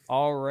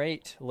All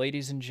right,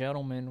 ladies and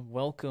gentlemen,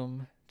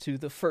 welcome to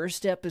the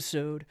first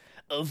episode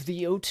of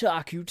the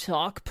Otaku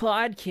Talk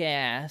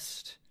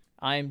podcast.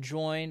 I am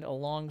joined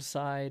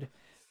alongside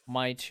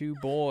my two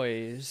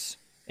boys.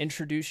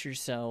 Introduce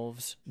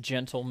yourselves,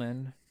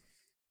 gentlemen.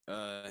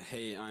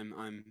 Hey,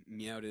 I'm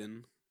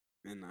Meowden,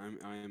 and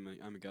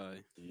I'm a guy.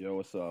 Yo,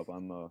 what's up?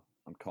 I'm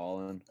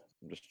Colin.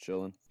 I'm just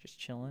chilling. Just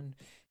chilling.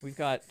 We've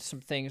got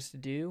some things to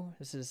do.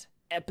 This is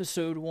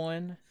episode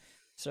 1,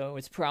 so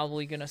it's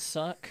probably gonna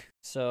suck.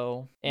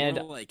 More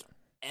like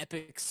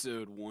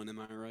episode 1, am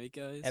I right,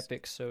 guys?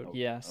 Episode, Oh,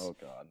 yes. Oh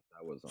God,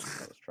 that was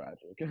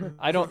tragic.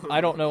 I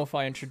don't know if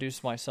I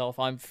introduced myself.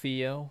 I'm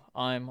Theo.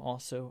 I'm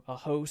also a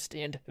host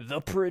and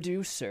the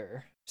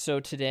producer.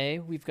 So today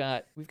we've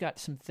got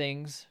some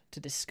things to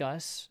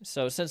discuss.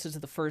 So since it's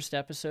the first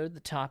episode, the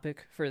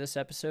topic for this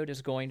episode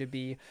is going to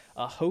be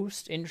a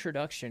host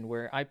introduction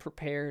where I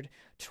prepared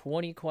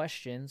 20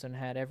 questions and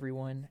had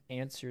everyone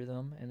answer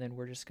them, and then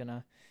we're just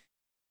gonna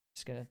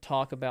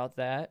talk about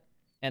that.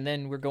 And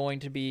then we're going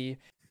to be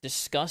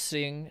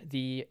discussing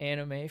the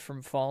anime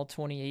from fall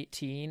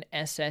 2018,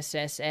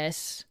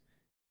 SSSS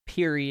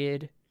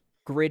period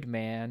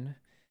Gridman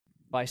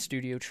by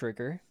Studio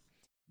Trigger.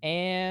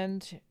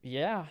 And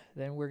yeah,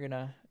 then we're going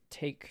to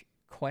take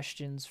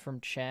questions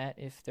from chat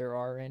if there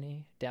are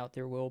any. Doubt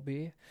there will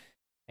be.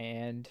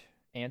 And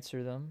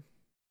answer them.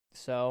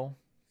 So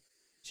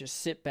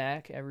just sit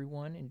back,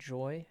 everyone.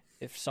 Enjoy.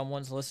 If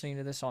someone's listening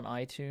to this on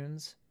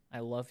iTunes, I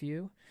love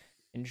you.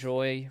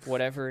 Enjoy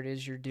whatever it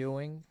is you're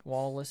doing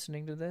while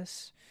listening to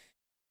this.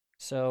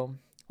 So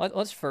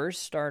let's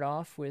first start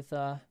off with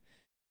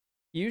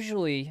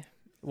usually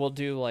we'll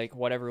do like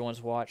what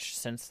everyone's watched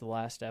since the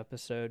last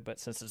episode, but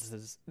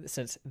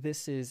since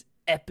this is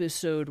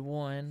episode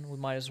 1, we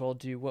might as well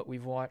do what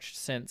we've watched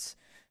since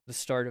the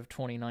start of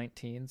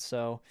 2019.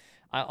 So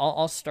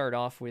I'll start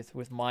off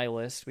with my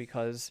list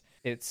because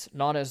it's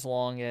not as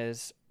long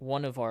as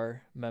one of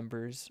our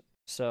members.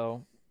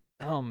 So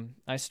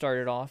I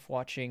started off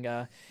watching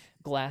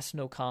Glass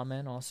No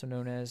Comment, also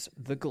known as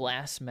The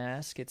Glass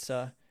Mask. It's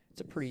a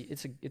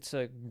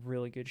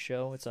really good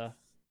show. It's a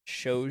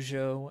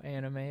shoujo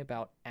anime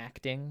about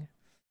acting.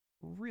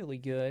 Really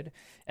good.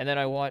 And then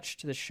I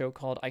watched this show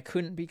called I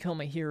Couldn't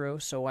Become a Hero,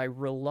 so I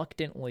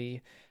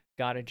reluctantly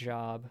got a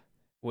job,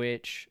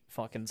 which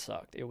fucking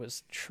sucked. It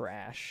was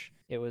trash.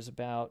 It was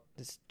about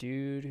this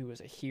dude who was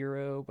a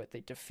hero, but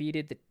they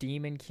defeated the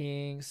Demon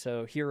King,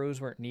 so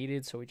heroes weren't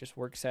needed, so he just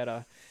works at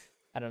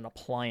an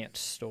appliance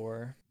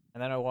store.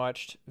 And then I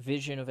watched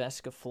Vision of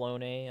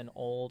Escaflowne, an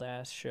old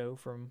ass show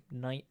from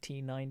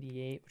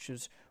 1998, which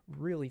was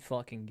really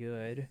fucking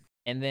good.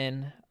 And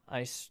then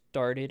I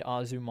started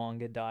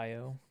Azumanga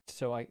Daioh,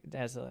 so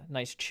as a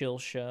nice chill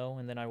show.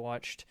 And then I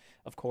watched,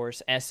 of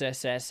course,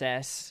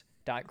 SSSS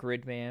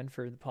Gridman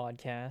for the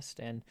podcast,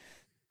 and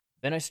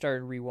then I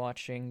started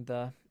rewatching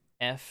the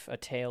F A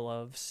Tale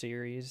of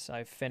series.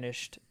 I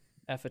finished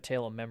F A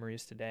Tale of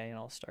Memories today, and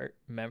I'll start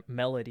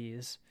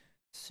Melodies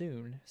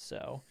soon.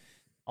 So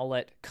I'll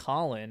let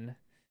Colin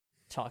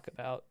talk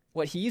about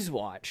what he's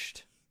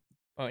watched.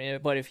 Oh, yeah,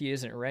 but if he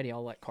isn't ready,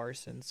 I'll let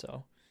Carson.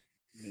 So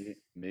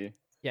Me?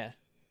 yeah.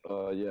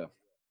 Yeah.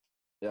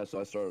 Yeah, so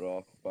I started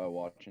off by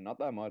watching not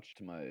that much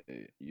to my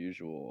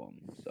usual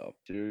stuff.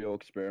 Serial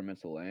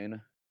Experiments Elaine.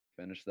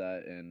 Finished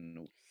that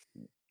in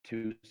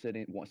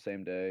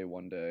same day,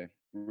 one day.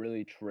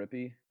 Really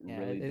trippy. Yeah,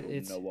 Really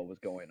didn't know what was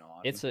going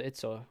on. It's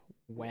a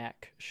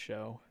whack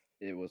show.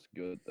 It was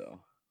good though.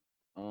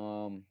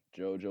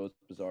 JoJo's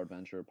Bizarre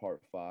Adventure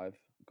Part 5,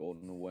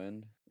 Golden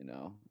Wind.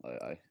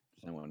 I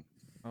someone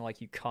Or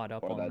like you caught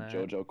up or on that that.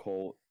 JoJo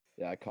cult.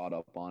 Yeah, I caught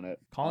up on it.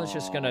 Colin's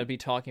just gonna be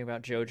talking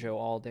about JoJo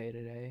all day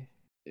today.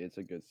 It's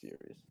a good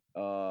series.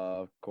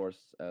 Of course,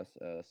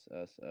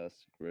 SSSS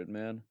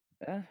Gridman.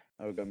 I'm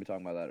gonna be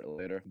talking about that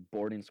later.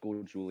 Boarding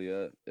School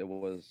Juliet. It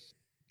was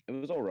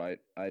all right.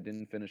 I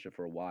didn't finish it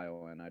for a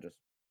while, and I just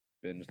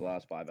binged the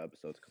last 5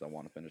 episodes because I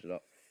want to finish it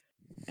up.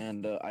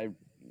 And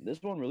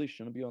this one really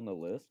shouldn't be on the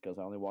list because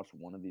I only watched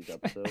one of these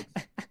episodes.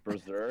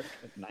 Berserk,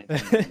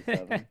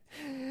 1997.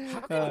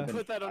 How can you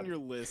put that on your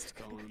list,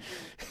 Colin?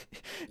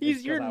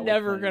 You're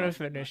never gonna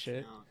finish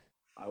it.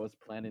 I was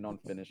planning on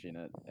finishing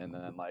it, and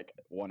then like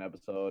one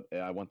episode,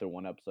 I went through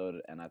one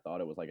episode, and I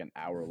thought it was like an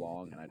hour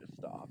long, and I just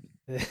stopped.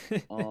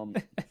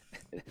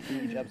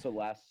 Each episode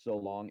lasts so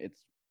long. It's,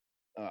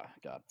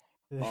 God.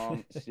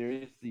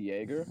 Sirius the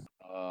Jaeger.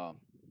 I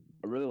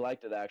really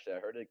liked it actually. I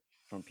heard it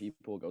from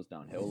people. It goes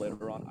downhill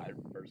later on. I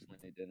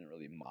personally didn't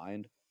really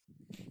mind,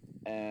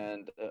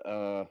 and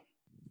I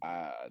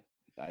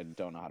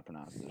don't know how to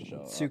pronounce this show.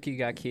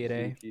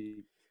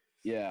 Tsukigakure.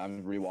 Yeah,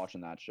 I'm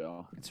rewatching that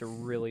show. It's a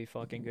really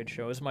fucking good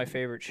show. It's my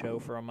favorite show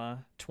from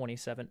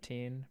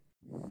 2017.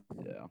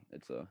 Yeah,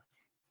 it's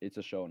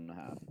a show and a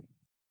half.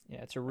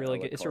 Yeah, it's a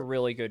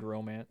really good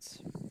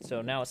romance.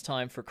 So now it's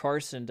time for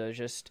Carson to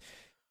just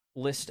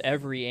list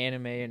every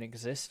anime in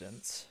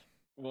existence.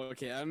 Well,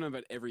 okay, I don't know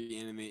about every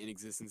anime in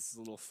existence. It's a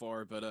little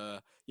far, but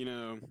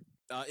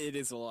it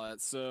is a lot.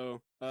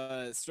 So,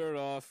 start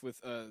off with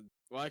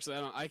well, actually,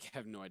 I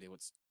have no idea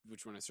what's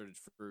which one I started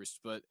first,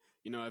 but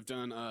I've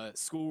done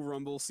School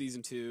Rumble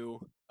season 2,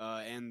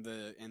 and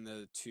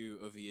the 2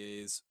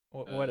 OVAs.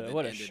 What that a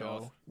ended show!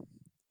 off.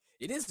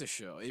 It is a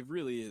show. It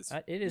really is.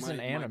 It is an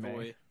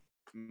anime.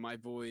 My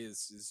boy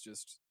is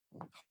just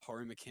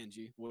Haru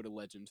Makenji. What a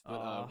legend.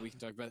 But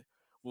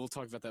we'll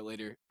talk about that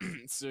later.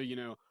 So,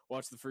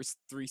 watch the first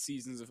 3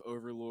 seasons of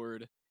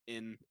Overlord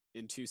in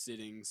 2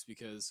 sittings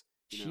because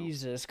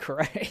Jesus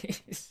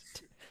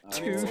Christ. Oh,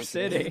 2 okay.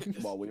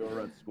 sittings. While we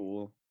were at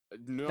school.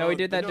 No, we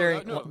did that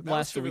during that last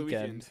was for the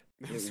weekend.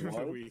 That was for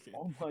the weekend.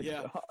 Oh my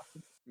Yeah. god.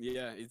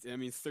 Yeah,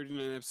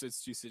 39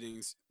 episodes, 2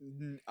 sittings.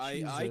 Jesus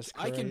I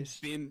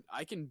Christ.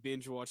 can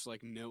binge watch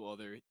like no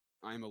other.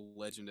 I'm a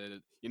legend at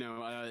it.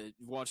 I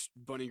watched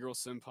Bunny Girl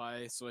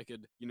Senpai so I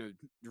could,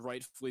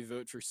 rightfully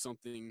vote for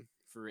something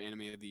for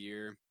Anime of the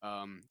Year.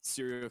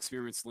 Serial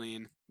Experiments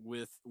Lane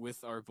with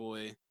our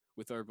boy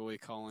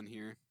Colin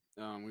here.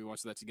 We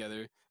watched that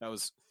together. That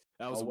was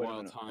a wait a wild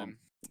minute. time.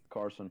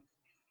 Carson,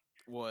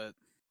 What?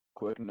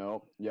 quick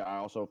note. Yeah, I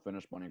also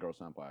finished Bunny Girl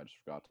Senpai. I just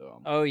forgot to.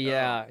 Oh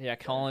yeah,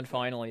 Colin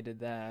finally did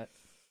that.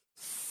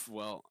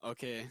 Well,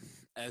 okay,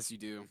 as you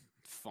do.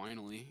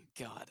 Finally,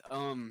 God.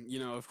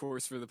 Of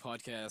course, for the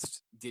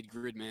podcast, did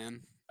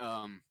Gridman,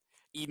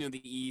 Eden of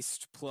the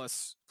East,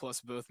 plus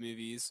both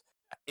movies.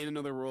 In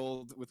Another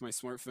World with my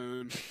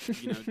smartphone.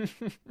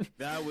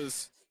 That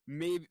was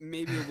maybe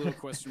a little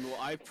questionable.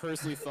 I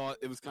personally thought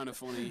it was kind of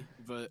funny,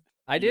 but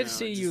I did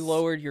see you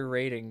lowered your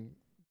rating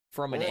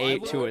from an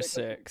 8 to a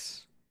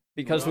 6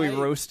 because we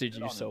roasted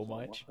you so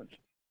much.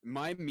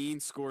 My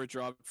mean score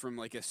dropped from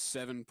like a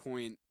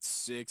 7.6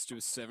 to a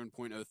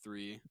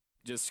 7.03,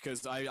 just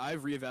because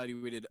I've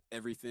reevaluated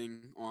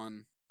everything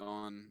on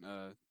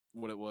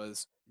what it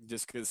was,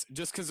 just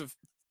because of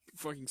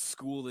fucking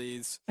school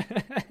days.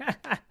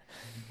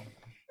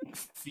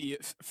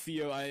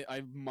 Theo,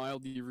 I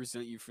mildly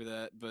resent you for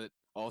that, but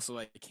also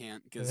I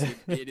can't because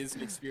it is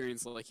an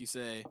experience, like you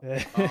say.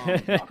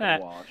 I'm not gonna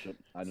watch it.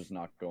 I'm just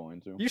not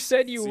going to. You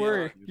said you See,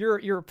 were.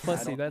 You're a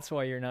pussy. That's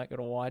why you're not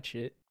gonna watch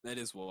it. That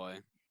is why.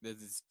 That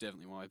is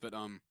definitely why. But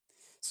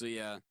so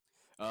yeah.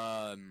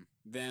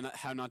 Then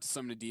How Not to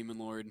Summon a Demon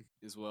Lord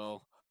as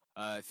well.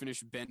 I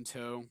finished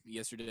Bento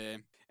yesterday,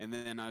 and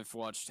then I've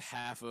watched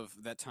half of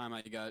That Time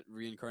I Got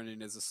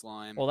Reincarnated as a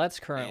Slime. Well, that's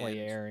currently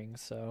airing,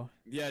 so.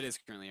 Yeah, it is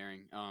currently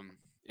airing.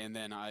 And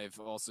then I've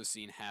also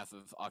seen half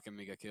of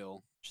Akamega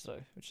Kill, which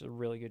is a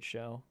really good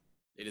show.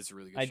 It is a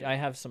really good show. I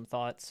have some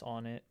thoughts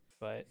on it,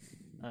 but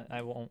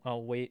I won't.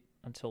 I'll wait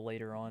until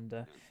later on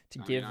to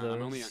give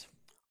those.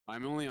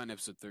 I'm only on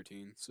episode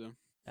 13, so.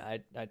 I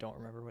don't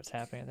remember what's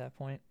happening at that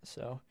point.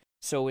 So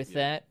with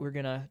that, we're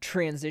gonna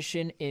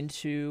transition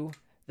into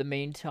the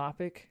main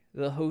topic,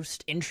 the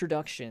host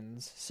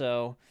introductions.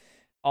 So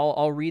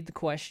I'll read the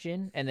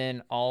question and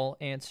then I'll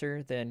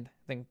answer. Then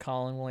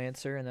Colin will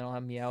answer, and then I'll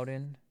have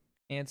Meowden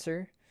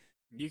answer.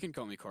 You can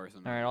call me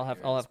Carson. All right,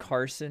 I'll have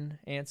Carson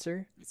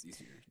answer. It's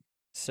easier.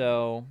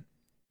 So,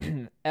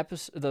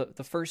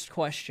 the first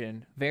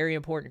question, very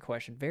important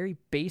question, very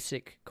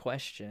basic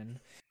question.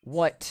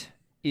 What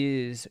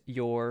is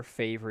your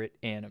favorite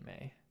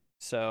anime?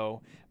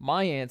 So,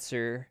 my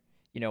answer,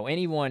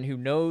 anyone who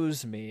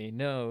knows me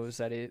knows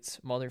that it's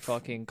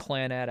motherfucking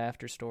Clannad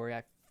After Story.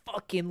 I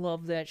fucking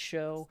love that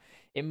show.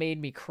 It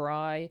made me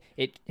cry.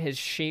 It has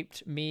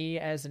shaped me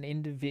as an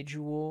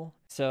individual.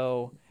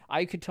 So,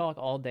 I could talk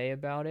all day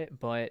about it,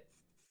 but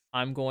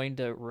I'm going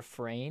to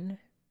refrain.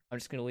 I'm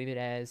just going to leave it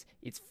as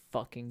it's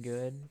fucking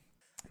good.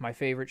 My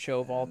favorite show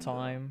of all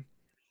time.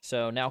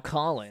 So now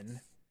Colin.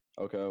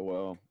 Okay,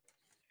 well,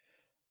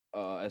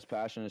 as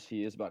passionate as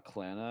he is about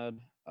Clannad,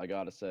 I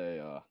gotta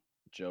say,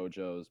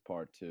 JoJo's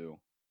Part 2,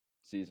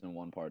 Season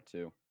 1, Part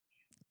 2.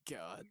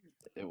 God.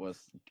 It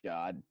was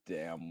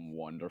goddamn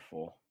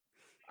wonderful.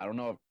 I don't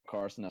know if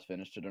Carson has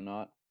finished it or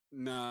not.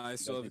 Nah, I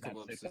still have a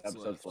couple episodes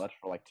left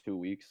for like 2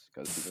 weeks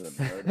because he's a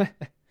nerd and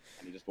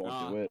he just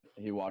won't do it.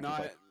 He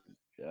watches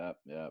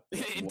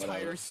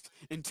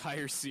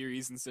entire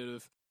series instead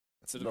of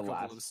a couple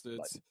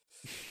episodes.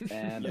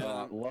 And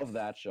love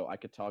that show. I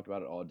could talk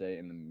about it all day,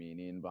 and the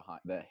meaning behind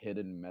the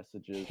hidden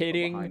messages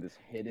behind this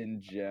hidden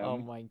gem. Oh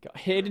my god,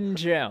 hidden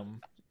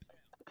gem.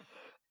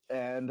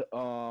 And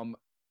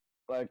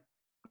like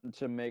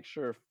to make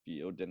sure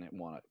Theo didn't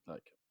want to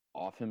like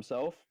off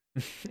himself.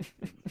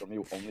 For me,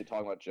 only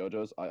talking about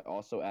JoJo's, I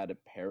also added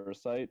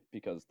Parasite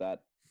because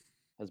that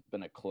has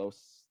been a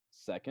close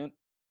second,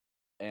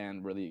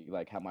 and really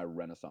like have my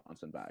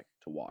renaissance and back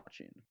to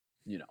watching.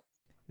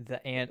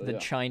 The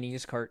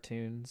Chinese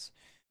cartoons.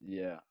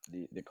 Yeah,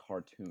 the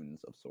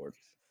cartoons of sorts.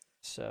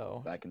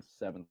 So back in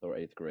 7th or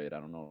 8th grade,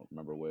 I don't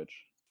remember which.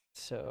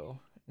 So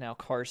now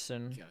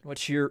Carson,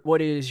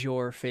 what is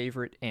your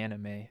favorite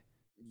anime?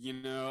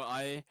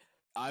 I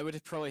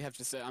would probably have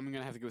to say I'm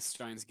gonna have to go with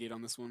Steins Gate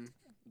on this one.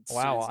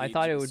 Wow, I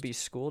thought it would be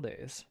School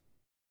Days.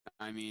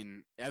 I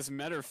mean, as a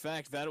matter of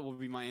fact, that will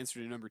be my answer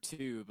to number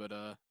 2. But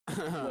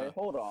wait,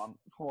 hold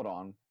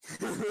on.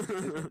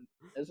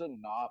 Is it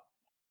not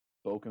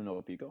Boku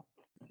no Pico?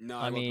 No,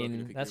 I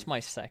mean that's my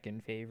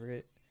second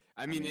favorite.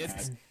 I mean,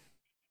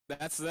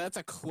 That's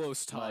a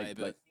close tie, Like,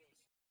 but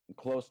like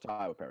close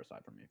tie with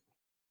Parasite for me.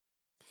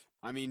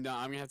 I mean,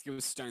 I'm gonna have to go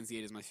with Steins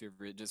Gate as my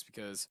favorite, just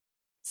because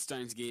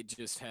Steins Gate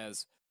just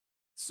has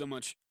so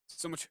much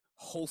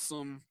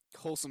wholesome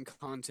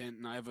content,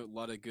 and I have a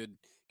lot of good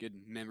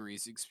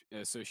memories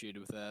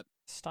associated with that.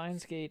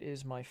 Steins Gate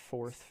is my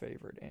fourth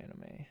favorite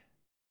anime.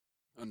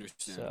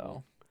 Understandable.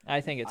 So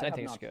I think it's I have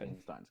it's not good.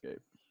 seen Steins Gate.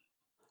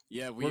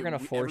 Yeah, We're gonna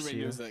force everybody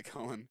you. knows that,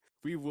 Colin.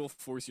 We will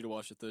force you to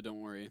watch it, though.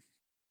 Don't worry.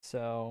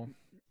 So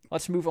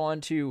let's move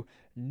on to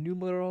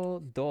numero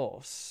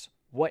dos.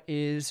 What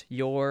is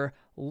your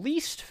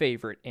least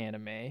favorite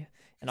anime?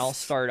 And I'll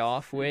start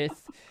off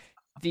with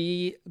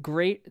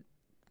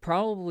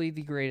probably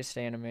the greatest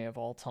anime of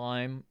all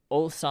time,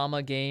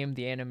 Osama Game,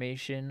 the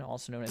animation,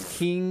 also known as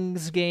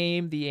King's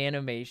Game, the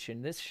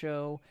animation. This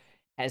show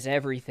has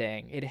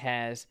everything. It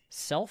has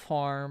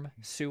self-harm,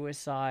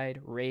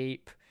 suicide,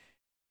 rape,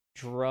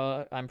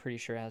 I'm pretty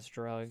sure it has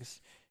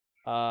drugs.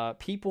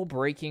 People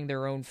breaking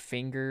their own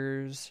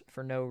fingers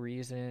for no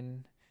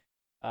reason.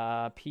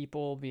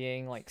 People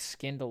being like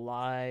skinned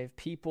alive.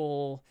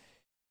 People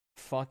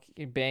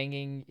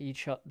banging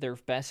their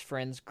best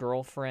friends'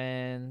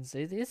 girlfriends.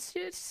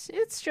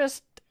 It's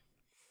just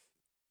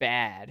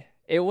bad.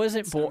 It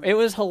wasn't. It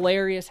was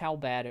hilarious how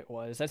bad it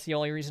was. That's the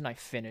only reason I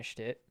finished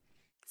it.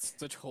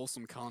 Such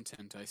wholesome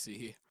content, I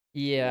see.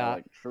 Yeah,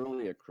 like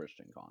truly a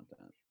Christian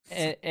content.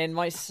 and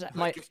my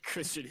Like a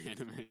Christian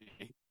anime.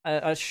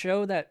 a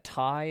show that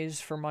ties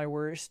for my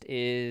worst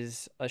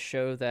is a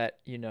show that,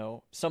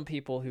 some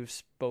people who've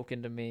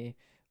spoken to me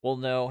will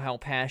know how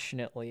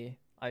passionately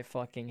I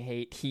fucking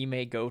hate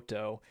Hime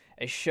Goto,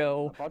 a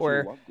show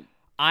where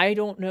I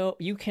don't know,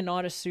 you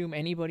cannot assume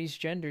anybody's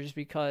genders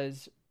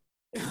because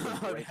it's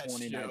a great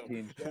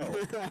 2019 show.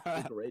 It's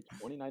a great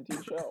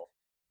 2019 show.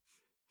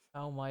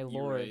 Oh my You're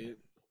lord.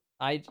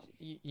 right. Man,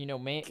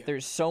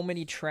 there's so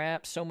many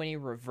traps, so many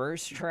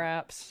reverse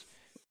traps.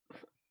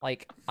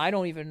 Like, I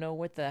don't even know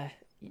what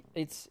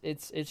it's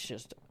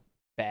just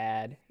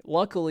bad.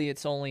 Luckily,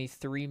 it's only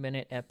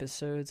 3-minute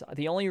episodes.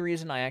 The only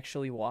reason I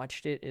actually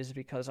watched it is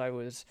because I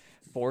was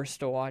forced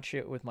to watch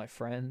it with my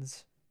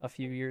friends a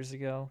few years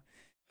ago.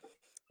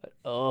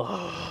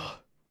 But,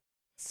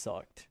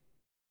 sucked.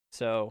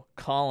 So,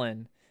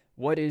 Colin,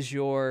 what is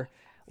your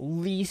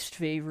least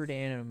favorite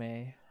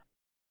anime?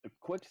 A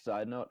quick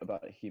side note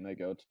about Hime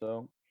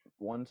Goto.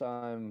 One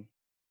time,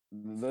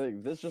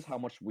 this is just how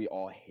much we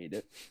all hate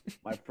it.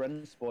 My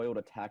friend spoiled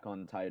Attack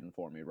on Titan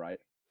for me, right?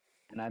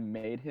 And I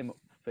made him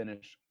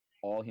finish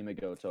all Hime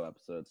Goto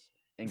episodes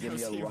and give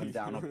me a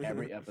rundown of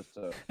every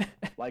episode.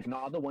 Like,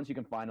 not the ones you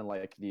can find in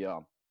like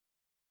the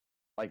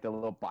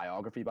little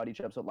biography about each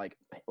episode, like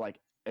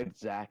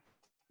exact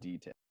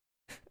detail.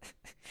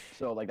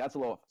 So like that's a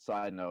little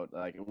side note.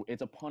 Like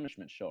it's a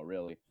punishment show,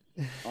 really.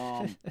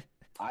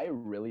 I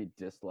really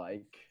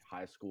dislike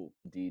High School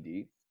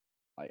DD.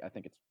 I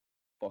think it's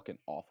fucking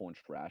awful and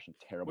trash and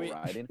terrible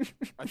writing.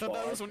 I thought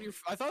that was one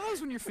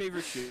of your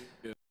favorite shows.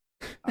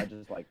 I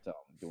just liked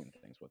doing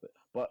things with it.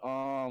 But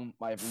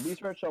my least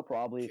favorite show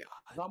probably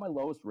not my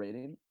lowest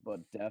rating, but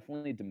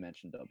definitely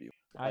Dimension W.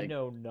 I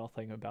know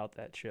nothing about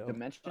that show.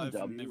 Dimension I've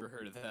W. never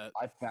heard of that.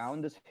 I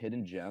found this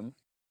hidden gem,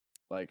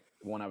 like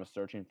when I was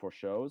searching for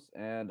shows,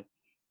 and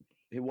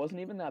it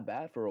wasn't even that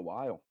bad for a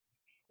while.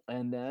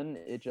 And then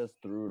it just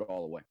threw it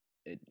all away.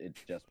 It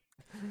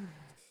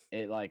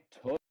like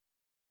took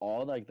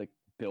all like the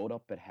build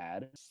up it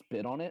had,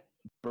 spit on it,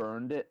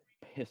 burned it,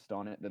 pissed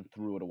on it, then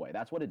threw it away.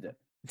 That's what it did.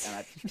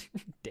 And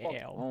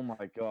Damn. Oh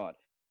my god.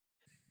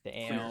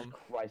 Damn. Jesus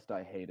Christ,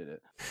 I hated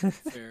it.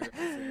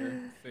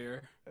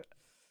 Fair.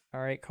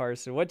 All right,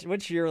 Carson.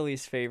 What's your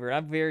least favorite?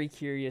 I'm very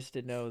curious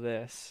to know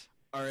this.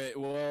 All right.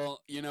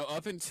 Well,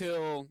 up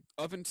until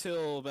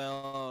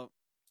about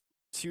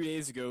 2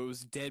 days ago, it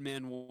was Dead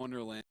Man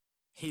Wonderland.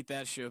 Hate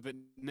that show, but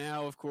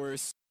now, of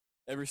course,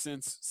 ever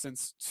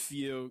since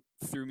Theo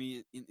threw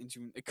me into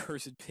an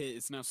accursed pit,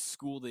 it's now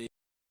School Days.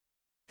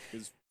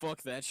 Because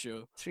fuck that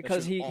show. It's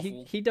because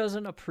he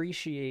doesn't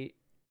appreciate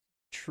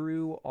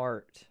true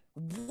art.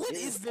 What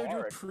is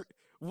there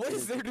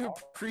to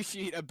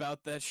appreciate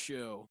about that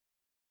show?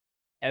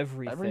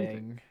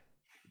 Everything.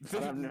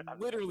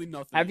 Literally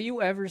nothing. Have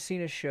you ever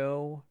seen a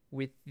show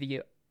with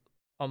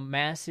a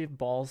massive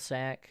ball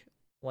sack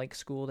like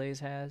School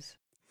Days has?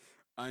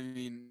 I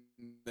mean,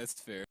 that's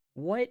fair.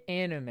 What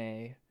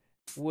anime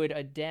would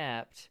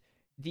adapt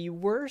the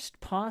worst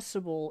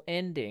possible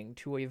ending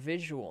to a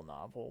visual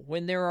novel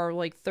when there are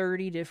like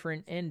 30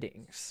 different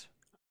endings?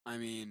 I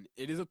mean,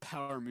 it is a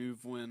power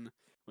move when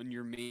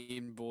your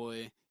main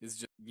boy is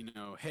just,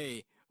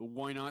 hey,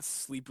 why not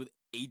sleep with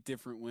 8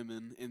 different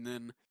women and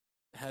then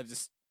have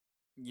just,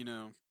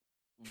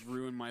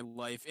 ruin my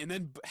life and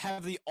then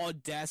have the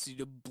audacity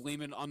to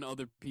blame it on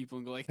other people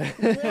and go like,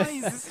 why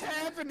is this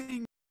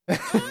happening?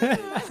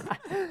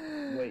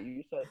 Wait,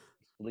 you said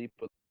sleep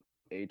with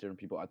 8 different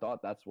people. I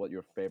thought that's what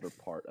your favorite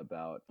part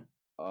about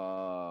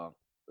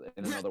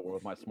In Another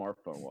World my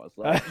smartphone was.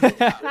 Like,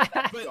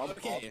 but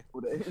okay.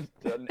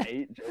 Done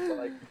 8 just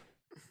like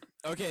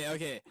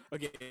Okay.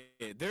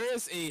 There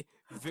is a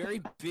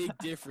very big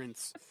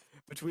difference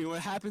between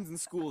what happens in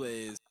school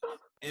days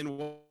and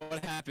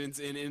what happens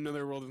in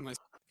another world with my.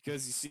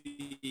 Because you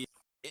see,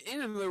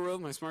 in another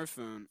world with my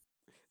smartphone,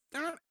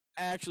 they're not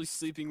actually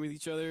sleeping with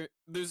each other.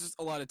 There's just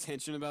a lot of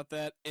tension about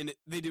that, and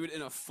they do it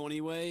in a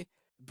funny way.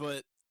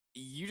 But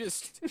you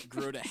just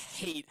grow to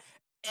hate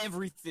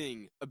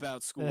everything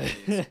about school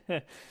days.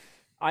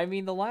 I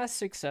mean, the last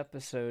 6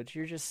 episodes,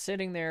 you're just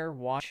sitting there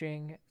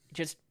watching,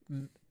 just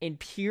in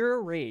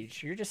pure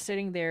rage. You're just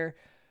sitting there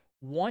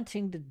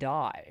wanting to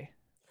die.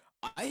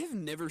 I have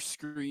never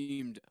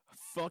screamed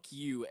 "fuck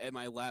you" at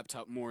my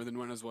laptop more than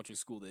when I was watching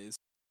School Days,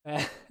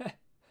 and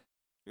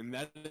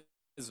that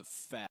is a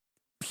fact.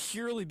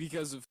 Purely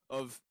because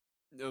of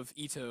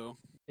Ito.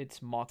 It's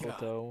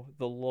Makoto,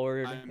 the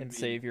Lord I and mean-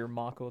 Savior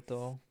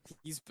Makoto.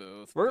 He's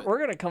both. We're but-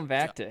 gonna come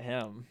back to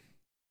him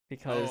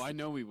because Oh, I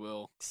know we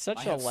will. such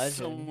I a have legend.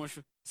 so I need much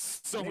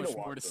to more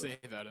watch to this. say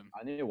about him.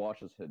 I need to watch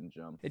this Hidden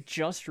Gem. It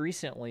just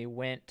recently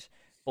went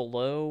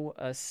below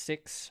a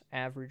 6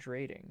 average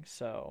rating,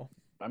 so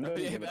I'm gonna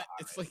Yeah, give it a but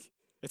high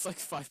it's like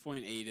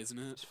 5.8, isn't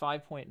it? it's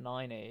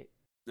 5.98.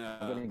 I'm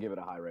gonna give it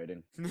a high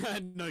rating.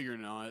 No, you're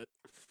not.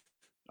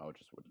 Oh,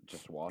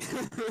 just watch.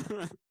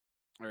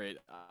 All right,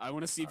 I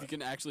want to see if you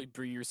can actually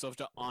bring yourself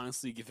to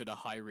honestly give it a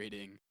high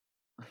rating.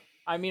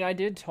 I mean, I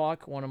did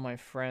talk one of my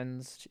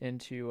friends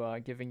into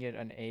giving it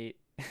an 8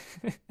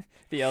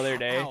 the other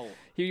day. How?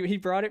 He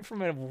brought it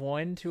from a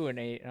 1 to an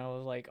 8, and I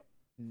was like,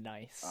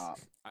 nice.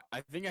 I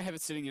think I have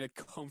it sitting at a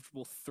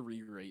comfortable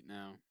 3 right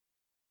now.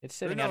 It's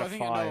sitting no, at I a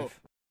think- 5. no.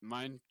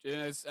 Mine,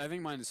 I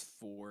think mine is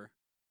 4.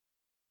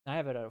 I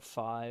have it at a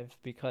 5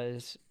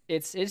 because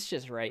it's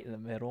just right in the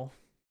middle.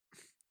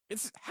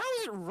 How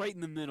is it right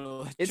in the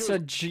middle? That It's show's a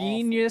awful.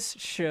 genius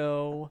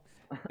show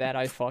that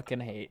I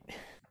fucking hate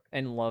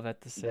and love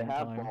at the They same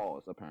have time.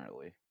 balls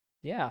apparently.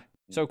 Yeah.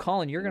 So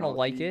Colin, you're gonna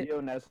like it. Yu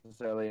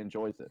necessarily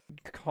enjoys it.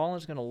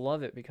 Colin's gonna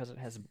love it because it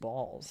has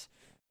balls.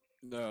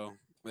 No,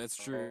 that's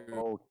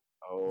true.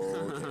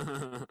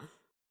 Okay.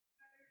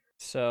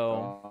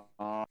 So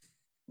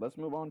Let's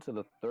move on to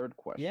the third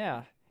question.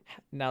 yeah.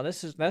 Now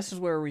this is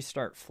where we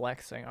start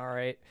flexing. All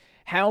right.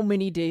 How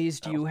many days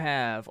do you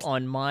have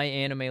on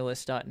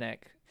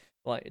myanimelist.net?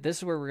 Like this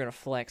is where we're gonna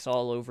flex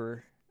all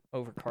over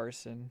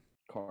Carson.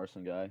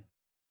 Carson guy.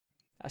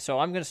 So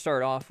I'm gonna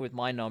start off with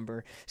my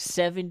number: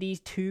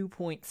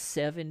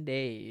 72.7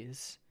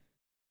 days.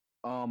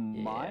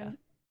 Mine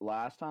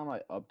last time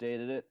I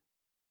updated it,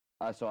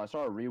 so I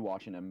started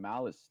rewatching, and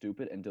Mal is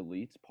stupid and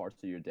deletes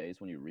parts of your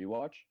days when you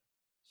rewatch.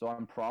 So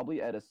I'm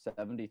probably at a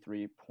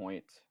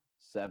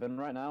 73.7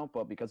 right now,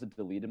 but because it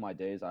deleted my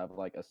days, I have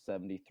like a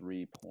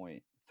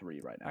 73.3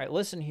 right now. All right,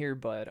 listen here,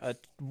 bud. A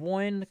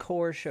one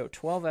core show,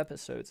 12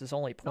 episodes, is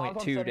only No, I was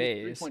on 0.2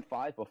 days.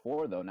 73.5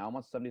 before though. Now I'm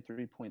on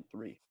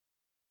 73.3.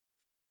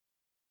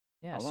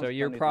 Yeah, I was so on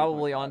you're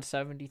probably on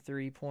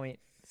 73.5.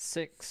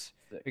 73.6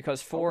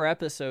 because 4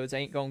 episodes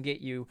ain't gonna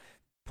get you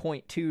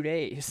 0.2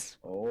 days.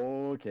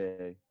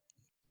 Okay.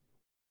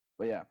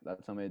 But yeah,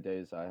 that's how many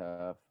days I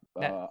have.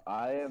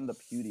 I am the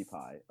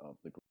PewDiePie of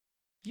the group.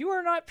 You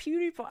are not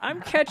PewDiePie.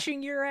 I'm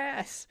catching your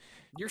ass.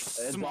 You're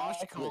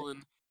smosh, Exactly.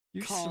 Colin.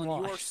 You're Colin, you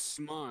are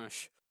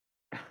smosh.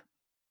 smosh.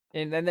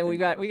 And then we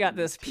got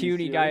this T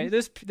puny guy,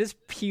 series? this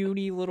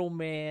puny little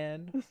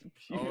man. Oh,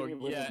 Puny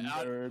little yeah,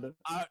 nerd.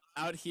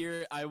 Out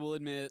here, I will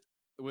admit,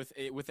 with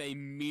a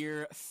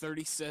mere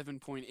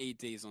 37.8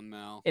 days on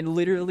Mal. And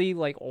literally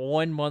like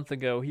 1 month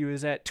ago he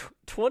was at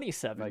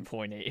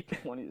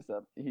 27.8.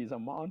 27. He's a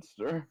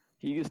monster.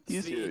 He is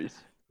T See, series.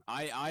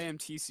 I am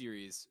T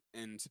series,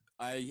 and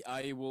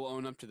I will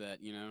own up to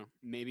that. You know,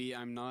 maybe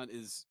I'm not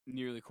as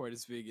nearly quite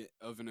as big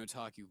of an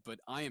otaku, but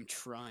I am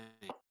trying.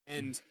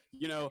 And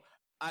you know,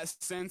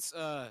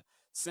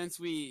 since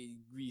we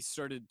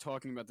started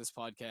talking about this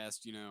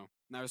podcast, you know,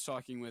 and I was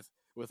talking with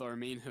our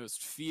main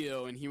host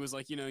Theo, and he was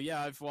like, you know,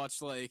 yeah, I've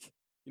watched like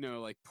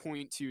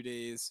 0.2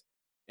 days,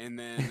 and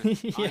then I'm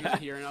Yeah. out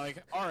here, and I'm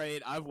like, all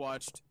right, I've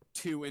watched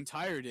 2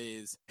 entire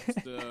days,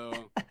 so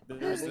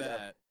there's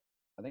that.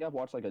 I think I've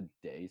watched like a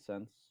day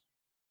since.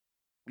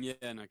 Yeah,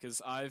 no,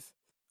 because I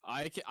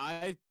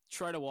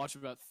try to watch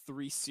about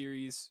 3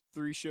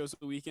 shows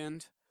a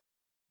weekend,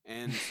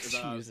 and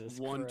about Jesus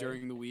 1 Christ.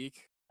 during the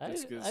week. I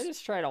Just just, 'cause- I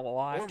just try to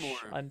watch more.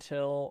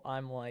 until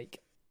I'm like,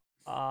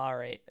 all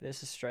right,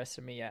 this is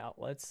stressing me out.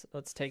 Let's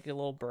take a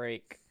little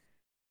break.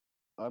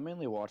 I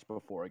mainly watch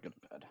before I go to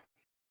bed.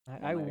 I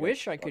When I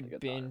wish I start to could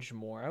get tired. binge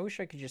more. I wish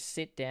I could just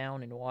sit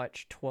down and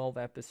watch 12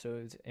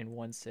 episodes in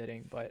one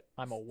sitting, but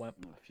I'm a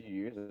wimp. A few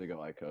years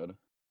ago, I could.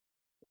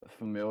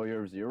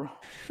 Familiar Zero.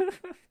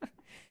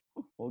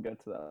 We'll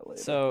get to that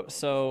later.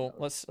 So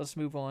let's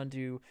move on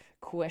to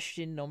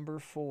question number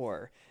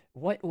 4.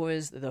 What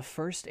was the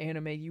first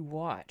anime you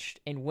watched,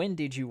 and when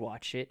did you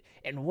watch it,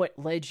 and what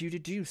led you to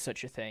do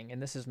such a thing?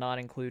 And this is not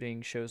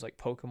including shows like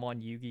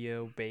Pokemon,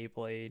 Yu-Gi-Oh,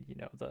 Beyblade, you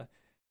know,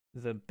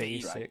 the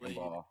basic. Dragon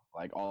Ball,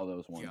 like all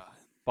those ones.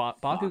 God.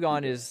 Bakugan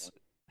Bakugan. is,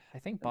 I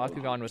think And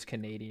Bakugan was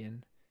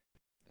Canadian.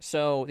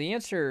 So the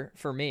answer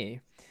for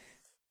me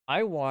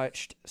I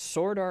watched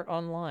Sword Art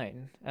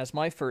Online as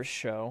my first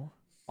show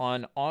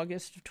on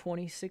August of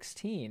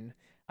 2016.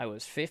 I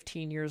was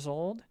 15 years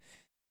old.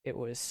 It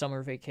was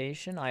summer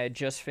vacation. I had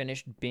just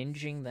finished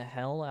binging the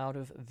hell out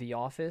of The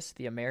Office,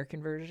 the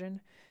American version,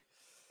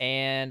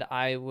 and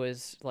I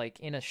was like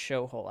in a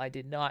show hole. I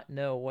did not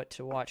know what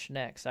to watch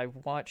next.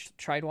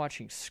 Tried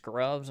watching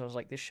Scrubs. I was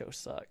like, this show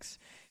sucks.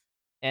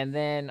 And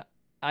then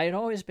I had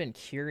always been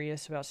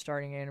curious about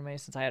starting anime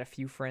since I had a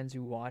few friends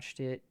who watched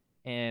it,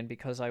 and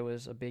because I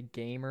was a big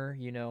gamer,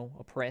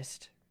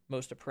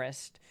 most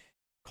oppressed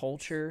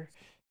culture,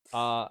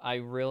 I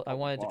Oh,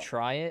 wanted to wow.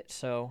 try it,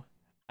 so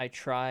I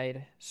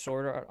tried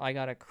Sword Art. I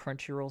got a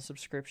Crunchyroll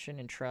subscription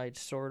and tried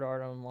Sword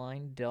Art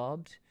Online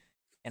dubbed,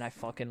 and I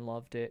fucking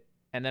loved it.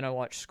 And then I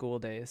watched School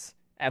Days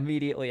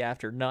immediately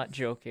after, not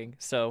joking.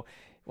 So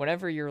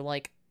whenever you're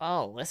like,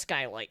 oh, this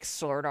guy likes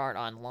Sword Art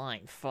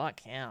Online, fuck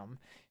him,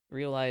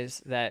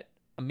 realize that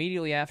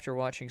immediately after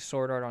watching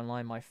Sword Art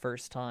Online my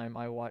first time,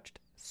 I watched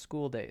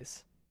School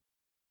Days.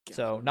 God,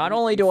 So a not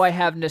really only do I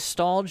have unfortunate.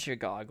 nostalgia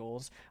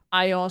goggles,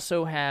 I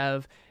also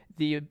have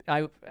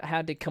I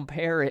had to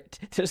compare it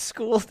to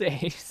School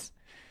Days.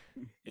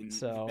 And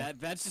So that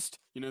just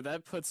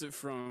that puts it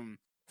from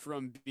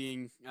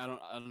being I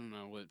don't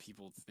know what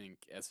people think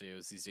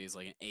SAOs these days,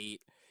 like an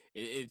 8.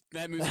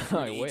 That moves it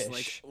from an I 8 to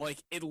like wish.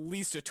 at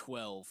least a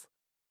 12,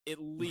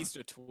 at least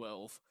a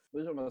 12. It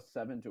was from a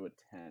 7 to a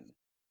 10.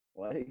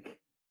 Like,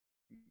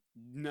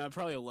 No,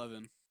 probably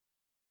 11.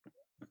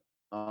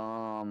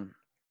 um,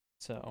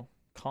 So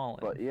Colin.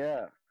 but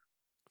yeah.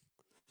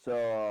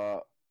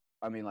 So,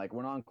 I mean, like,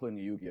 we're not including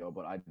Yu-Gi-Oh,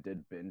 but I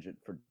did binge it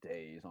for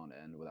days on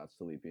end without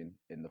sleeping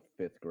in the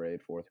 5th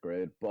grade, 4th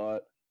grade.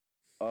 But,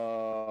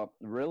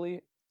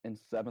 really, in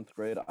 7th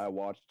grade, I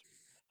watched.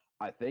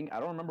 I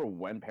don't remember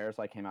when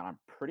Parasite came out. I'm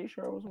pretty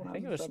sure it was I when I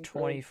think was it in was 7th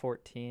grade.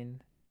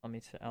 2014.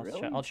 I'll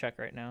Really? check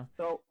right now.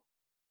 So,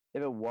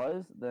 if it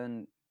was,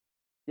 then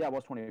yeah, it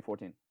was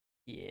 2014.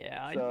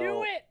 Yeah, I knew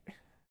So, it.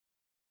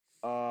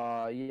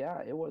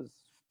 yeah, it was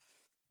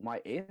my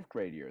 8th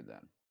grade year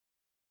then,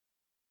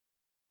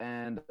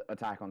 and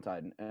Attack on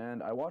Titan,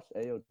 and I watched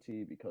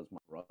AOT because my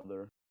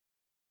brother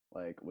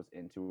like was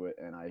into it,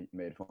 and I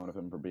made fun of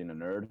him for being a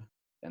nerd,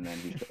 and then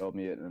he showed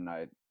me it, and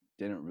I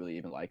didn't really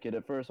even like it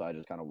at first. So I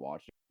just kind of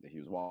watched it. He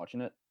was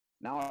watching it.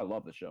 Now I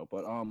love the show,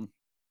 but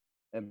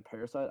and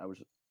Parasite, I was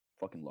just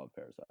fucking love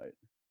Parasite.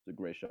 It's a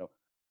great show,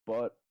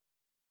 but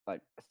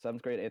like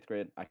 7th grade, 8th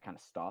grade, I kind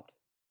of stopped,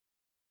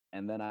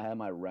 and then I had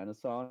my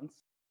renaissance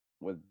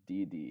with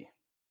DD,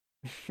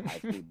 High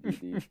School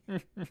DD.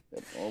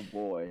 And oh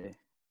boy,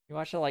 You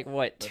watched it like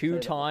what, let's two say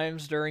that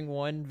times during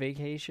one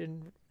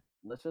vacation?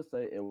 let's just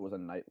say it was a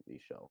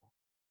nightly show.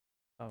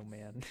 Oh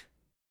man.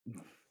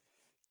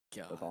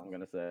 That's all God, I'm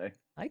gonna say.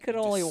 I could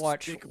only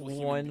watch despicable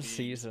human one being.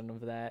 season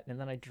of that, and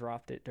then I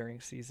dropped it during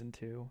season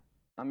 2.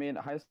 I mean,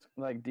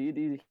 like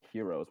DD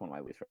Hero is one of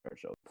my least favorite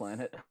shows.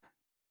 Planet.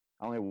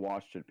 I only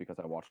watched it because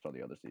I watched all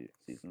the other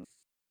seasons.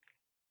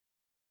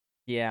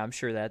 Yeah, I'm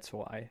sure that's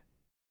why.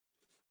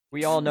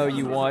 We all know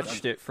you They watched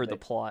censored. it for the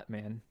plot,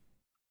 man.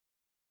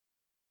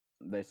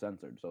 They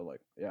censored. So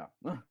like, yeah.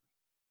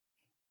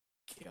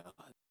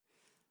 God.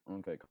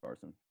 Okay,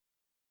 Carson.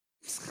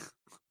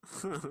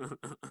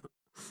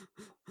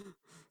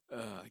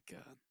 Oh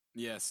God.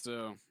 Yeah,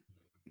 so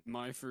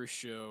my first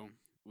show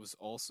was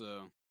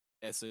also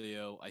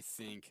SAO, I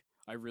think.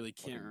 I really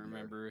can't Fucking nerd.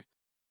 remember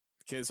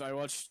because I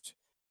watched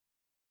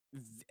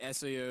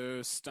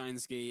SAO,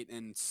 Steins Gate,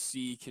 and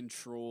Sea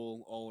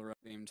Control all around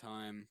the same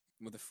time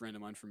with a friend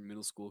of mine from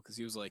middle school because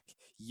he was like,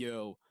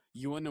 "Yo,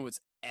 you wanna know what's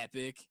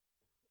epic?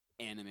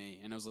 Anime."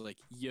 And I was like,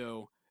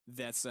 "Yo,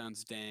 that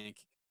sounds dank.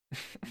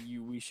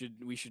 We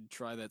should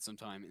try that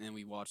sometime." And then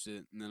we watched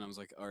it, and then I was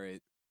like, "All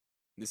right,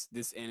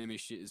 this anime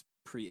shit is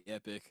pretty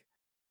epic."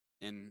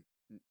 And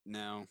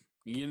now,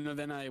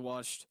 then I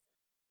watched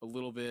a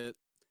little bit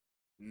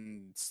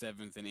in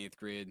 7th and 8th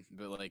grade,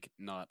 but like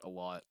not a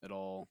lot at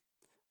all.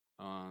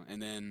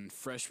 And then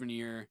freshman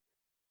year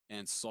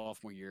and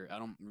sophomore year, I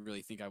don't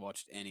really think I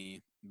watched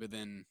any. But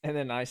then, And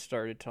then I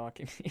started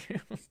talking to you.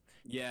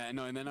 yeah,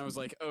 no, and then I was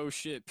like, oh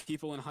shit,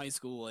 people in high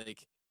school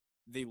like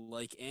they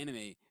like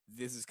anime.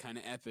 This is kind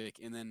of epic.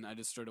 And then I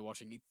just started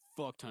watching a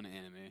fuck ton of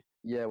anime,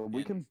 Yeah, well,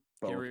 we and can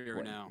here both we are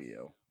blame now.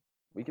 Theo.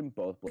 We can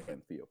both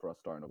blame Theo for us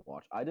starting to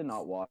watch. I did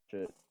not watch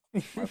it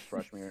my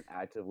freshman year and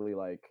actively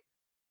like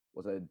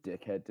was a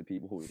dickhead to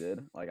people who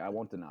did. Like I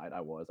won't deny it,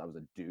 I was. I was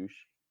a douche.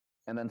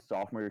 And then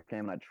sophomore year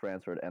came and I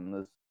transferred, and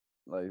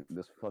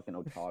this fucking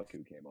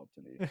otaku came up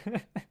to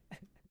me,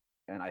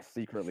 and I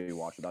secretly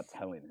watched without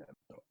telling him.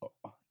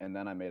 And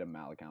then I made a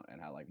Mal account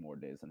and had like more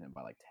days than him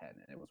by like 10,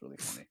 and it was really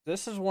funny.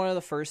 This is one of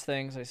the first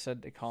things I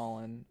said to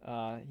Colin.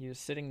 He was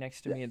sitting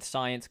next to Yeah, me in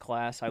science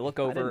class. I look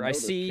I didn't over, know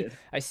this kid.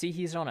 I see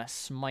he's on a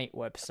Smite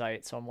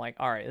website, so I'm like,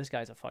 all right, this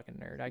guy's a fucking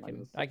nerd. Smite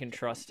is a I sick can fucking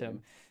trust him.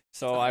 game.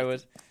 So I I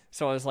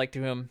was like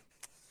to him,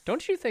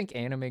 don't you think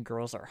anime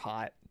girls are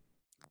hot?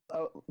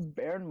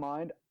 Bear in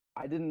mind,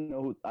 I didn't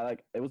know. I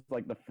like it was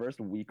like the first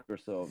week or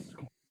so of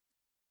school.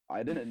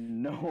 I didn't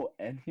know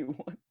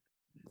anyone.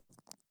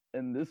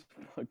 And this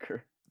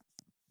fucker.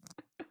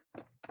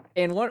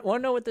 And want to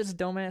know what this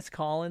dumbass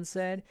Colin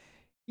said?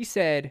 He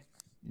said,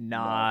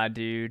 "Nah,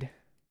 dude,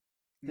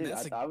 Dude,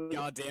 That's a I was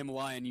goddamn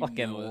lie, and you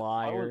fucking know it.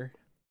 liar."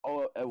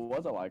 oh, it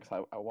was a lie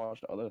 'cause I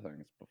watched other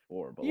things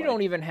before, but You like,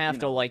 don't even have you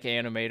to know, like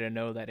anime to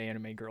know that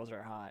anime girls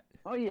are hot.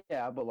 oh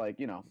yeah, but like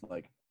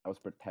like I was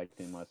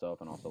protecting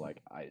myself, and also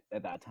like I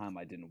at that time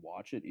I didn't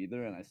watch it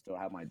either, and I still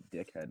have my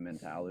dickhead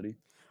mentality.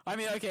 I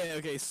mean,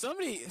 okay.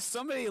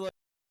 Somebody like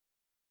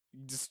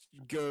just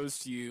goes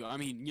to you. I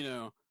mean,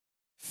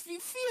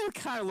 Theo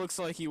kind of looks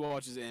like he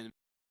watches anime,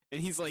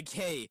 and he's like,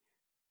 "Hey,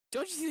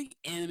 don't you think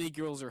anime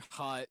girls are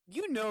hot?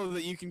 You know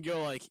that you can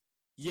go like,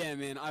 yeah,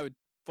 man, I would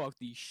fuck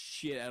the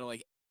shit out of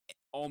like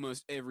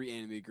almost every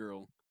anime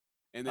girl."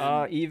 And then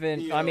I mean,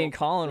 Theo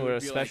Colin would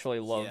would be like, especially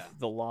love "Yeah,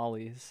 the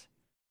lollies.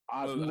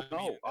 well, I mean,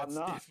 No, I'm that's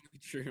not. definitely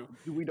true."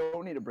 We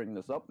don't need to bring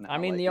this up now. I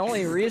mean, like, the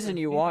only you're a reason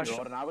you watched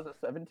 17-year-old and I was a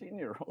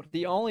 17-year-old.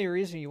 the only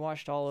reason you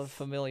watched all of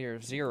Familiar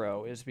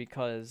Zero is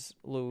because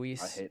I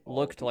Luis hate all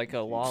looked of you. like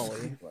a Jesus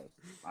lolly. Christ.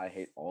 I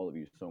hate all of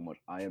you so much.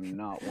 I am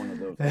not one of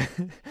those.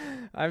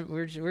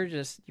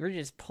 we're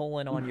just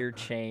pulling on your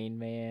chain,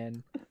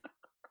 man. I'm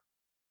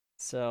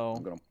So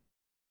gonna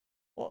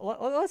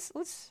let's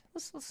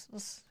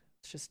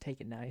just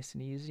take it nice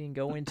and easy and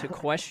go into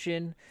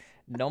question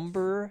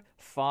number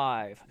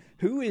 5.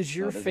 Who is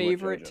your this is what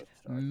favorite JoJo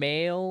starts.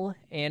 male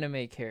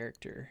anime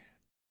character?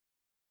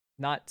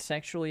 Not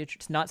sexual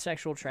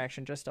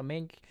attraction, just a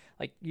main,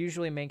 like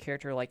usually a main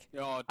character. Like,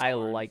 Oh, I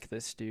darn. like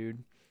this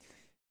dude.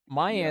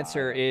 My Yeah,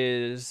 answer I-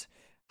 is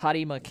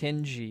Harima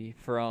Kenji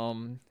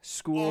from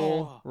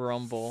School Oh.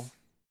 Rumble.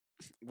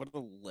 What a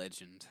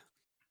legend!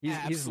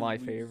 He's my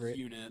Absolute favorite.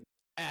 unit.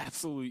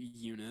 Absolute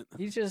unit.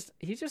 He's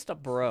just a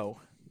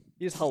bro. He's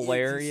He is.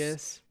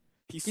 hilarious.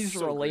 He's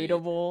so great.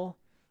 relatable.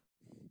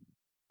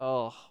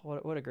 Oh,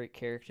 what a great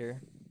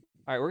character.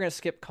 All right, we're gonna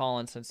skip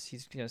Colin since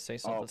he's gonna say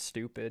something Oh.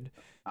 stupid.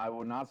 I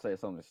would not say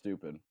something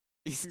stupid.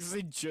 He's gonna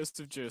say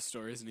Joseph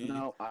Joestar, isn't he?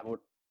 No,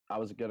 I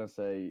was gonna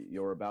say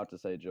you're about to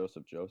say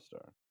Joseph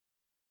Joestar.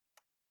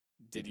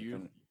 Did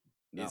you?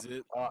 No. Is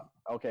it?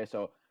 Okay,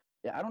 so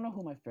yeah, I don't know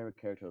who my favorite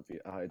character would be.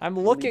 I'm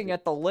looking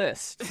at the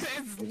list.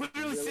 It's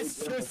literally really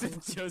says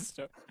Joseph difficult.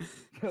 Joestar.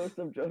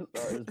 Joseph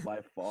Joestar is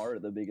by far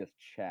the biggest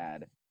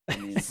Chad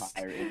in the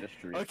entire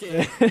industry.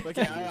 Okay, He's I such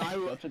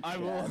a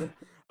Chad.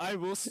 I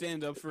will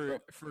stand up for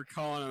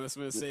Colin on this.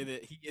 I'm gonna say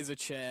that he is a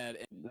Chad.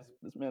 And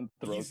This man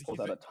He's- pulls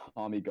out a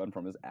Tommy gun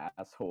from his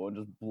asshole and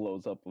just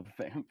blows up a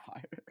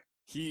vampire.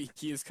 he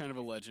is kind of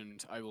a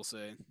legend, I will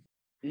say.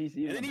 He's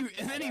And then he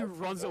badass.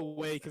 runs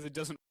away because it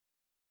doesn't.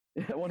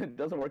 When it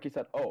doesn't work, he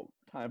said, "Oh,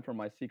 time for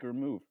my secret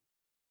move.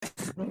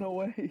 Run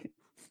away."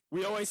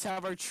 We always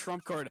have our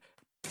trump card.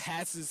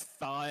 Pats his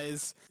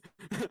thighs.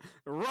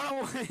 Run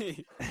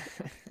away.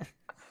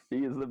 He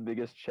is the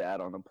biggest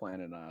Chad on the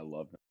planet, and I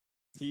love him.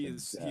 He to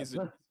is.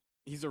 death.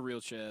 He's a real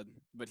Chad,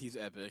 but he's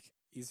epic.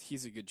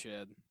 He's a good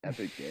Chad.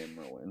 Epic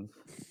gamer wins.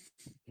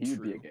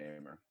 He'd be a True.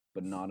 gamer,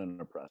 but not an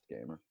oppressed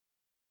gamer.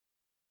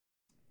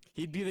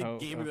 He'd be the Oh,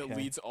 gamer that okay.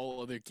 leads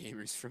all other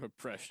gamers from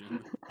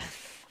oppression.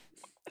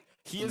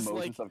 He The is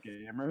like, Moses of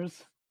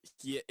gamers.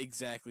 yeah,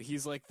 exactly.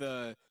 He's like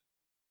the,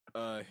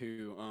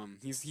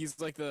 he's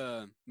like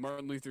the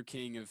Martin Luther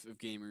King of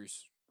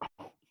gamers,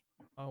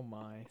 Oh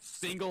my.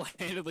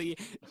 single-handedly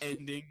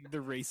ending the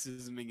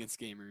racism against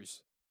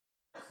gamers.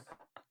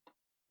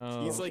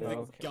 Oh, He's like the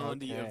okay,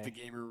 Gandhi of the okay.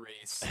 gamer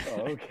race.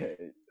 Okay.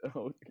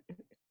 Okay.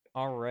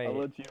 All I'll right.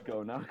 let you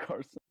go now,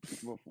 Carson,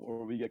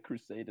 before we get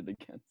crusaded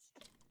against.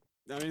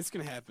 I mean, it's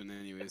gonna happen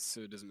anyways,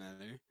 so it doesn't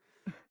matter.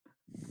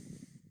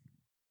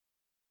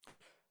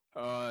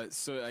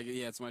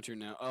 Yeah, it's my turn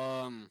now.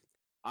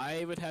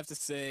 I would have to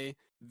say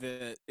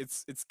that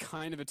it's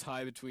kind of a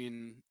tie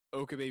between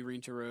Okabe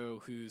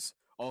Rintaro, who's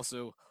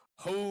also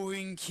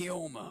Hoen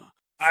Kyoma.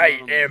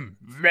 from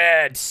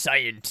mad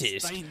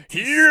scientist. Scientist.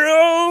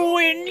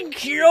 Heroin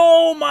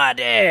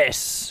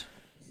Kyomades.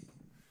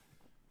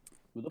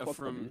 Who the fuck are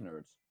from- these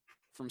nerds?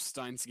 from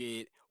Steins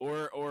Gate,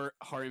 or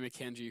Harima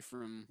Kenji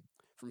from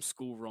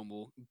School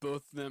Rumble.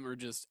 Both of them are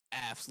just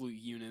absolute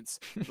units,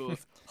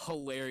 both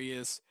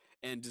hilarious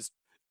and just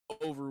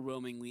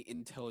overwhelmingly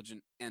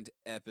intelligent and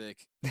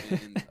epic.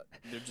 And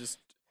they're just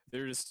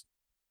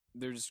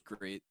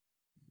great.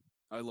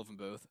 I love them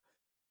both.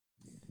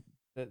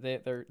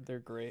 They're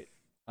great.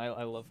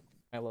 I love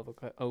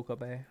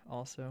Okabe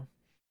also.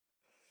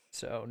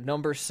 So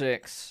number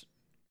 6,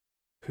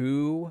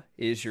 who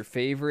is your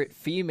favorite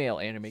female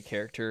anime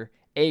character,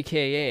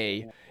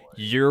 aka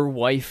your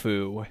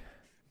waifu?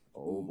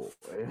 Oh boy.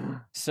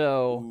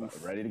 So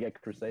Oof. Ready to get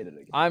crusaded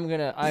again.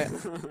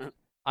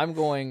 I'm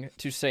going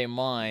to say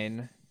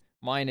mine.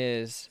 Mine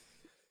is,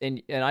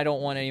 and I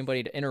don't want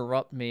anybody to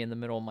interrupt me in the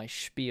middle of my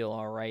spiel.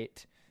 All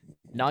right,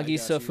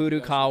 Nagisa got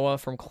you. Furukawa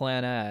from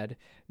Clan Ad.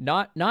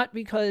 Not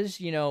because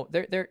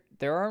there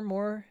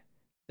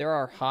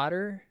are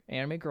hotter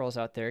anime girls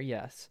out there,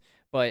 yes,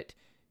 but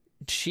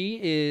she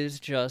is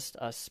just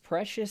a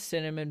precious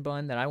cinnamon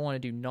bun that I want to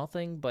do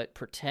nothing but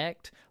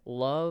protect,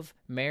 love,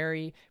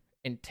 marry,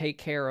 and take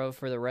care of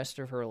for the rest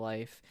of her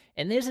life.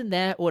 And isn't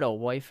that what a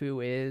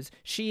waifu is?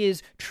 She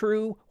is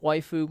true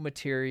waifu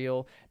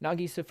material.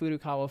 Nagisa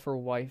Furukawa for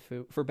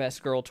waifu for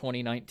Best Girl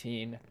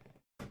 2019.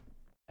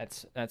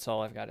 That's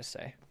all I've got to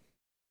say.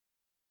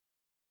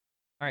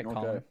 All right, Okay.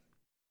 Colin.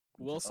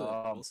 Well said.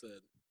 Well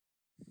said.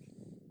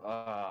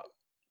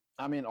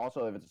 I mean,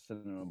 also if it's a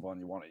cinnamon bun,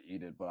 you want to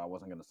eat it, but I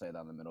wasn't gonna say that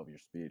in the middle of your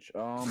speech.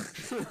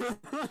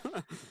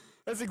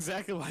 That's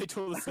exactly why I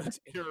told us not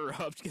to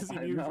interrupt, because you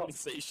I knew you were know. going to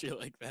say shit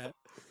like that.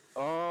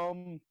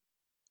 Oh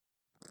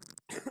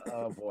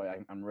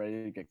boy, I'm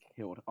ready to get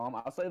killed.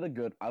 I'll say the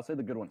good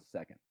one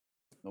second,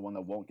 the one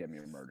that won't get me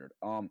murdered.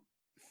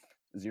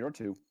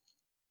 02.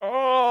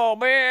 Oh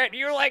man,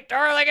 you like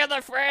Darling in the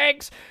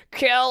Franxx?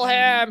 Kill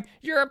him.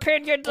 Your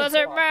opinion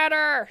doesn't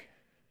matter.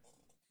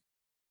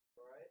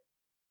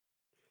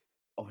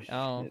 Oh shit.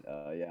 Oh.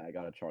 Yeah, I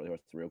got a Charlie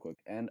horse real quick.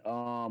 And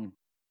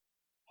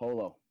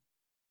Holo.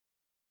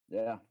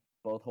 Yeah,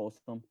 both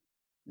wholesome.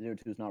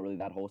 02 is not really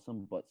that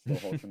wholesome, but still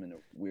wholesome in a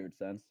weird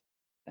sense.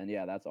 And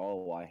yeah, that's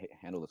all why I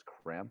handle this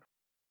cramp.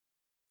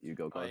 You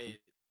go, Carson.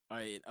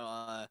 Alright,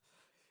 I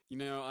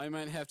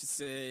might have to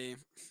say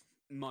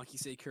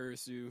Makise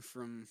Kurisu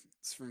from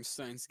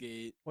Steins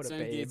Gate. What a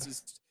Steins babe. Gate's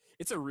just,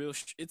 it's a real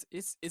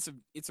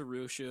it's a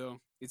real show.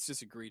 It's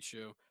just a great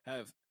show.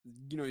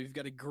 You've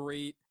got a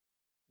great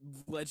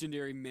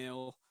legendary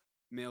male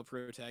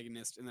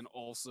protagonist, and then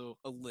also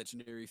a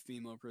legendary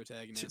female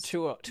protagonist.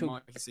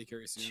 Makise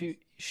Kurisu.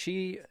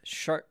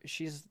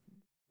 She's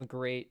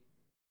great.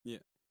 Yeah.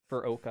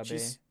 For Okabe.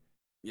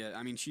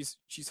 I mean, she's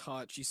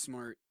hot. She's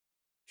smart.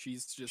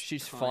 She's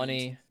kind.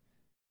 Funny.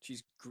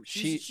 She's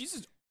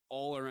just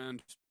all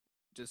around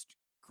just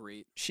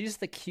great. She's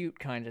the cute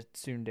kind of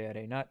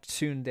tsundere, not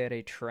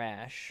tsundere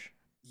trash.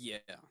 Yeah.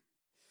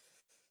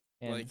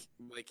 And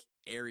like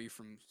Eri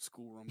from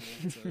School Rumble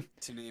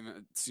to name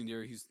a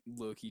tsundere who's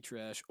low key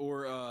trash.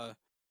 Or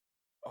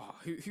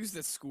who's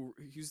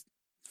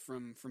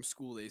from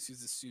School Days? Who's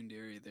the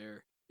tsundere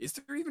there? Is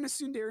there even a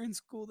tsundere in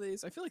School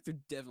Days? I feel like there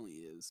definitely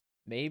is.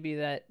 Maybe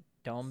that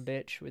dumb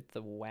bitch with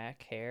the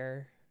whack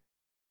hair.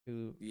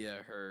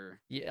 Yeah, her.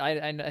 Yeah,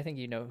 I think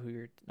you know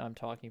who I'm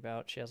talking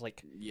about. She has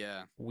like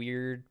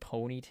weird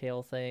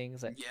ponytail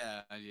things.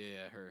 Yeah,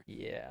 her.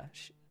 Yeah,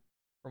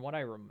 from what I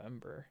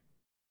remember.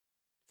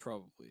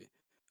 Probably.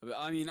 But,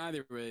 I mean,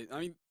 either way,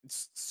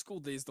 School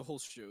Days, the whole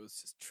show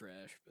is just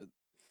trash. But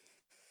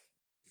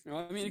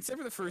I mean, except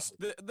for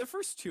the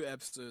first 2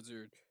 episodes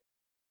are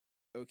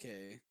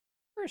okay.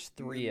 First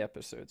 3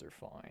 episodes are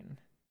fine,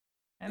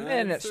 and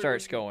then it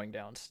starts going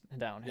downhill.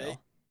 Yeah,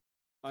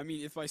 I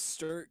mean, if I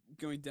start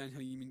going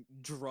downhill, you mean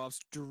drops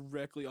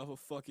directly off a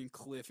fucking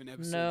cliff in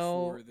episode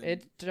 4? No,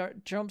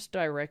 it jumps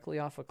directly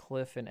off a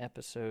cliff in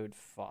episode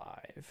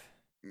 5.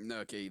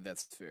 Okay,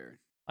 that's fair.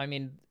 I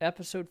mean,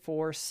 episode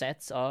 4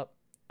 sets up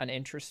an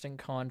interesting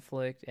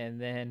conflict, and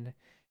then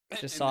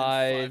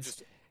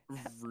decides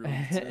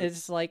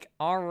it's like,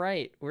 all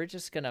right, we're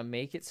just gonna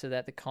make it so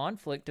that the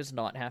conflict does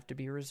not have to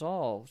be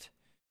resolved.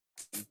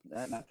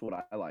 That's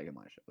what I like in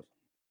my shows.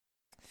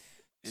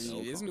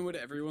 And isn't it what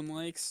everyone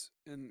likes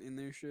in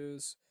their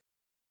shows?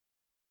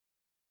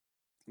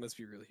 Let's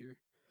be real here.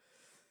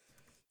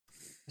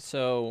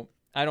 So,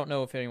 I don't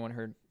know if anyone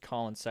heard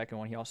Colin's second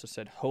one. He also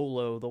said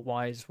Holo, the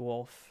wise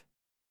wolf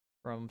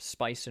from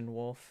Spice and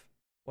Wolf.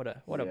 What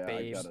a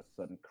babe. I got a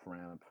sudden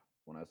cramp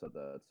when I said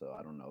that, so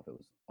I don't know if it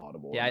was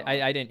audible. Yeah,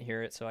 I didn't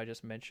hear it, so I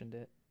just mentioned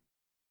it.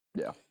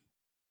 Yeah.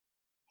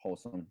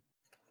 Wholesome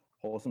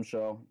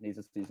show. Needs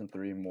a season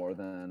 3 more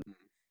than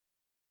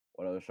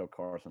what other show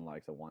Carson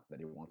likes that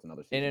he wants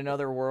another season. In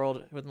Another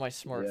World with my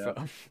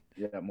smartphone.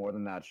 Yeah, more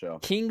than that show.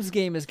 King's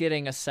Game is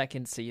getting a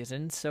 2nd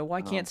season, so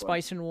why can't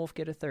Spice and Wolf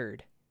get a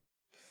 3rd?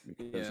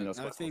 Because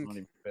Spice not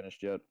even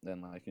finished yet,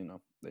 then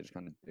they just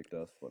kind of dicked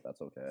us, but that's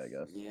okay, I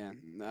guess. Yeah,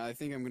 I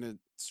think I'm gonna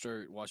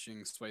start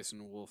watching Spice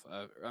and Wolf.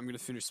 I'm gonna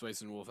finish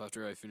Spice and Wolf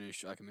after I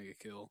finish I Can Make a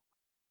Kill.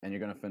 And you're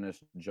gonna finish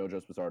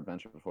JoJo's Bizarre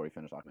Adventure before you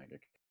finish I Can Make a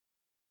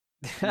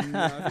Kill. No,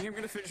 I think I'm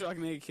gonna finish I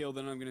Can Make a Kill,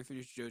 then I'm gonna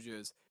finish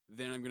JoJo's,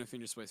 then I'm gonna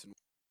finish Spice and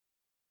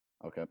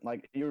Wolf. Okay,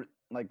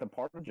 the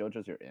part of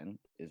JoJo's you're in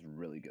is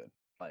really good.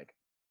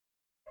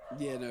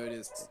 Yeah, no, it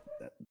is.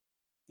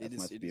 That's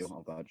my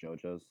spiel about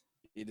JoJo's.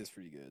 It is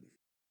pretty good.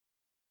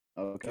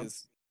 Okay.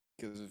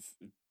 Because of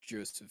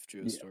Joseph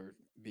Joestar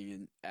being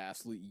an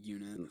absolute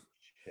unit.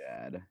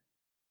 Chad.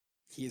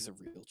 He is a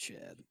real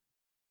Chad.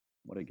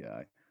 What a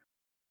guy.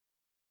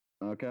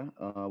 Okay.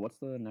 What's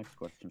the next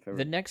question?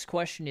 The next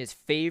question is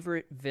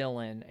favorite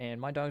villain, and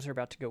my dogs are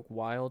about to go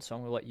wild, so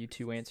I'm gonna let you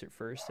 2 answer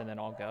first, and then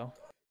I'll go.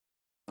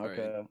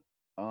 Okay.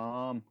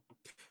 Right.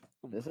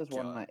 This is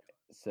one I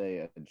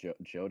say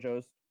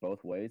JoJo's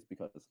both ways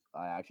because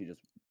I actually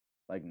just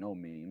no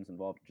memes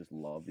involved. Just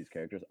love these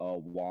characters.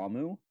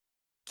 Wamu.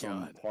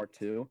 God. Part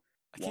 2.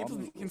 I can't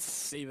believe you can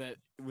say that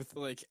with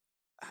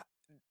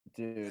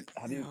Dude,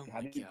 have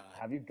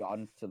you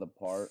gotten to the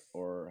part,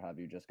 or have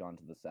you just gone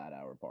to the sad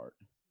hour part?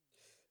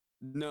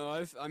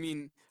 No,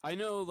 I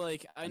know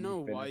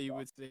why you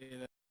would say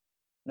that.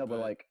 No,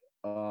 but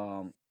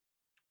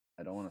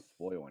I don't want to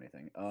spoil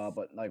anything.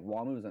 But like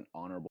Wamu is an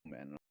honorable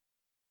man.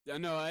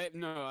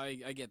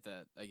 I get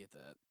that. I get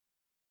that.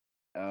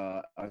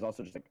 I was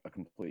also just like a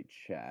complete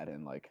Chad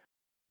and like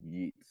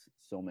yeets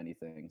so many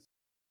things.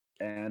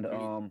 And I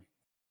mean,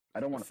 I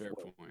don't a want to fair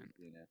spoil point.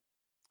 anything, yeah.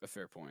 A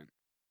fair point.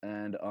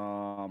 And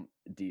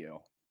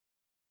Dio.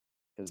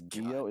 Because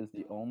Dio is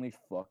the only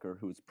fucker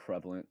who's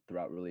prevalent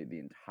throughout really the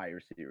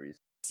entire series.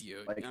 Dio.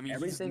 Like I mean, he's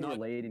everything not.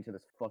 relating to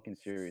this fucking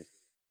series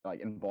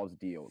like involves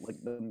Dio. Like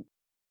the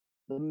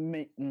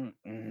main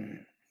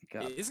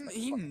God, Isn't I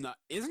he fucking- not?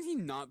 Isn't he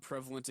not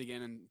prevalent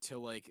again until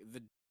like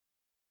the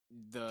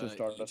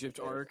Stardust Egypt Crusaders.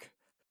 arc?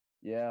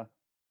 Yeah.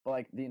 But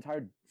like the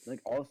entire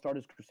like all of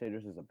Stardust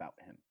Crusaders is about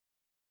him,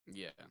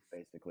 Yeah.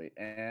 basically.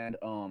 And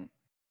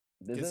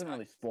this 'Cause isn't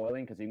really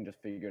spoiling because you can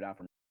just figure it out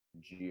from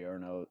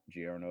Giovanna's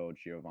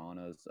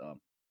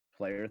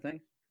player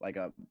thing, like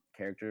a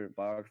character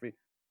biography.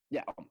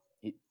 Yeah,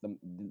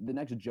 the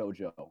next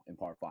JoJo in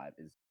part 5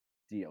 is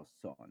Dio's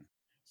son,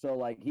 so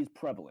like he's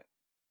prevalent.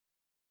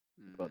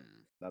 But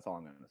Mm, that's all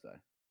I'm gonna say.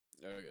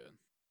 okay.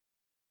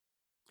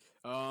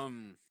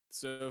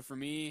 So for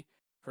me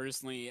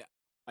personally,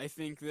 I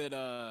think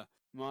that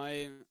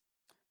my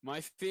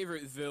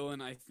favorite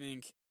villain I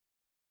think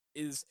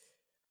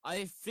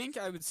I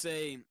would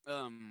say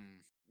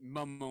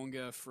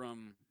Momonga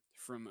from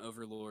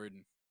Overlord,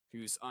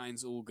 who's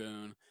Ainz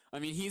Ulgon. I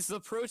mean, he's the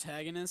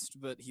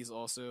protagonist, but he's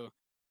also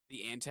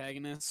the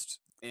antagonist,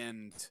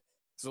 and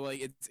so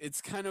like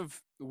it's kind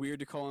of weird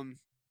to call him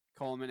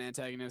an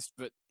antagonist,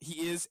 but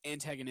he is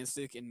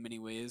antagonistic in many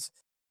ways.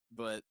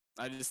 But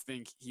I just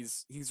think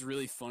he's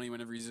really funny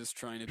whenever he's just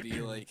trying to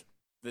be like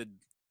the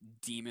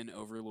demon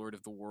overlord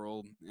of the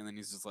world, and then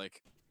he's just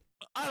like,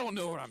 I don't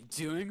know what I'm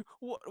doing.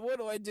 What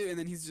do I do? And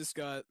then he's just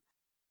got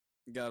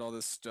all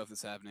this stuff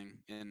that's happening,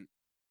 and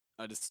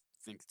I just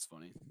think it's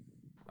funny.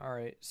 All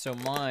right, so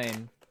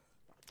my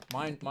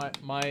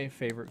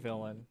favorite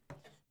villain.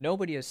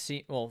 Nobody has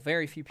seen. Well,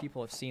 very few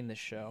people have seen this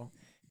show.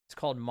 It's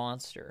called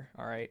Monster.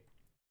 All right,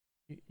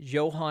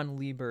 Johann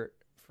Liebert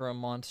from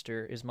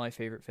Monster is my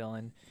favorite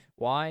villain.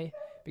 Why?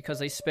 Because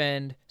they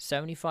spend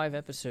 75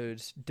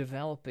 episodes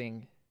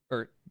developing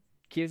or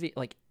giving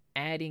like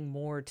adding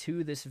more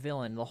to this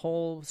villain. The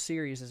whole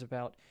series is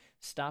about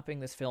stopping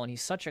this villain.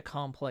 He's such a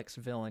complex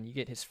villain. You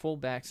get his full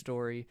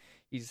backstory.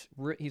 He's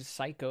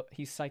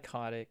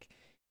psychotic,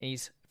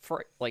 and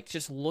like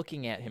just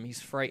looking at him, he's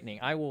frightening.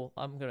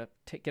 I'm gonna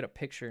get a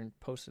picture and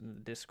post it in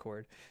the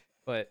Discord,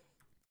 but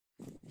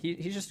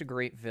he's just a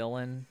great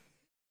villain.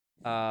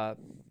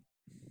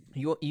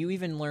 You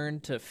even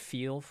learn to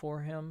feel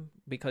for him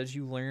because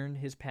you learn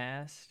his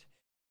past.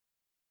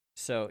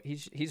 So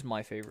he's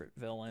my favorite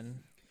villain.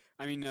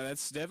 I mean, no,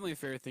 that's definitely a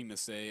fair thing to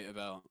say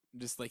about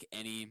just like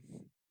any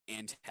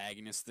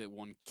antagonist that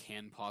one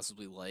can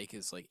possibly like.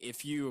 Is like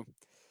if you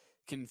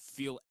can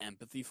feel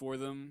empathy for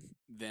them,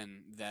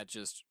 then that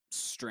just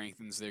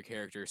strengthens their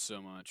character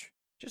so much.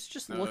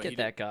 Just No, look he at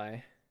that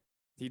guy.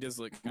 He does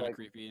look kind of Like-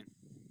 creepy.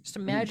 Just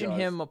imagine does.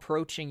 him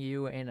approaching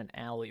you in an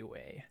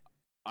alleyway.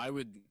 I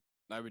would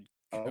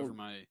Oh.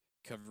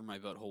 cover my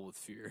butthole with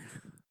fear.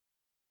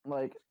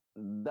 Like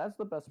that's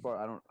the best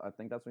part. I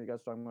think that's what you guys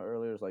were talking about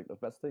earlier. Is like the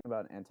best thing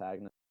about an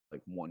antagonist,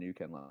 like one you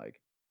can like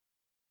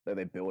that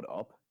they build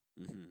up.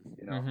 Mm-hmm.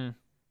 You know, Mm-hmm.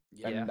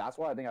 Yeah. and that's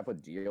why I think I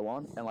put Dio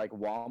on. And like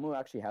Wamu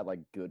actually had like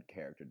good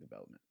character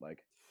development.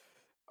 Like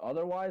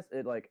otherwise,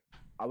 it like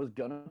I was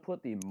gonna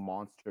put the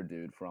monster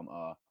dude from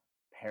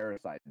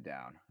Parasite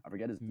down. I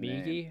forget his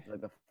name. Migi?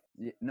 Like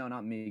no,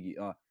 not Migi.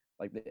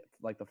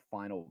 Like the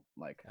final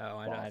like. Oh,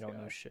 I boss don't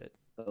guy. know shit.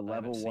 The haven't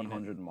level seen it.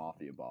 100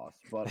 mafia boss.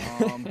 But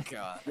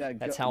God. yeah,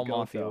 That's how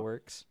Mafia Goto.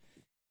 works.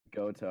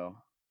 Goto,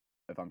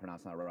 if I'm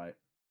pronouncing that right.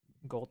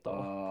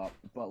 Goto.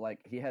 But like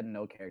he had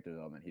no character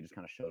development. He just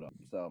kind of showed up.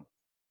 So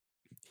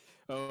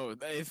Oh,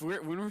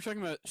 when we're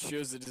talking about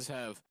shows that just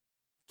have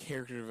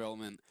character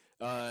development,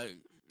 I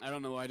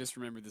don't know why I just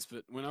remembered this,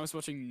 but when I was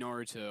watching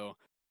Naruto,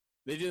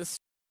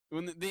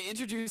 when they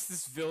introduced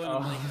this villain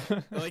on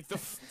like the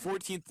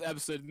 14th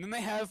episode, and then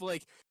they have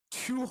like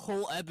 2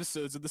 whole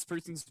episodes of this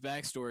person's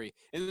backstory,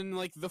 and then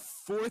like the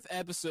 4th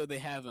episode they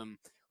have him,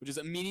 which is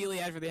immediately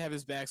after they have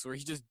his backstory,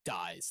 he just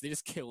dies. They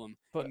just kill him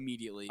But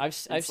immediately. I've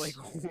It's like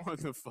what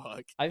the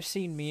fuck? I've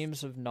seen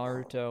memes of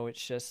Naruto.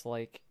 It's just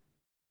like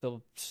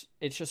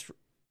it's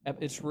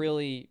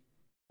really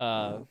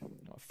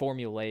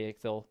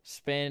formulaic. They'll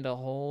spend a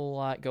whole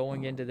lot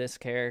going into this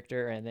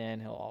character, and then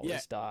he'll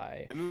always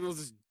die. And then they'll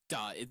just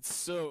die. It's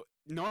so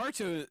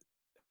Naruto's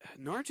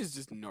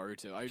just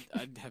Naruto. I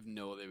have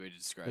no other way to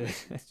describe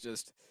it.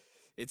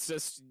 It's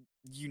just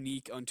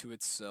unique unto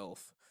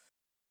itself.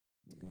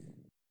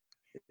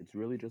 it's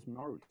really just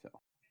Naruto.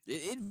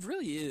 It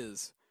really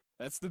is.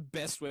 That's the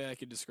best way I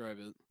could describe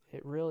it.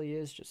 It really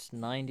is just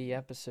 90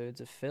 episodes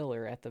of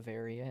filler at the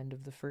very end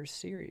of the first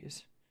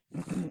series.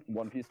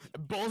 One Piece.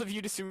 Both of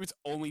you assume it's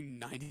only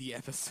 90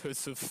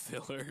 episodes of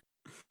filler.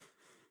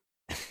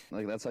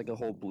 Like that's like a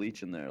whole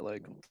Bleach in there.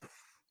 Like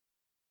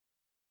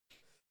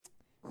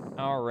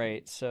All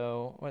right,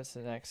 so what's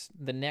the next?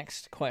 The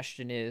next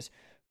question is,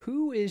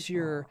 who is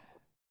your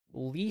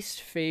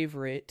least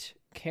favorite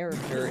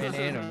character in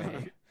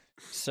anime.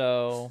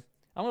 So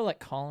I'm gonna let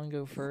Colin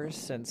go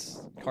first since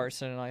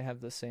Carson and I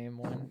have the same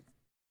one.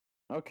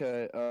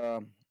 Okay.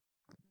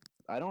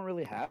 I don't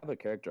really have a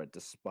character I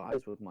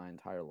despise with my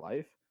entire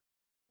life,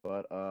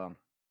 but Because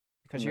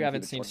I'm you gonna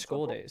haven't keep it seen short and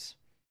School simple. Days.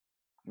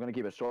 I'm gonna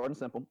keep it short and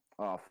simple.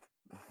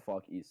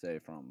 Fuck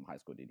Issei from High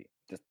School DD.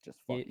 Just fuck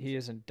He Issei.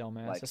 is a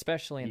dumbass, Like,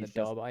 especially in the he's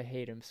just- dub. I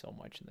hate him so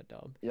much in the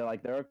dub. Yeah,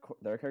 like there are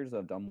characters that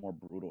have done more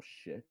brutal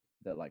shit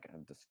that like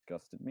have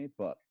disgusted me,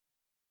 but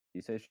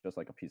Issei's just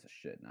like a piece of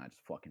shit, and I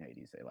just fucking hate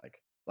Issei.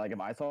 Like if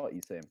I saw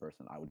Issei in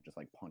person, I would just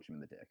like punch him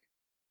in the dick.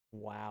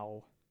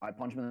 Wow. I'd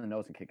punch him in the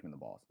nose and kick him in the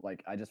balls.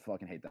 Like I just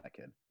fucking hate that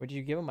kid. Would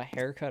you give him a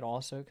haircut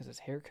also? Because his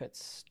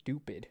haircut's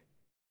stupid.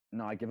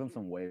 No, I give him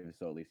some waves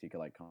so at least he could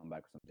like come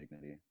back with some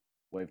dignity.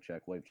 Wave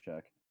check, wave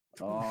check.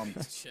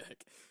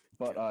 Check.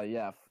 But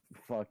yeah,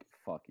 fuck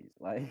Issei.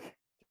 Like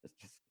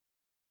just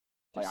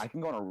like I can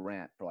go on a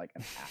rant for like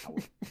an hour.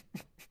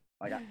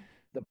 Like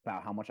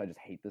about how much I just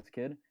hate this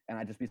kid, and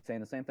I'd just be saying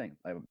the same thing.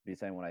 I would be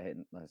saying what I hate.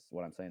 That's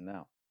what I'm saying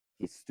now.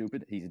 He's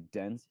stupid. He's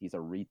dense. He's a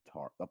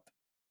retard. Oh,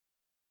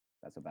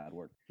 that's a bad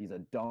word. He's a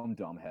dumb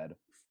head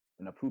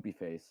and a poopy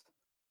face.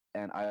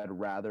 And I'd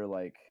rather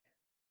like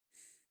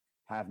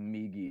have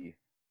Migi,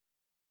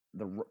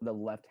 the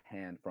left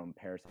hand from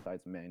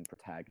Parasite's main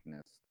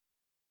protagonist,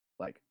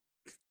 like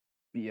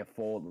be a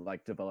full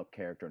like developed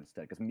character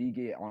instead. Because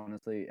Migi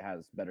honestly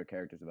has better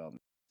character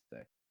development.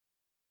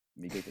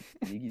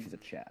 Migi's a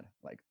Chad.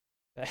 Like,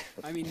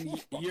 I mean,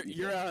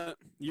 you're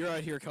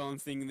out here, Colin,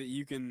 thinking that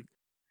you can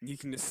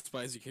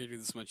despise your character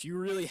this much. You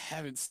really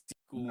haven't seen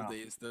School No.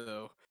 Days,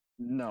 though.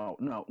 No.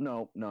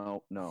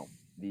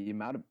 The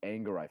amount of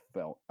anger I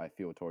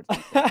feel towards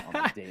Issei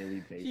on a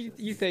daily basis.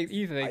 You think?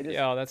 just-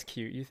 Oh, that's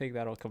cute. You think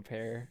that'll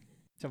compare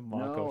to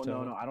Makoto?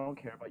 No. I don't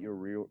care about your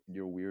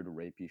weird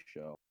rapey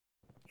show.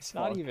 It's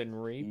not Fuck. even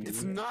rapey.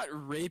 It's not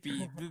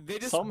rapey. They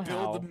just Somehow.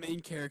 build the main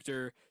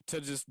character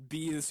to just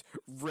be this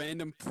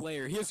random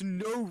player. He has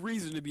no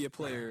reason to be a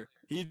player.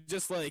 He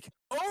just like,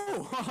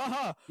 oh, ha ha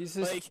ha. He's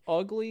this like,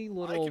 ugly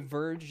little can-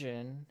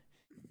 virgin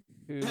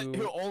Who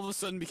who all of a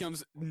sudden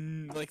becomes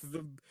like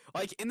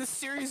in the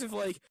series of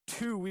like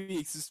 2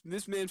 weeks,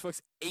 this man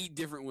fucks 8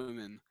 different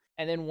women.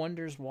 and then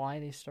wonders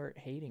why they start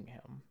hating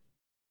him.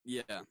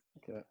 Yeah.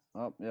 Okay.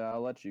 Oh yeah,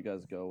 I'll let you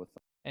guys go with.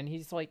 And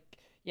he's like,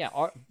 yeah,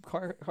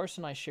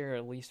 Carson and I share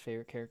a least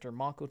favorite character,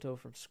 Makoto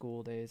from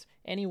School Days.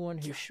 Anyone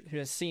who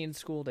has seen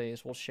School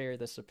Days will share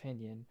this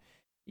opinion.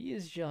 He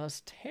is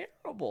just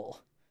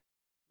terrible.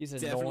 He's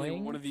Definitely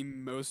annoying. one of the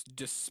most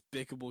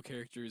despicable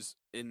characters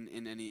in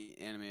any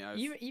anime I've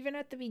Even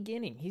at the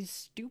beginning, he's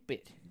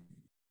stupid.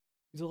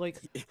 He's like,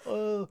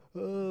 oh,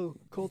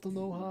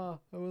 Kotonoha,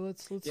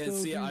 let's Yeah, go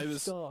see, do I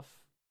was- stuff.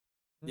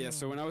 Yeah,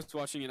 so when I was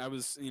watching it, I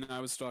was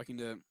talking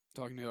to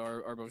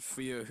our both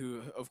Fia,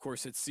 who of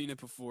course had seen it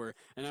before,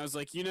 and I was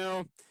like,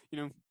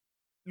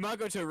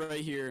 Makoto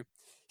right here,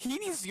 he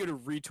needs to go to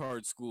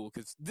retard school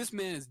because this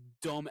man is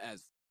dumb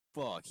as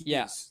fuck. He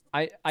Yeah, is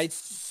I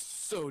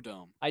so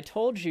dumb. I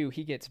told you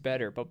he gets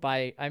better, but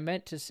I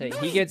meant to say No,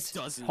 he he gets.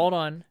 doesn't. Hold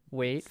on,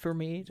 wait for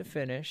me to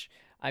finish.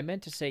 I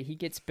meant to say he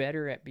gets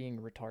better at being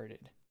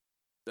retarded.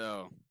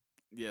 Oh,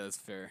 yeah, that's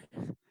fair.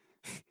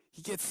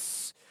 He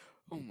gets.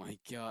 Oh my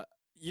god.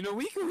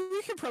 We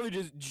could probably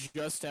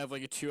just have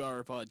like a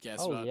 2-hour podcast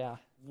Oh about yeah,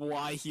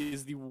 why he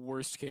is the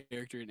worst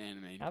character in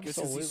anime. Because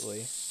Absolutely.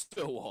 he's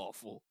so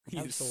awful. He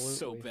is so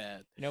Absolutely.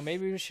 bad.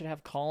 maybe we should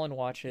have Colin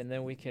watch it, and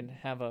then we can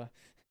have a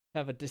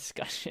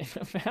discussion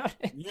about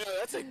it. Yeah,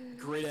 that's a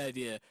great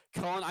idea.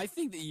 Colin, I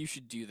think that you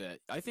should do that.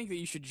 I think that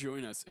you should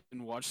join us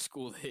and watch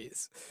School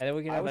Days. And then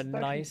we can I have a was actually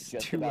nice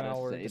just about to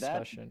 2-hour say that.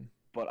 discussion.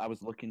 But I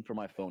was looking for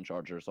my phone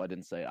charger, so I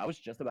didn't say it. I was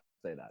just about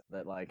to say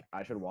that like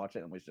I should watch it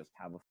and we just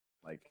have a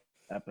like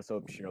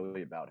episode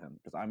purely about him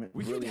because I'm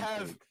We really could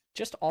have- intrigued.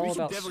 Just We all should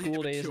about definitely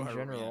School have a Days in 2-hour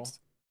general. rant.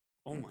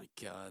 Oh my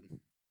god.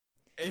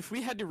 If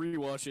we had to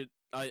rewatch it,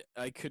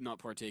 I could not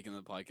partake in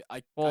the podcast.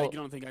 I Well-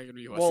 don't think I can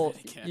rewatch Well,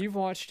 it again. you've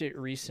watched it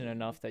recent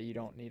enough that you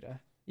don't need it.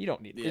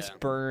 It's Yeah.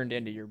 burned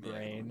into your Yeah.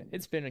 brain.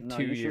 It's been No,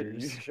 2 you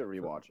years. should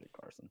rewatch it,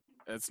 Carson.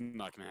 That's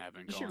not gonna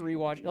happen. You should Colin.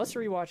 rewatch it. Let's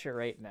rewatch it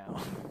right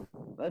now.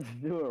 Let's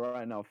do it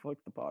right now. Fuck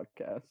the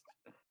podcast.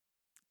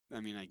 I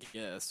mean, I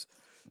guess.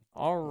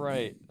 All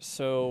right.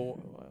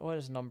 So, what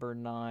is number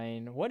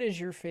 9? What is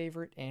your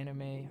favorite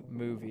anime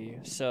movie?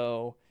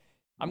 So,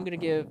 I'm going to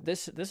give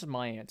this is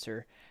my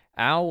answer.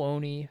 Ao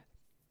Oni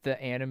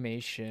the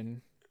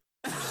animation.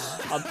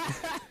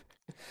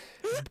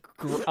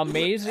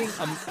 Amazing.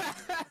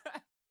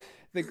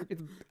 The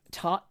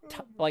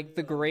like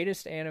the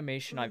greatest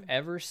animation I've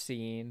ever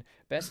seen,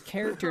 best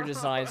character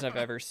designs I've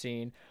ever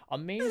seen,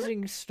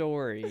 amazing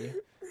story.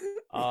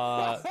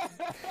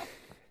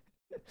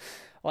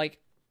 Like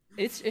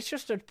it's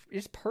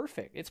it's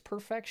perfect. It's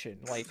perfection.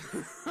 Like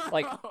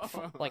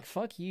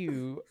fuck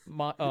you,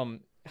 Hayao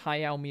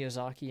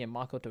Miyazaki and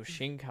Makoto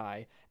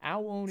Shinkai.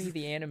 Ao Oni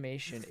the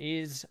animation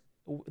is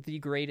the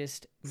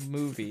greatest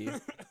movie.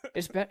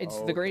 It's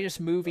Oh, the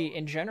greatest movie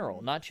in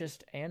general, not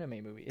just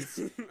anime movie.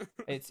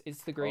 It's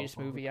the greatest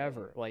movie okay.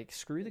 ever. Like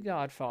screw The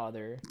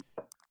Godfather,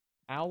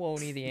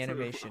 Ao-Oni the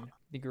animation,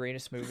 the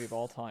greatest movie of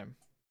all time.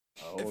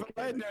 If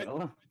I had Okay.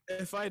 known,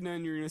 if I had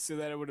known you were gonna say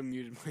that, I would have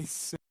muted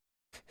myself.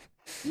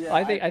 Yeah,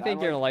 I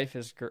think your like,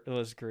 life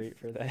was great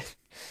for that.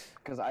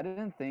 because I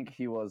didn't think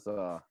he was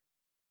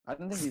I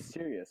didn't think he's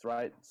serious,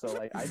 right? So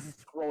like I just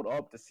scrolled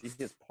up to see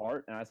his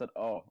part and I said,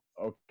 "Oh,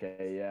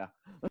 okay, yeah."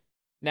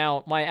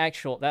 Now my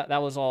actual that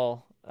was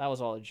all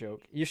a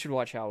joke. You should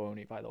watch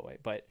Ao-Oni, by the way.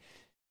 But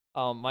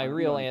my I'm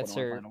real going to put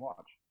on answer, to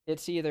watch.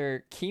 it's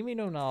either Kimi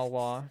no Na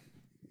wa,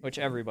 which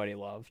everybody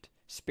loved,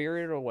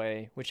 Spirited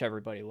Away, which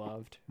everybody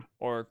loved,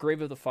 or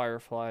Grave of the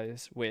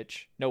Fireflies,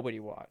 which nobody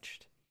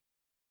watched.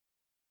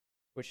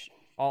 Which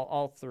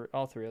all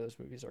three of those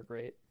movies are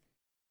great.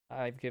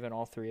 I've given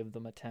all three of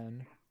them a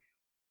 10.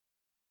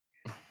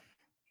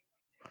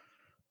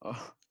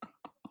 Oh,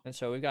 And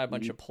so we've got a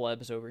bunch you- of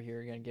plebs over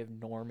here gonna give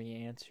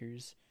normie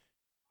answers.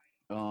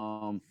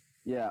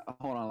 yeah.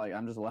 Hold on, like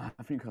I'm just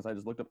laughing because I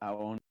just looked up our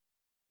own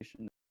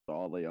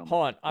all the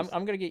Hold on, this-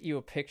 I'm gonna get you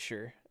a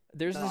picture.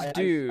 There's No, this I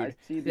dude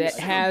see the- I that see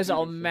the has a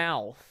picture.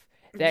 mouth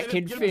that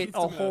can Get him fit pizza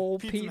a mouth, whole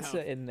pizza pizza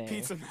mouth, in there.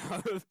 Pizza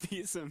mouth,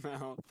 pizza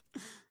mouth.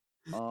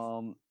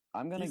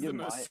 I'm gonna He's give the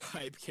my most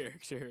hype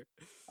character.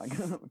 I'm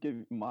gonna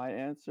give my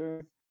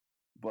answer,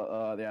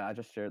 but yeah, I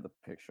just shared the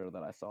picture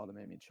that I saw that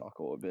made me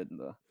chuckle a bit in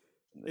the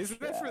Isn't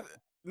that for? chat.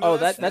 No, Oh,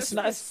 that's that's for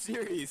not- the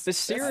series. The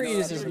That's the series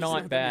is series,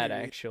 not the bad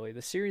movie. actually.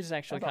 The series is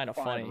actually That's kind a of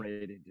fine funny.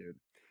 rating, dude.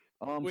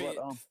 Wait,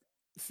 But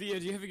Thea,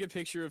 do you have a good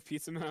picture of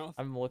Pizza Mouth?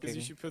 I'm Because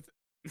you looking. should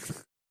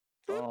put.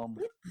 God.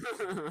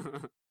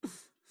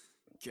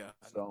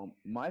 so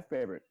my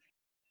favorite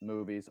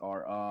movies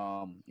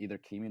are either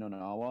Kimi no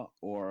Na wa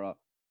or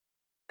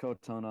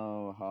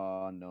Kotono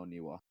ha no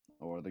Niwa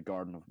or The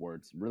Garden of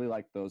Words. Really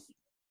like those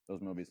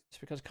movies. It's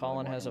because like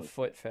Colin has a watching those.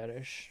 foot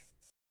fetish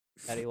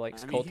that he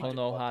likes. I mean, Koto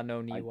no ha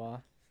no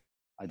niwa.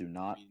 I do I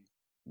not. mean,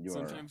 You are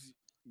sometimes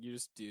you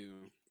just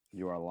do.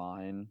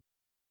 lying.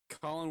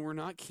 Colin, we're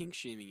not kink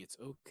shaming. It's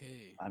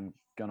okay. I'm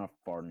gonna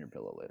fart in your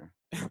pillow later.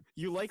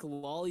 You like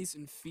lollies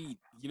and feet.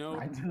 You know,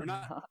 I do we're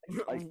not.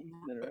 like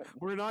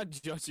We're not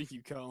judging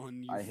you,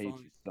 Colin. You're I hate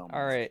fine. you so much.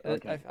 All right,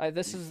 Okay.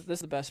 this is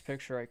the best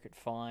picture I could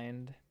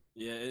find.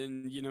 Yeah,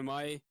 and you know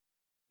my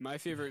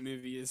favorite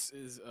movie is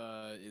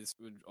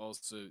would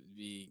also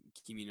be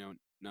Kimi no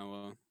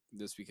Nawa,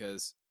 just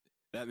because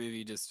that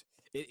movie just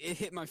it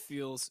hit my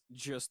feels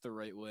just the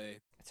right way.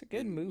 It's a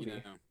good And, movie. You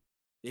know,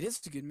 it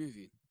is a good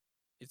movie.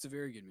 It's a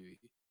very good movie.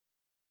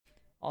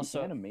 The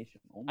Also,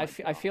 animation. Oh my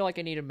I feel like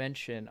I need to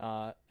mention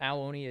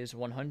Ao-Oni is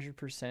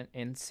 100%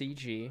 in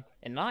CG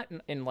and not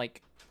in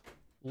like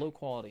low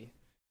quality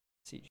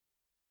CG.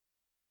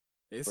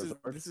 This is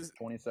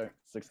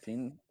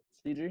 2016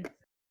 CG.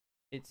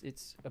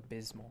 It's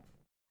abysmal.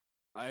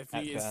 I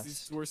think it's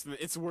best. worse than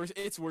it's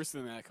worse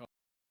than that. Colin.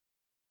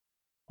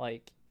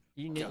 Like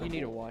you need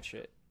to watch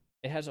it.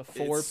 It has a It's-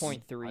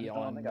 4.3 I on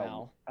don't think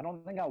Mal. I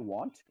don't think I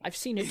want to. I've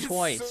seen it It's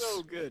twice.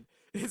 so good.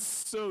 It's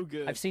so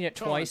good. I've seen it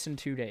Colin, twice in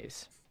 2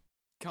 days.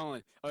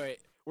 Colin, all right,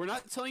 we're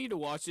not telling you to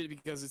watch it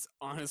because it's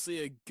honestly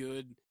a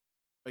good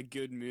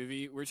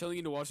movie. We're telling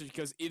you to watch it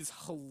because it is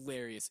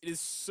hilarious. It is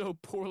so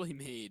poorly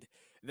made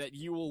that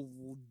you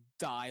will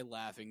die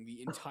laughing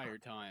the entire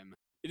time.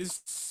 It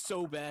is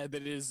so bad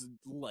that it is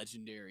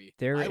legendary.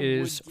 There I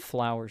is would,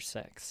 flower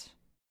sex.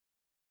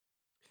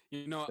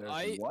 you know,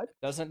 There's what?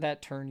 Doesn't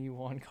that turn you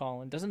on,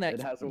 Colin? Doesn't that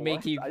It has a make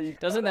what? you? You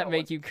Doesn't cut that out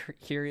make you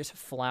curious?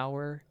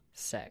 Flower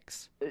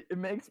sex. It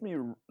makes me.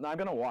 I'm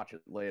gonna watch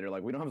it later.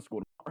 Like we don't have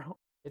school tomorrow.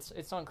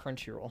 It's on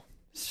Crunchyroll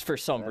for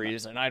some Yeah.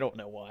 reason. I don't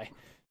know why.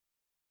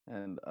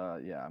 And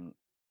yeah,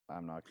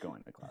 I'm not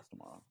going to class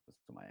tomorrow. It's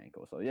to my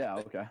ankle. So yeah,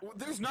 okay. Well,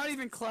 there's not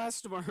even class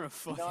tomorrow.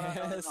 Fuck No,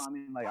 ass. I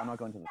mean like I'm not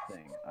going to the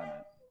thing. I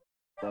meant.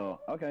 So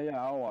okay,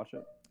 yeah, I'll watch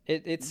it.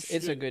 It's a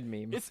should. good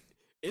meme.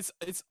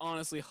 It's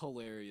honestly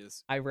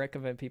hilarious. I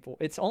recommend people.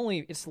 It's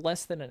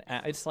less than an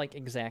hour. It's like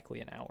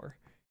exactly an hour.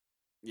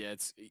 Yeah,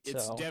 it's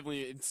So-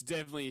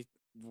 definitely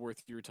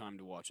worth your time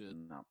to watch it.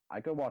 No,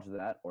 I could watch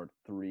that or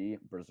 3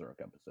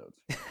 Berserk episodes.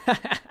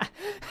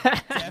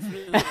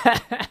 Definitely.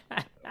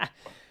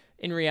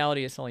 In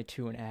reality, it's only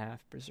 2.5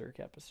 Berserk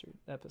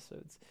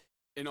episodes.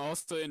 And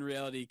also, in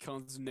reality,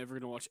 Colin's never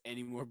gonna watch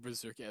any more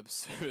Berserk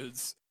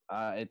episodes.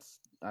 I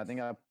think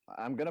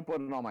I'm gonna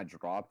put it on my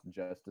dropped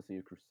just to see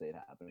if Crusade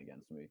happen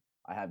against me.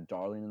 I have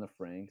Darling in the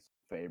Franxx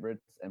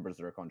favorites and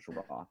Berserk on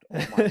dropped.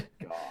 Oh my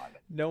god.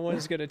 No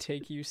one's gonna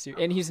take you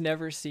serious, and he's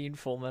never seen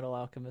Full Metal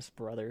Alchemist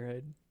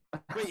Brotherhood.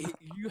 Wait,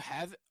 you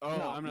have? Oh,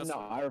 no, I'm not. no,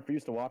 I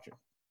refuse to watch it.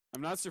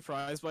 I'm not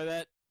surprised by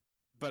that,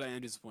 but I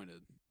am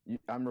disappointed.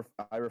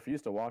 I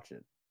refuse to watch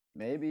it.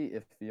 Maybe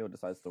if Theo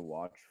decides to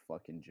watch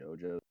fucking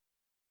JoJo,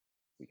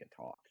 we can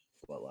talk.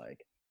 But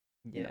like,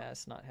 Yeah, You know.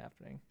 it's not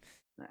happening.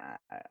 yeah.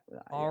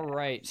 All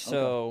right,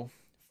 so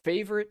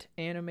favorite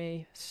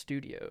anime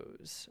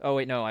studios. Oh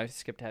wait, no, I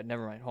skipped ahead.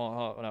 Never mind.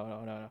 Hold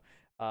on,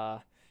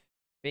 no.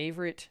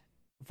 Favorite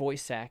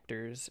voice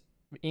actors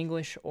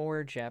English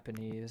or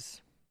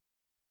Japanese.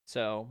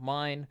 So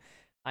mine,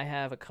 I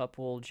have a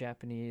couple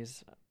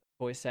Japanese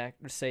voice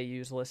act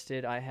seiyus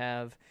listed. I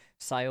have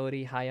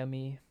Sayori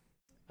Hayami.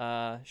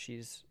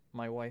 She's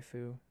my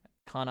waifu.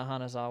 Kana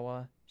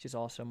Hanazawa. She's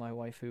also my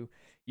waifu.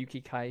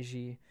 Yuki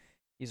Kaiji.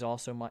 He's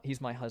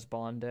my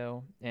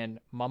husbando. And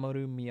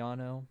Mamoru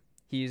Miyano.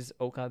 He's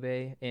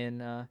Okabe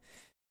in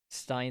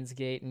Steins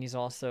Gate, and he's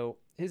also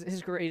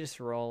his greatest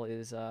role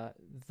is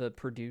the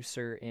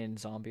producer in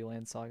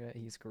Zombieland Saga.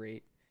 He's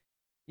great.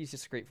 He's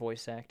just a great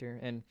voice actor.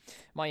 And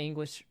my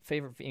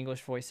favorite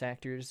English voice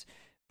actors,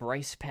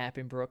 Bryce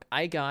Papenbrook.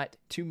 I got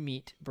to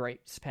meet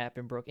Bryce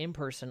Papenbrook in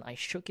person. I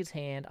shook his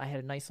hand. I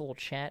had a nice little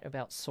chat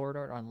about Sword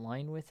Art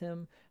Online with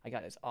him. I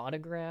got his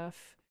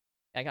autograph.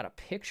 I got a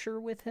picture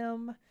with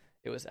him.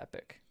 It was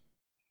epic.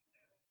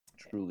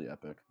 Truly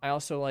epic. I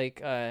also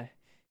like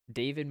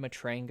David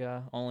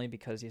Matranga, only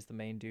because he's the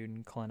main dude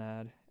in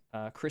Clannad.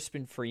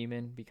 Crispin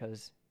Freeman,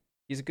 because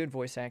he's a good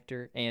voice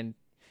actor. And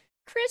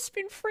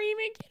Crispin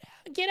Freeman,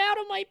 get out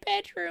of my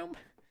bedroom.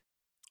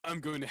 I'm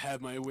going to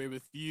have my way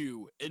with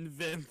you.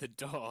 Invent the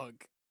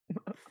dog.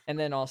 And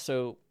then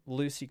also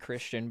Lucy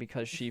Christian,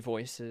 because she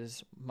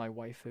voices my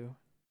waifu.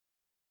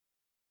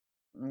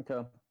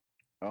 Okay.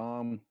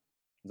 Is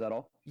that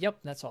all? Yep,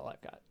 that's all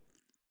I've got.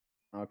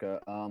 Okay.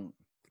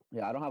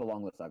 Yeah, I don't have a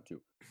long list. I have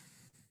two.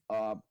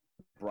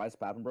 Bryce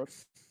Papenbrook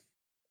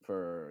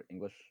for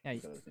English. Yeah,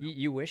 because,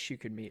 you wish you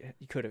could meet.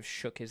 You could have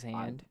shook his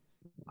hand.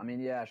 I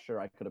mean, yeah, sure.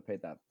 I could have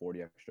paid that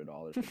 $40 extra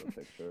for the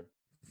picture.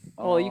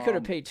 Well, you could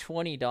have paid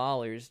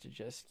 $20 to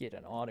just get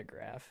an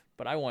autograph,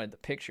 but I wanted the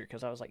picture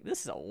because I was like,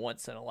 this is a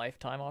once in a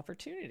lifetime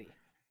opportunity.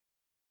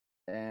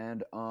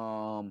 And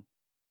Tomokazu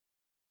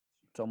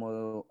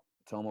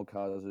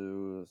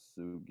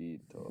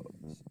Sugito.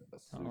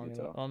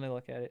 Let me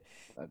look at it.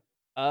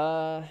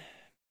 Uh,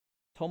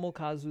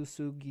 Tomokazu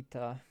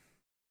Sugita.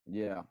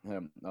 Yeah,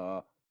 him.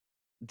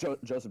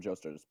 Joseph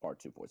Joestar is part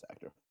 2 voice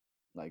actor.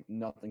 Like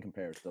nothing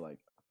compares to like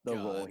the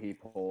role he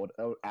pulled.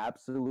 Oh,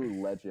 absolute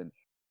legend.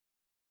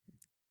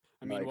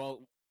 I mean,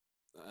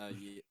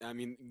 yeah, I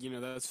mean,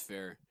 that's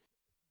fair.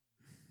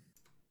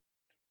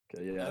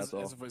 Okay, yeah, that's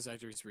all. As a voice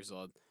actor, he's pretty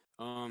solid.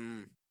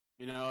 I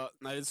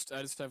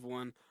just have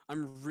one.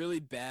 I'm really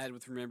bad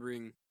with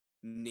remembering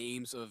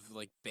names of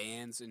like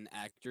bands and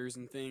actors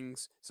and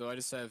things, so I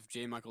just have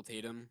J. Michael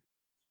Tatum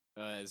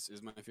as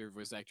my favorite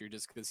voice actor,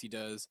 just because he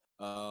does.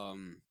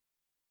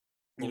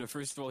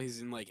 First of all,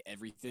 he's in like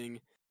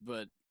everything,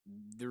 but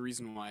the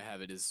reason why I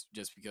have it is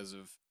just because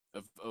of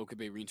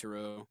Okabe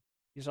Rintaro.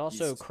 He's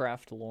also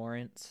Kraft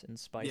Lawrence in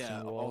Spice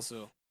and Wolf.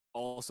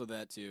 Also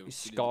that too. He's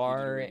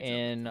Scar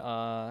in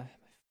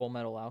Full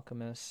Metal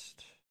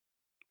Alchemist.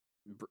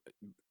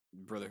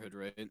 Brotherhood,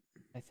 right?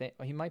 I think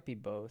he might be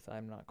both.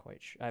 I'm not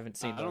quite sure. I haven't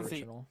seen the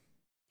original.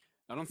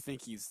 I don't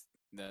think he's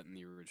that in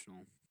the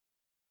original,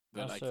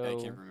 but also, I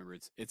can't remember.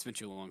 It's been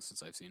too long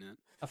since I've seen it.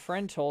 A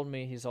friend told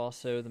me he's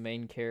also the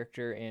main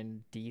character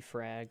in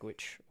Defrag,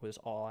 which was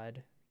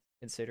odd,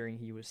 considering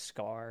he was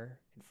Scar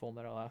in Full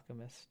Metal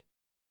Alchemist.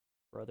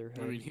 Brotherhood.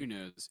 I mean, who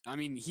knows? I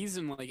mean, he's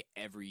in like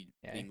every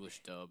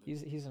English dub.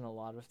 He's in a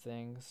lot of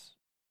things.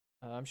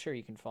 I'm sure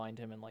you can find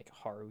him in like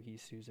Haruhi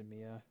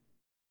Suzumiya.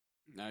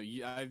 No,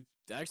 I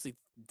actually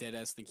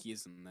deadass think he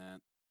is in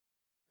that,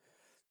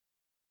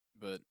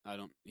 but I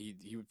don't.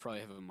 He would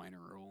probably have a minor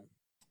role.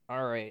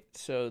 All right,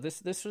 so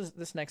this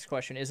next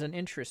question is an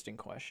interesting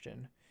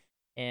question,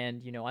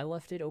 and I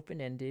left it open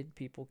ended.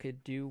 People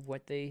could do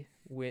what they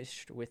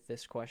wished with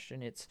this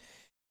question. It's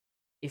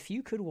if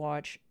you could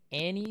watch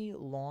any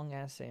long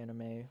ass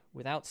anime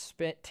without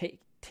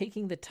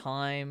taking the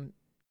time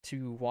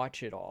to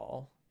watch it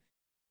all,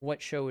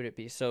 what show would it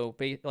be? So,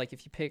 like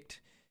if you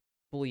picked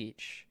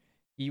Bleach,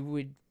 you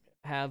would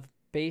have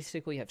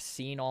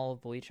seen all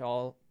of Bleach,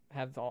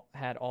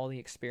 had all the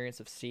experience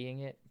of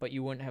seeing it, but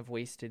you wouldn't have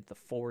wasted the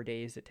 4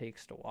 days it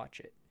takes to watch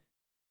it.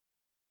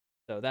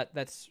 So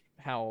that's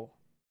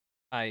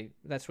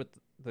what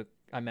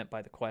I meant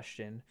by the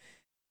question.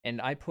 And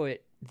I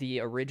put the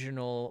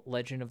original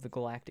Legend of the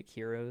Galactic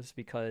Heroes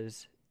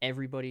because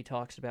everybody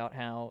talks about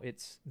how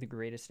it's the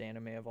greatest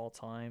anime of all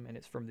time, and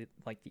it's from the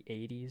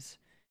 80s,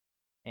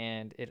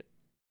 and it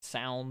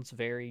sounds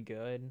very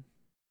good.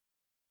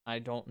 I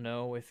don't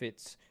know if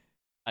it's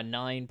a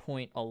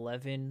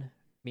 9.11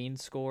 mean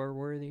score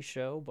worthy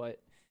show, but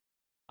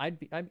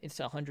it's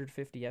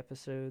 150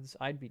 episodes.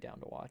 I'd be down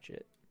to watch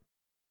it.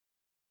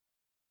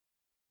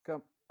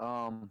 Okay.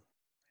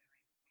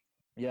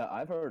 Yeah,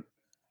 I've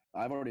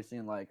already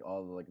seen like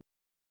all the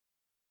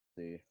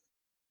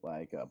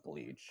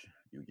Bleach,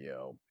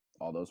 Yu-Gi-Oh,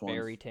 all those ones.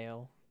 Fairy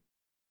Tail.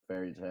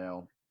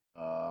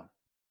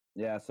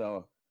 Yeah,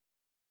 so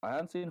I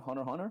haven't seen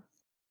Hunter x Hunter,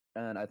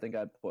 and I think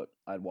I'd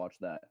watch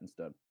that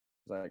instead.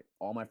 Like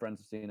all my friends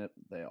have seen it,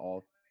 they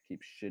all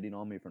keep shitting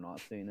on me for not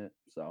seeing it.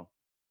 So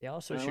they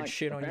also should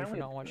shit on you for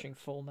not watching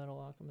Full Metal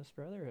Alchemist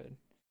Brotherhood.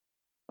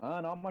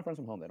 No, my friends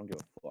from home, they don't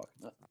give a fuck.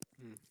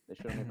 They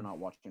shit on me for not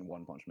watching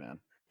One Punch Man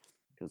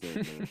because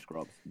they're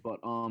scrubs. But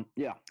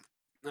yeah,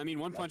 I mean,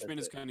 One That's Punch Man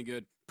is it. kind of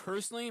good.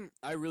 Personally,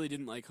 I really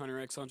didn't like Hunter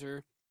x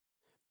Hunter.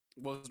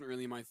 Wasn't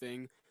really my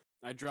thing.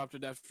 I dropped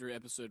it after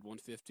episode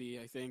 150,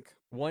 I think.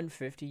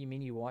 150? You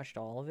mean you watched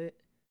all of it?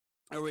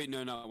 Oh wait,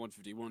 no, not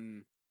 150.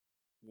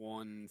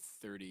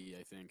 130,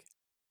 I think.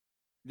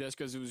 Just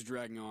because it was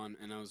dragging on,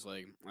 and I was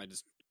like, I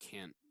just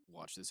can't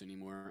watch this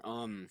anymore.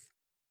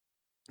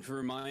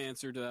 For my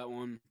answer to that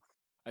one,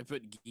 I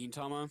put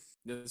Gintama.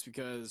 That's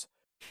because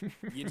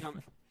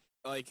Gintama,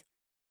 like,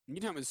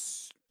 Gintama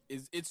is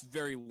it's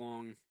very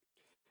long,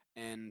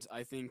 and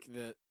I think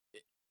that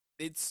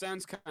it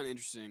sounds kind of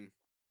interesting.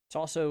 It's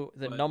also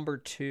the But number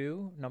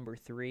 2, number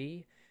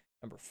 3,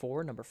 number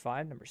 4, number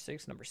 5, number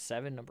 6, number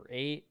 7, number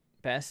 8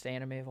 best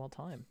anime of all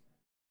time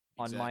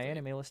on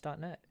exactly,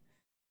 myanimelist.net.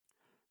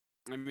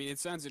 I mean, it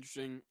sounds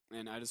interesting,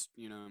 and I just,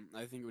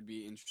 I think it would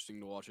be interesting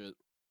to watch it.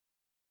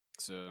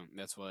 So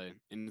that's why,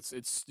 and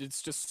it's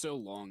just so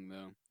long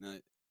though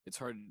that it's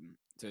hard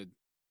to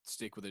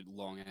stick with a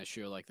long ass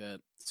show like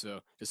that.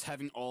 So just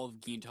having all of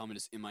Gintama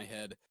just in my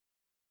head,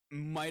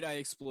 might I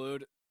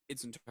explode?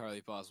 It's entirely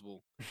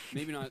possible.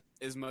 Maybe not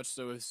as much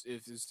so as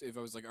if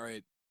I was like, all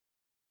right,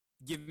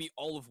 give me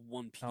all of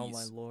One Piece. Oh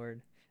my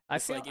lord. I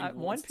It's feel like in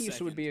One Piece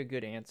would second. be a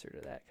good answer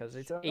to that because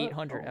it's Shut-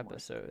 800 oh my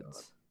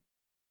episodes.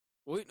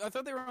 Well, I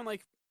thought they were on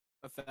like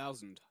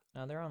 1,000.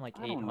 Now they're on like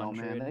I don't know,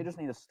 man. They 800. just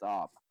need to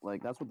stop.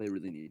 Like that's what they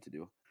really need to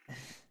do.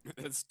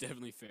 That's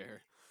definitely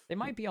fair. They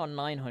might be on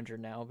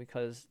 900 now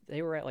because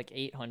they were at like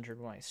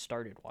 800 when I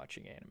started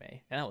watching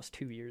anime, and that was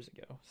 2 years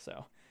ago.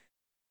 So,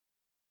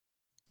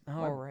 My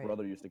all right.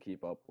 brother used to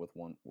keep up with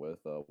One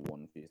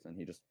Piece, and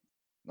he just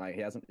like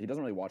he doesn't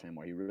really watch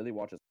anymore. He really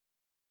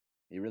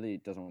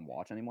doesn't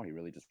watch anymore. He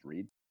really just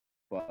reads.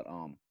 But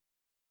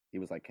he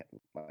was like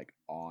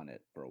on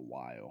it for a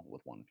while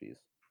with One Piece.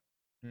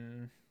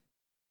 Mm.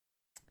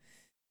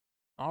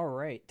 All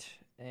right,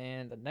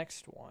 and the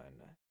next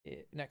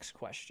next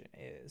question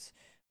is,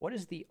 what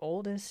is the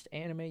oldest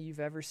anime you've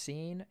ever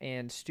seen?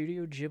 And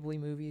Studio Ghibli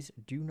movies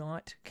do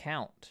not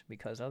count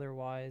because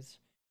otherwise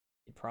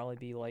it'd probably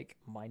be like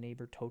My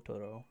Neighbor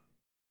Totoro,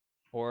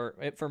 or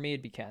for me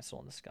it'd be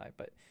Castle in the Sky.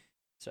 But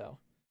so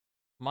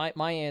my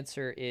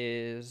answer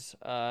is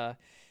well,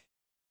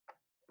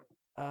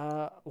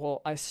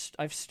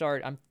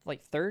 I'm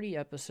like 30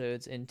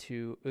 episodes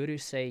into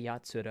Urusei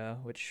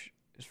Yatsura, which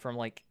is from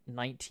like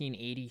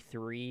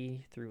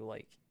 1983 through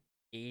like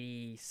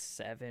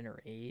 87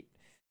 or 8.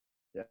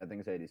 Yeah, I think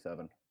it's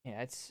 87.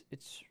 Yeah,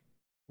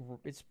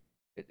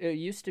 it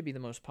used to be the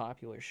most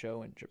popular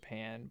show in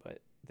Japan, but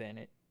then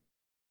it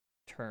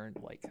turned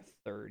like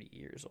 30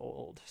 years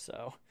old.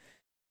 So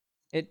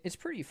it's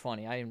pretty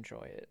funny. I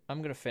enjoy it.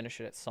 I'm gonna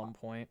finish it at some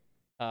point.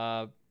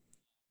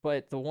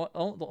 But the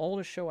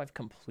oldest show I've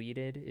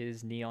completed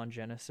is Neon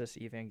Genesis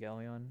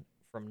Evangelion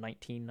from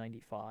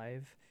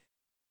 1995.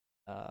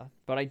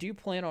 But I do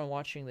plan on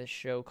watching this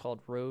show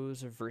called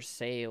Rose of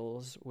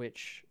Versailles,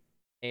 which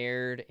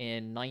aired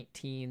in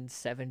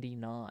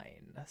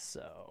 1979.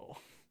 So,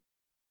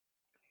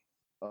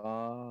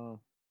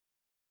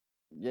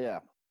 Yeah.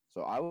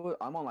 So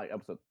I'm on like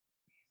episode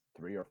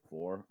 3 or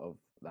 4 of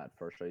that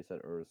first show you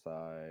said,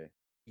 Urusei,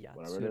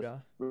 whatever it is.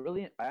 Yatsuda.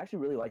 Really, I actually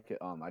really like it.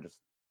 I just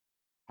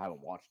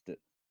haven't watched it,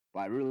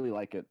 but I really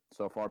like it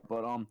so far.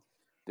 But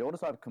the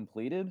oldest I've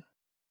completed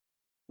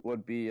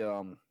would be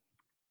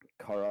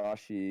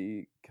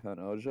Karashi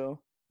Kanojo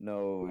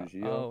no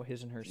Jio. Oh,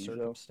 His and Her Jijo.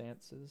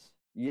 Circumstances.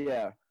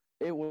 Yeah,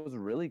 it was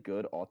really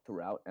good all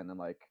throughout, and then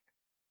like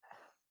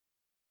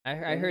I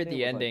ending heard the was,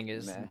 like, ending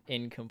is meh.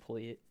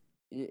 incomplete.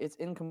 It's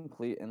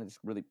incomplete, and it's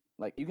really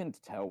like you can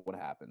tell what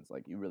happens,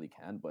 like you really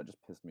can, but it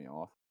just pissed me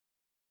off.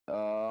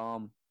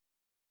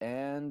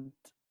 And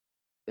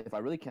if I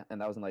really can't, and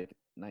that was in like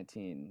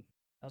 19.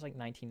 That was like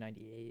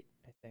 1998,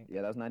 I think.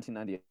 Yeah, that was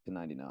 1998 to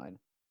 99.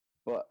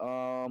 But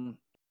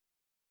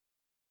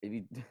if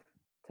you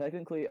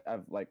technically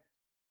I've like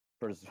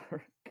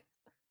Berserk.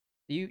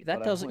 You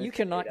but I've only you seen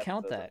cannot 8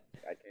 count episodes.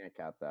 that I can't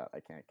count that. I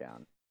can't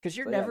count. because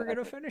you're So, yeah, never gonna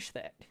that's it. finish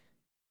that.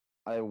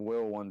 I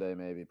will one day,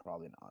 maybe,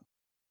 probably not.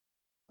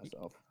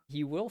 Myself.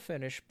 You will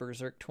finish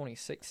Berserk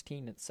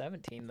 2016 and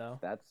 17 though.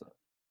 That's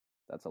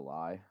a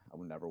lie. I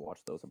would never watch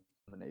those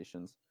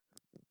abominations.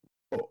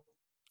 Oh,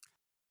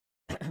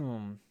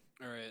 All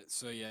right,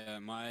 so yeah,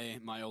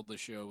 my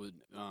oldest show would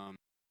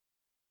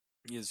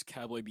is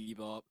Cowboy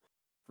Bebop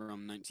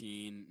from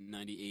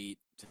 1998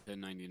 to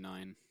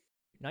 99.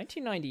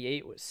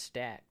 1998 was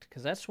stacked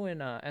because that's when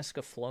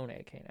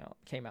Escaflowne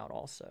came out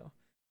also.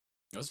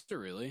 Was it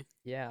really?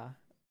 Yeah,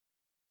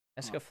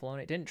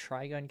 Escaflowne. Didn't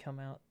Trigun come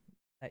out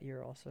that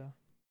year also?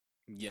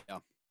 Yeah.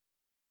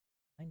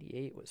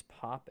 98 was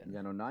popping.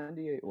 yeah, no,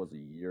 98 was a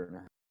year and a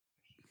half.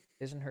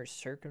 Isn't Her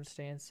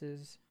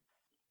Circumstances?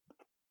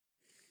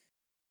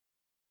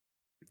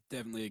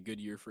 Definitely a good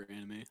year for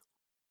anime.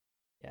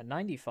 Yeah,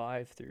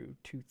 95 through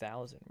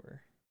 2000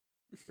 were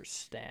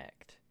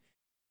stacked.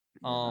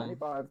 Yeah,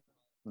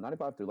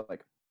 95 through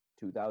like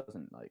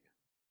 2000, like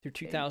Through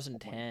 8. Oh my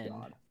 2010.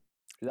 God.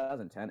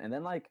 2010, and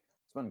then like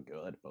it's been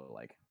good, but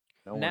like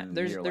Nowhere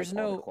there's near like there's all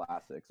the no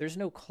classics. there's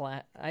no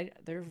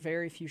there are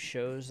very few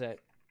shows that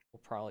will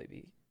probably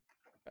be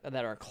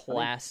that are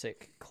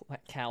classic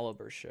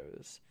caliber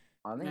shows.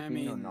 I think I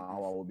Being no mean,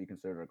 Nawa will be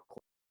considered a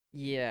classic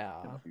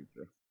Yeah, in the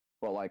future.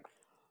 But like,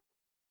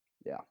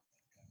 yeah,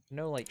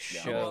 no like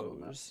yeah, I'm Well, good on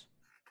that. shows.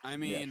 I Yeah,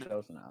 mean,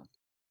 shows now.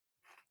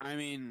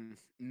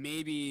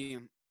 maybe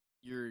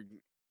your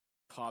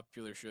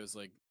popular shows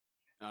like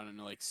I don't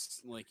know, like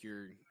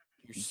your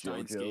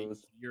Steins Gate,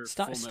 JoJo's. your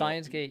Full Metal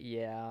Steins Gate,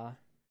 yeah.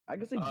 I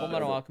could see Full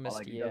Metal JoJo. Alchemist,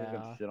 Like, you guys are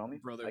gonna yeah. shit on me. I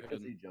Brotherhood.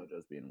 could see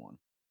JoJo's being one.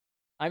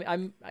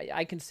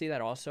 I can see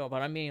that also,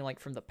 but I mean like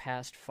from the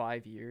past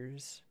 5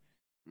 years.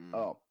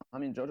 Oh, I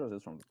mean, JoJo's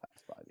is from the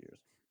past 5 years.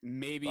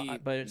 Maybe,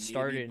 But it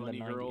started in the Bunny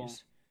Girl.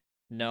 90s.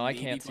 No, I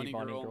Maybe can't see Bunny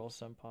Bunny Girl. Girl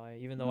Senpai,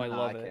 even though I Nah,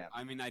 love I it. can't.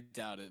 I mean, I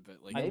doubt it, but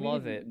like I Maybe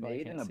love it, but I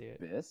Made can't in see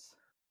it. Abyss.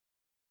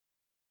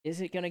 Is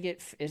it gonna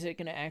get? Is it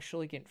gonna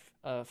actually get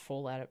a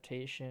full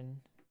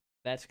adaptation?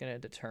 That's gonna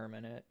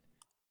determine it.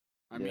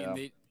 I Yeah.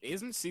 mean,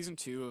 isn't season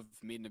 2 of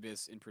Made in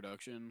Abyss in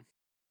production?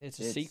 It's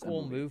a It's a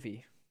sequel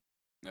movie.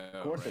 movie.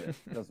 Of course it is.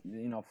 Because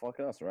fuck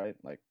us, right?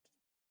 Like,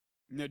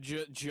 No,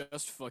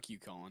 just fuck you,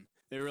 Colin.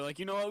 They were like,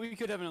 you know what, we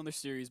could have another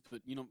series,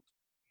 but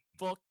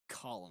fuck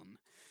Colin.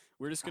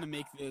 We're just gonna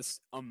make this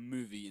a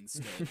movie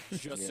instead,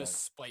 just Yeah. to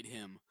spite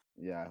him.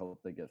 yeah, I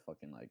hope they get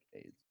fucking like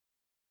AIDS.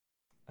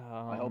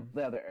 I Um, hope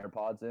they have their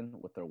AirPods in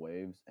with their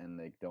waves and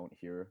they don't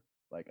hear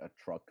like a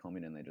truck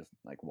coming and they just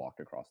like walk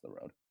across the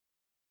road.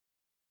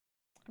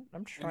 I'm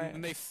And trying.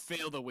 then they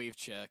fail the wave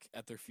check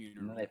at their And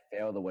funeral. then they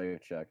fail the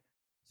wave check.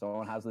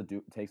 Someone has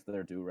takes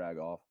their do rag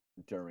off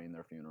during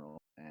their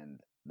funeral and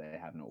they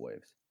have no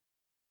waves.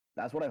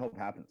 That's what I hope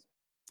happens.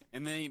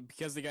 And then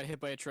because they got hit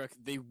by a truck,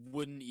 they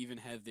wouldn't even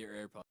have their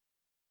AirPods.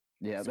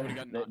 Yeah, Somebody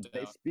got knocked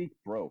they out. speak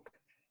broke.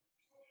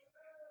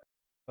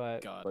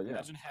 But God, But yeah.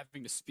 imagine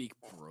having to speak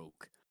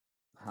broke.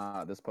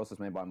 This post is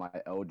made by my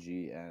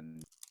LG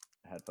and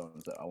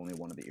headphones that only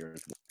one of the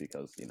ears work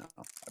because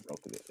I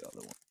broke the other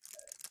one.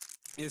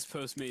 This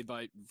post made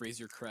by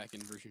Razor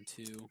Kraken version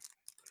 2.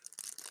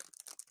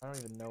 I don't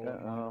even know Yeah,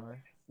 what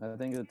mine are. I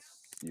think it's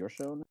your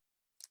show now.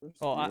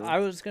 Well, I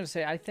was gonna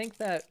say I think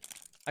that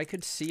I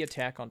could see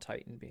Attack on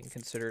Titan being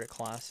considered a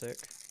classic.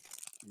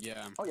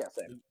 Yeah, Oh yeah,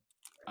 same.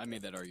 I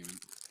made that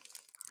argument.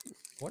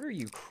 What are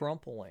you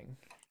crumpling?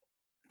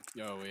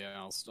 Oh yeah,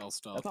 I'll stop.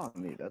 That's not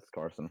me. That's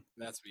Carson.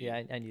 That's me.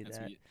 Yeah, I knew That's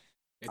that. me.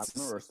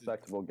 I'm a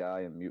respectable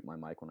guy and mute my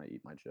mic when I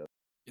eat my chip.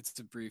 It's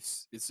a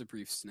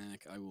brief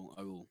snack. I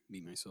will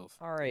meet myself.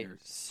 All right. here.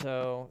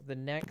 So the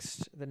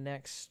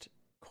next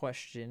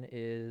question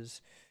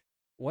is,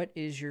 what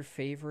is your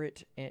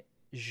favorite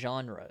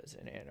genres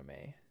in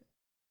anime?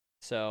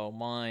 So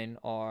mine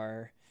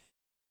are,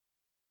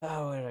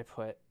 what did I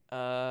put?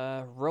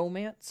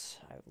 Romance.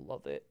 I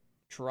love it.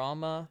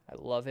 Drama. I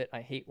love it.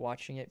 I hate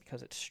watching it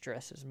because it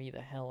stresses me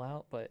the hell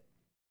out. But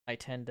I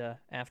tend to,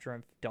 after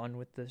I'm done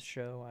with this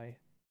show, I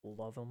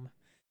love them.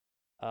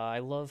 I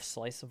love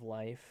slice of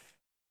life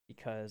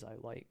because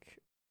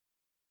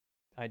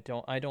I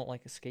don't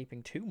like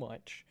escaping too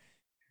much.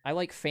 I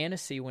like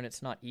fantasy when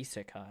it's not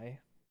isekai.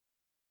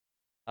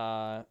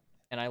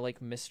 And I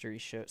like mystery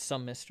shows,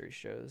 some mystery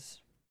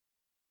shows.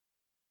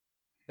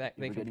 That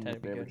they can tend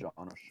to be good.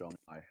 Genre show.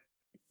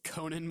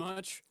 Conan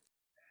much?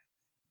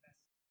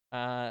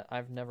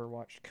 I've never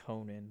watched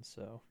Conan,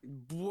 so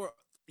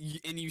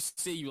And you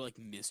say you like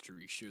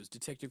mystery shows.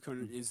 Detective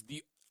Conan is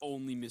the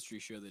only mystery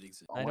show that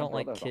exists. I my don't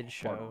like brother's a kid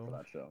hard on for show.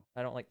 that show.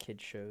 I don't like kid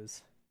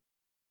shows.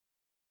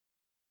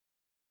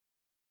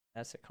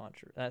 That's a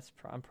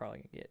I'm probably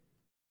gonna get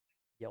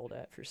yelled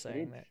at for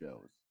saying Kid that.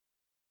 shows.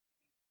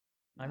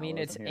 I Now mean,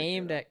 it's listen here,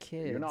 aimed kiddo. at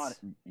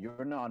kids.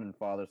 You're not in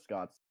Father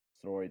Scott's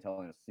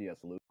storytelling of C.S.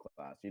 Lewis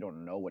class. You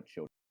don't know what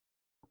children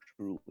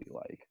truly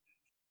like.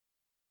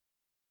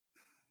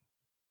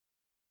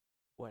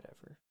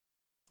 Whatever.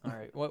 All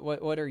right.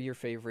 What are your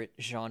favorite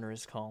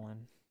genres,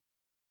 Colin?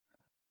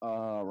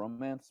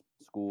 Romance,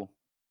 school,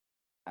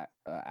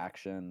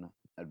 action,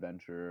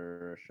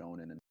 adventure,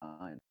 shonen, and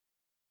nine.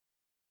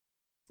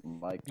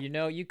 Like,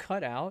 You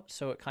cut out,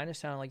 so it kind of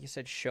sounded like you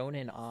said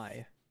Shonen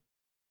Ai.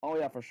 oh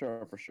yeah, for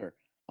sure, for sure.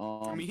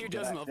 I mean, who did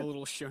doesn't love a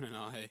little shonen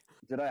eye?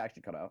 Did I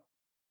actually cut out?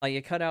 Like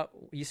you cut out,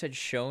 you said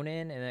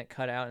Shonen, and then it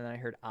cut out, and then I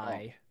heard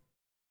I.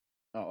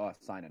 Oh,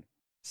 Seinen.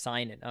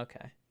 Seinen.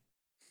 Okay.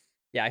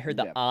 Yeah, I heard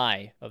the Yeah.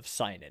 I of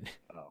Seinen.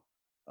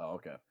 Oh,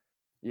 okay.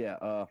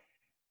 Yeah,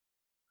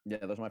 yeah,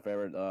 those are my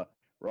favorite.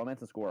 Romance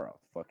and school are a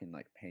fucking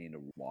like pain to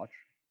watch,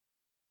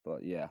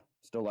 but yeah,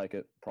 still like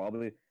it.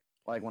 Probably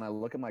like when I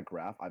look at my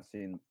graph, I've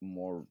seen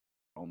more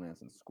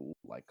romance and school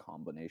like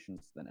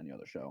combinations than any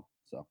other show.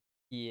 So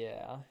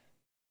Yeah.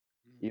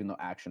 even though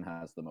action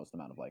has the most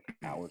amount of like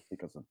hours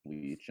because of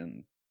Bleach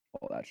and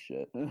all that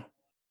shit.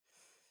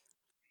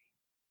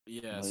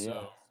 Yeah, But so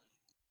yeah.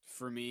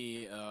 for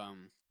me, I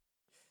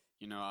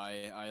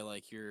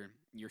like your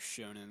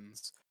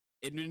shonens.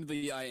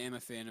 Admittedly, I am a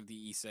fan of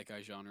the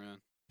isekai genre.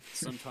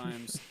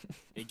 Sometimes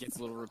it gets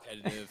a little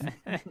repetitive,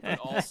 but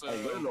also A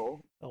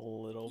little. a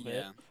little bit.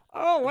 yeah.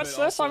 Oh, what's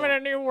But this? I'm in also- a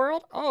new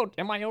world. Oh,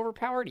 am I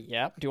overpowered?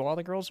 Yep. Do all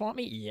the girls want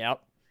me?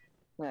 Yep.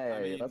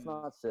 Hey, let's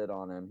mean- not sit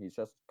on him. He's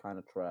just kind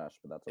of trash,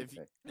 but that's if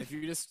okay.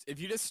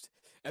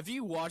 if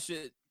you watch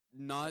it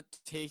not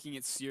taking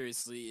it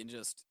seriously and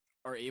just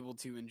are able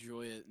to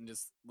enjoy it and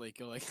just like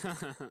go like and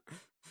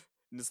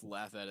just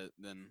laugh at it,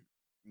 then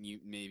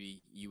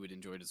maybe you would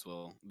enjoy it as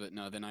well. But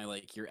no, then I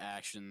like your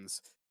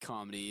actions,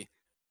 comedy.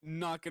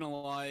 Not gonna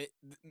lie,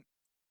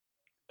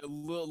 a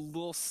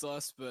little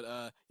sus, but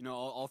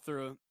I'll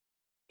throw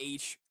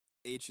H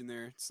in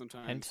there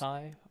sometimes.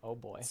 Hentai? Oh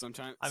boy.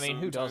 Sometimes I mean,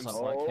 who doesn't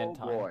sometimes- like Oh hentai?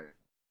 boy.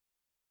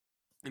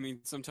 I mean,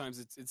 sometimes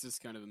it's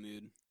just kind of a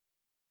mood.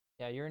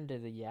 Yeah, you're into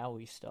the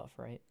yaoi stuff,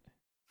 right?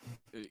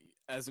 Uh,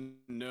 As in,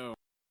 no,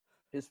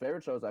 His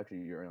favorite show is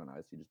actually Yuri on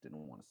Ice. He just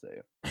didn't want to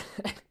say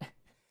it.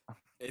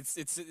 it's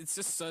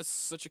just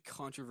such a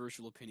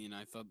controversial opinion.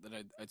 I thought that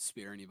I'd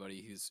spare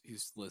anybody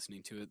who's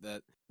listening to it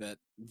that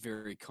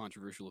very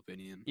controversial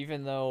opinion.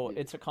 Even though Yeah.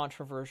 it's a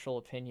controversial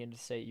opinion to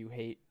say you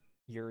hate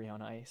Yuri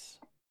on Ice.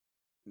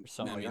 For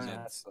some I Oh, mean, Yuri reason.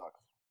 on Ice it's sucks.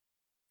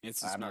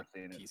 it's I just have never not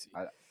seen PC.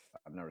 it.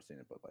 I've never seen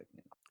it, but like,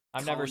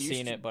 I've never Colin, you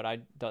seen it, should-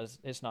 but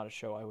it's not a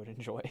show I would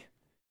enjoy.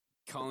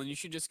 Colin, you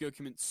should just go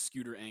commit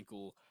Scooter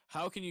Ankle.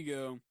 How can you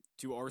go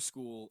to our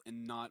school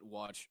and not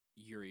watch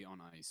Yuri on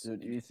Ice?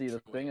 dude, and you see, the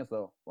enjoy thing it? is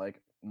though,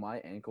 like my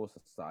ankle is the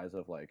size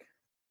of like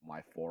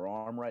my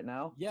forearm right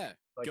now. Yeah,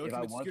 Like go if I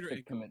commit wanted Scooter to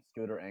Ankle. commit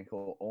scooter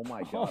ankle, oh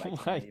my Oh god, I my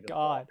can't even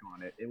God. walk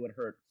on it. It would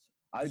hurt.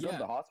 I'd go to Yeah.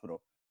 the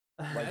hospital.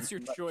 That's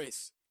your but-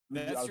 choice.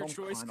 Dude, I That's was your almost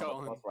choice, crying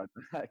on the Colin. bus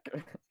right back.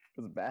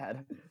 It was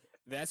bad.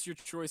 That's your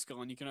choice,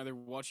 Colin. You can either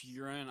watch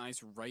Yuri on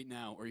Ice right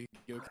now, or you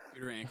can go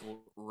Scooter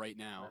Ankle right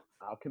now.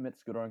 I'll commit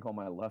scooter ankle on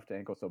my left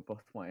ankle, so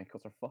both my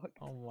ankles are fucked.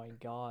 Oh my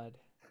god.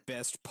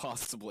 Best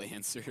possible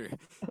answer.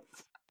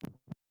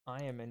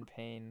 I am in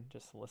pain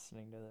just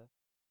listening to this.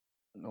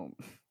 No.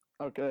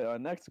 Okay,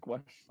 next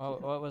question. Oh,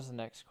 what was the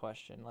next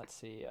question? Let's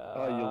see.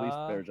 Your least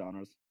favorite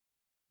genres.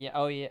 Yeah,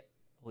 oh yeah.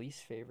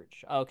 Least favorite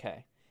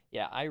okay.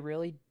 Yeah, I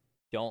really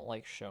don't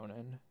like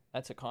shonen.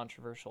 That's a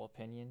controversial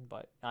opinion,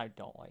 but I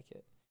don't like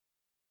it.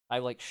 I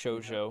like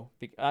shoujo.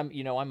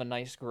 I'm a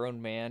nice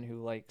grown man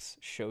who likes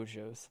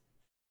shoujos.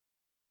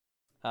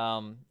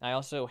 I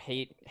also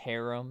hate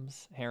harem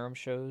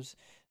shows,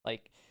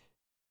 like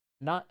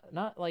not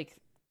like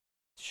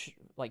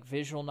like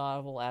visual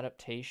novel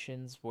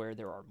adaptations where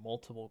there are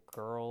multiple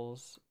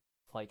girls.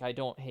 Like I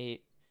don't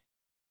hate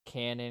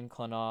Canon,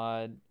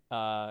 Clannad,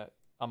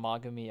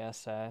 Amagami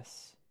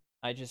SS.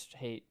 I just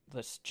hate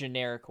the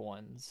generic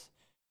ones.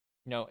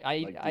 Like I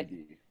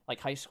DD. like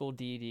High School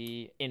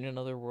DD, In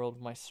Another World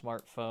with my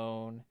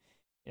smartphone.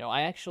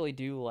 I actually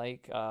do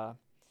like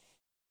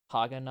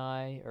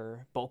Haganai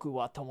or Boku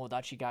wa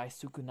Tomodachi ga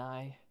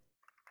Sukunai,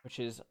 which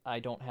is I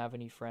don't have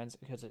any friends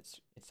because it's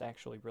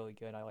actually really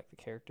good. I like the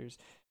characters.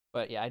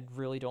 But yeah, I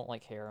really don't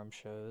like harem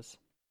shows.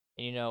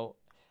 And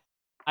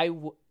I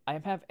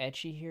have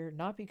ecchi here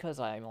not because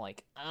I'm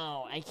like,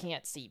 oh, I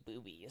can't see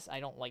boobies. I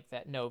don't like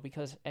that. No,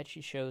 because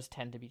ecchi shows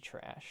tend to be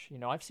trash.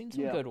 I've seen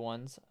some Yeah. good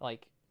ones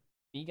like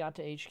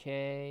Bigata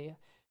HK,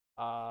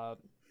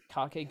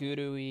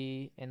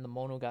 Kakegurui, and the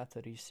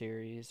Monogatari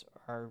series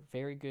are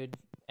very good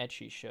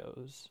ecchi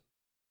shows.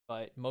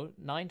 But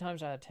 9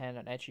 times out of 10,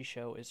 an ecchi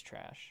show is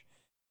trash.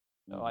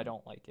 So I Mhm.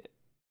 don't like it.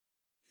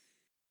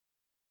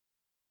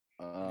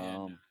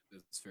 Yeah,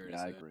 that's fair to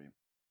Yeah, I say. agree.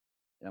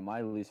 Yeah,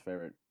 my least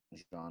favorite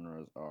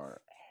genres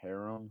are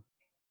harem,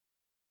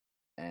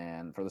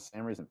 and for the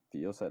same reason,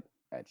 Theo said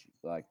edgy.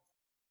 Like,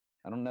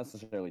 I don't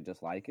necessarily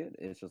dislike it.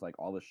 It's just like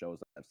all the shows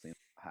that I've seen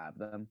have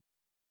them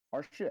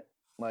are shit.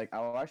 Like,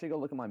 I'll actually go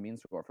look at my mean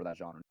score for that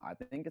genre. I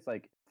think it's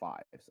like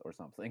 5s or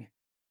something.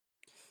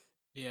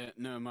 Yeah,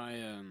 no,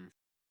 I'm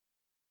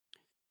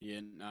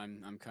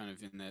kind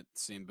of in that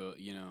same boat.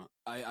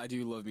 I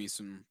do love me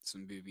some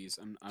boobies.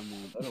 I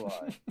So do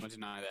I. won't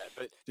deny that.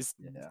 But just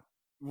Yeah.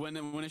 when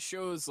a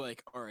show is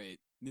like, all right,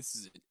 this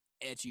is an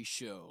edgy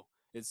show,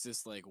 it's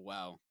just like,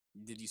 wow,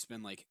 did you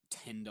spend like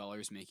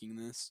 $10 making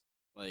this?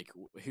 Like,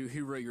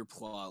 who wrote your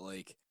plot?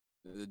 Like,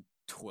 a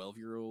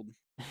 12-year-old?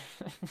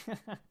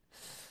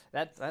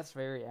 That's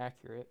very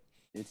accurate.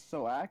 It's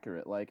so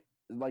accurate. Like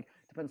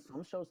depends.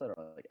 Some shows that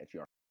are like edgy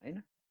are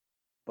fine,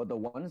 but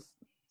the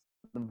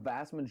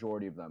vast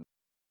majority of them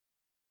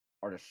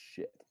are just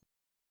shit.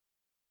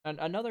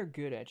 Another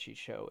good ecchi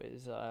show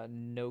is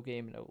No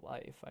Game No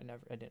Life. I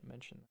didn't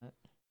mention that.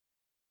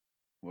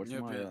 What's Yeah,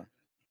 my but-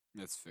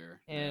 That's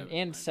fair. And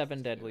I Seven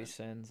see Deadly that.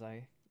 Sins.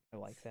 I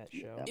like that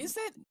show. Yeah.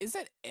 Is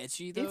that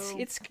edgy though?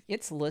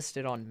 It's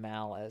listed on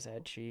Mal as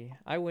ecchi.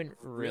 I wouldn't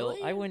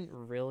Really?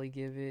 really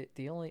give it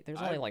there's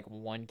I- only like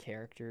one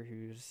character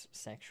who's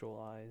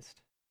sexualized.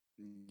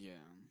 Yeah.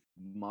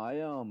 my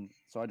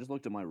So I just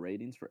looked at my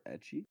ratings for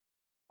Etchy.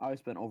 I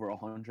spent over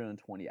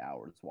 120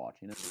 hours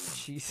watching it,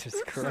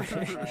 Jesus Christ.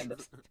 and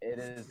it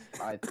is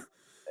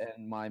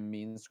and my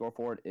mean score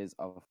for it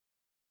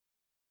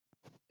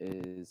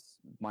is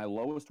my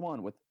lowest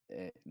one with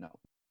no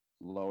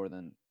lower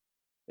than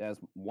Yeah, it's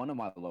one of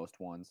my lowest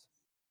ones.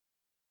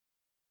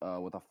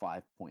 With a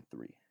 5.3.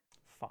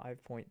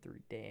 5.3.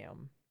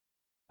 Damn.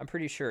 I'm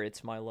pretty sure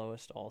it's my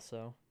lowest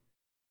also,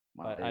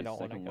 My but I don't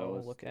want to second go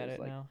lowest look at is it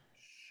like now.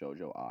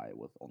 Shoujo Ai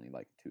with only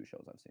like 2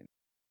 shows I've seen.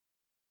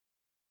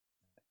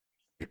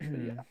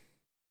 But yeah,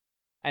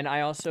 And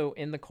I also,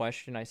 in the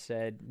question, I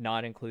said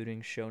not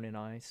including Shonen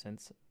Ai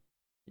since,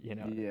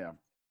 yeah,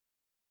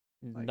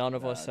 like none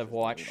of us that's have just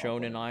watched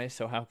totally Shonen off-putting. Ai,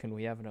 so how can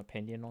we have an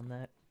opinion on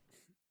that?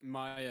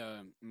 My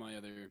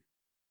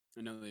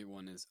another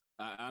one is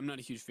I'm not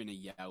a huge fan of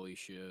yaoi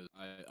shows.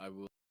 I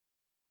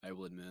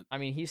will admit. I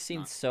mean, he's seen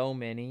Not. so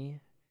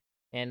many,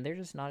 and they're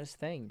just not his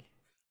thing.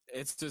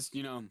 It's just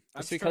It's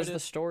I've tried because the it.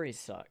 stories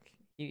suck.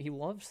 He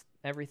loves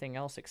everything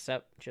else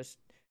except just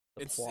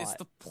the It's plot.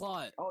 the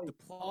plot. Oh,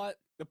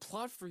 The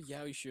plot for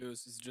yaoi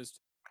shows is just.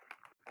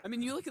 I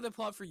mean, you look at the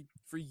plot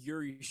for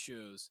Yuri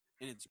shows,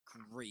 and it's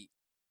great.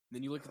 And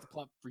then you look at the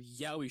plot for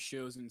yaoi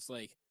shows, and it's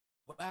like,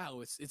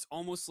 wow, it's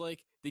almost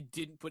like they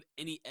didn't put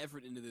any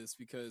effort into this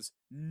because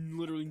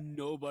literally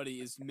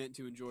nobody is meant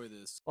to enjoy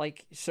this.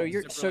 Like, so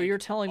Except for, you're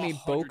like, telling me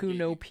 100 Boku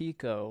no gay.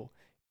 Pico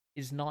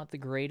is not the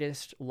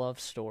greatest love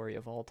story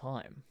of all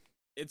time?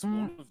 It's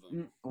one of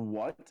them.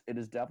 What? It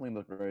is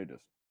definitely the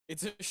greatest.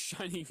 It's a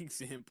shining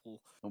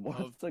example. What's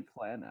Of- the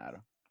clan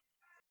ad?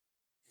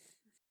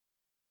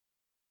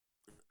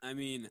 I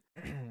mean,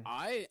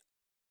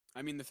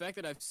 the fact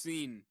that I've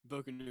seen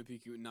Boku no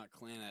Pico and not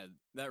Clanad,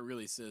 that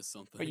really says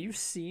something. But you've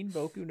seen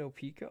Boku no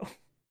Pico?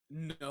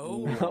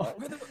 No. What?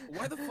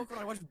 Why the fuck would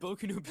I watch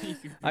Boku no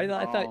Pico?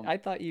 I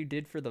thought you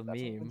did for the That's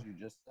meme. what you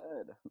just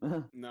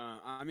said. Nah,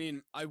 I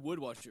mean, I would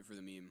watch it for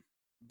the meme,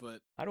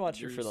 but I'd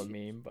watch it for the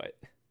there's- meme, but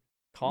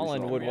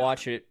Colin all would watch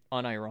watch it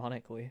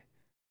unironically.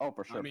 Oh,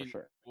 for sure, I mean, for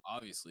sure.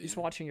 obviously. He's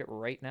watching it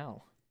right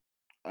now.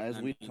 As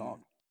I we mean, talk.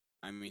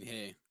 I mean,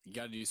 hey, you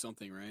gotta do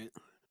something, right?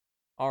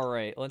 All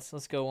right,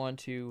 let's go on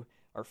to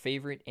our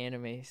favorite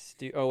anime.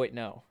 Oh wait,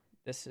 no.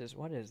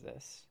 What is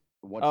this?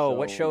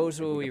 What shows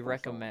if will we get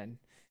first on? recommend?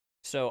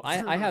 So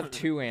I have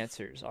two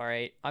answers. All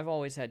right, I've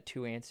always had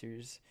two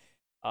answers.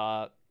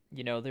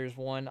 There's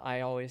one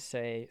I always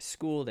say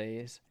School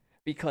Days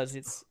because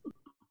it's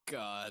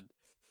God.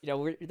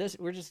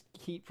 we're just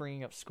keep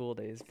bringing up School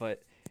Days,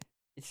 but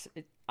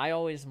I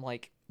always am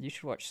like you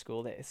should watch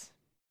School Days.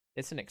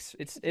 It's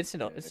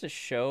a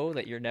show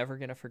that you're never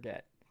gonna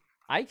forget.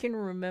 I can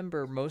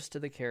remember most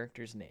of the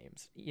characters'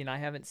 names. I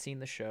haven't seen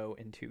the show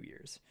in 2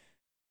 years.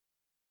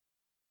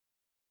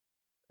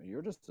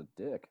 You're just a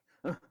dick.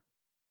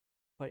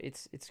 But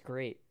it's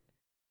great.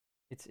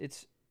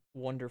 It's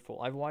wonderful.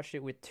 I've watched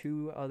it with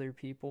 2 other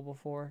people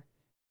before.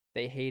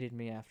 They hated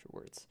me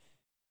afterwards.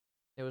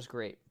 It was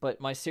great. But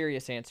my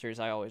serious answer is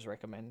I always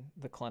recommend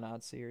the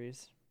Clannad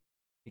series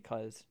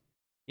because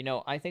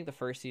I think the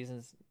first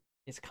season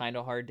is kind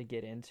of hard to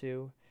get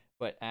into,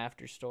 but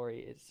after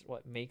story is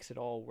what makes it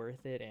all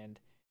worth it, and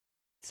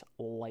it's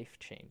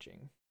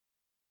life-changing,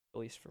 at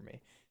least for me.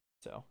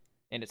 So,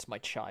 and it's my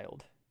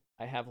child.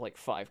 I have like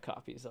 5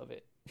 copies of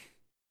it.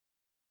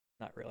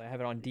 Not really. I have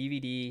it on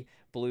DVD,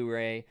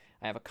 Blu-ray.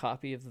 I have a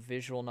copy of the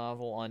visual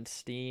novel on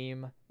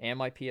Steam and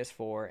my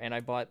PS4, and I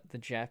bought the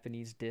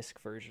Japanese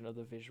disc version of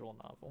the visual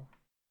novel.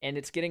 And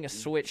it's getting a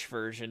Switch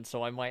version,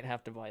 so I might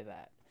have to buy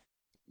that.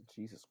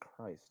 Jesus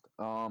Christ.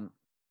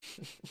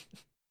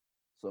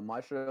 So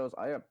my shows,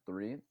 I have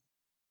 3.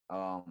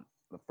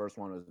 The first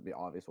one would be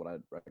obvious. What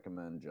I'd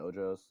recommend,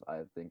 JoJo's.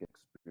 I think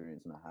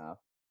Experience and a Half.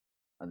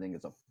 I think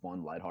it's a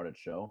fun, lighthearted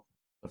show.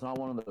 It's not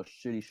one of those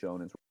shitty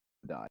shonens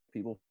where die.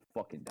 People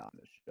fucking die in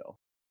this show.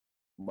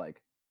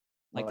 Like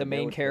the they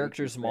main would take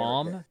character's your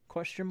mom?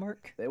 Question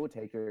mark. They would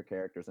take your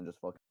characters and just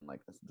fucking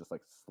just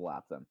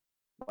slap them.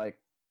 Like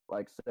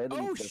say that.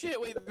 Oh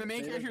shit! Wait, the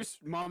main character's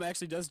mom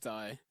actually does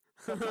die.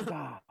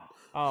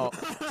 Oh,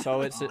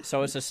 so it's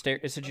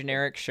a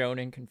generic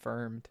shonen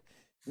confirmed.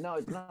 No,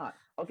 it's not.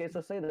 Okay,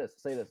 so say this.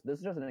 This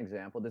is just an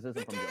example. This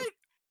isn't from JoJo.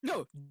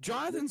 No,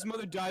 Jonathan's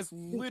mother dies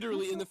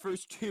literally in the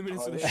first 2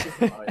 minutes of the yeah. show.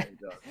 Oh, yeah,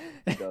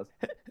 he does.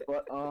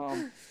 But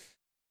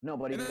no,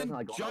 but he And doesn't then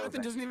like go on Jonathan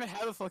revenge. doesn't even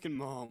have a fucking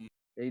mom.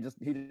 He just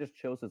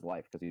chose his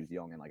life because he was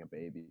young and like a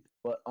baby.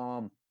 But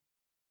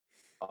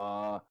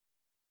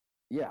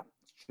yeah,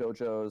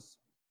 JoJo's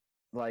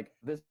like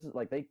this is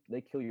like they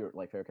kill your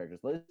like favorite characters.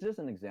 This is just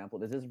an example.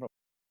 This isn't from.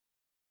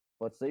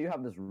 Let's say you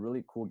have this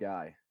really cool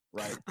guy,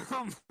 right?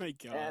 Oh my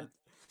god. And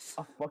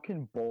a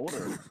fucking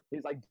boulder.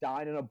 He's like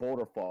dying and a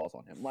boulder falls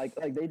on him. Like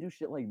they do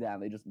shit like that.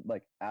 And they just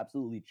like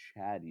absolutely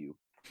chad you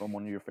from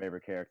one of your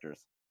favorite characters.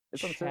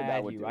 It's some shit that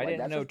Chad would you. do. I Like, didn't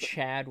that's know just-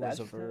 Chad was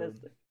a that's verb.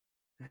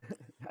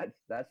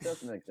 that's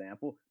just an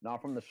example,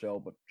 not from the show,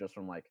 but just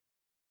from like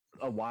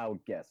a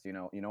wild guess. You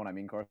know what I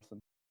mean, Carson?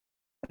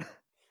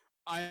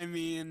 I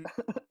mean,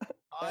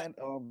 And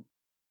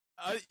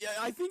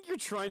I think you're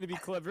trying to be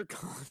clever,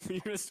 Colin, but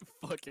you're just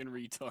a fucking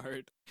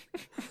retard.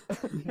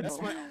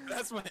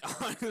 That's my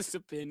honest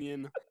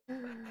opinion.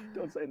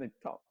 don't say anything.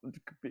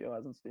 Pio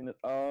hasn't seen it.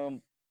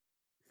 And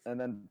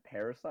then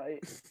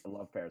Parasite. I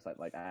love Parasite.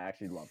 Like I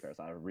actually love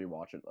Parasite. I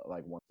rewatch it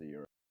like once a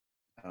year.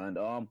 And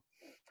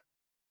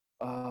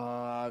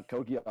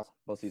Kokia,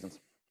 both seasons.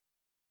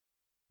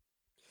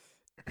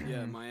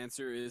 Yeah, my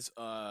answer is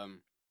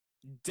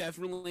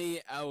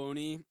definitely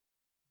Aoni.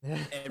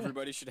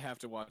 Everybody should have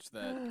to watch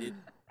that.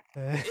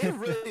 It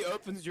really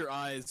opens your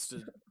eyes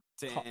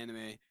to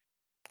anime.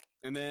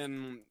 And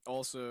then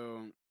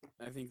also,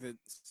 I think that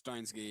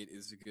Steins Gate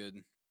is a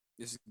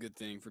good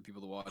thing for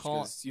people to watch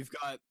because you've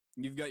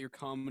got your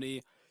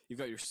comedy, you've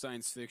got your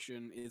science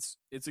fiction.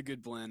 It's a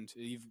good blend.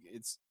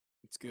 It's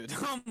good.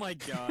 Oh my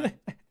god.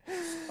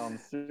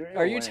 Serial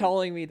Are you Lane.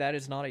 telling me that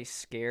is not a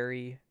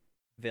scary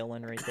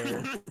villain right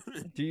there?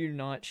 Do you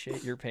not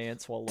shit your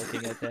pants while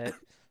looking at that?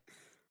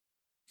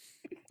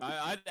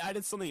 I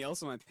did something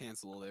else in my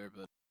pants a little there,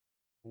 but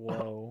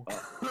Whoa.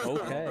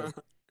 Okay.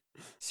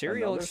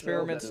 Serial Another show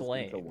that Experiments is good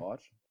to lame.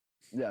 watch.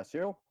 Yeah,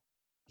 Serial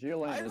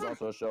Lane is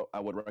also a show I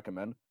would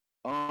recommend.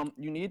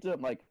 You need to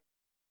like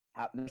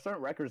there's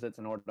certain requisites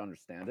in order to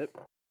understand it.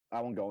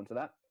 I won't go into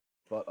that,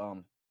 but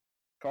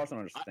Carson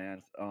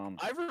understands.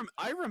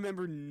 I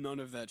remember none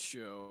of that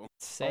show.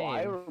 Same.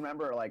 I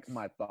remember like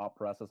my thought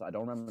process. I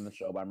don't remember the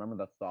show, but I remember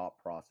the thought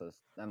process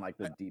and like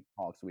the deep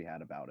talks we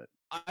had about it.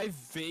 I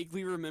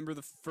vaguely remember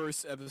the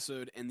first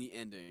episode and the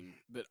ending,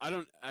 but I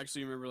don't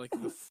actually remember like the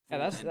full Yeah,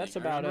 that's ending.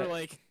 about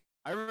it.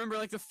 I remember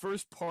like the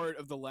first part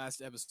of the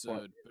last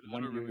episode, but I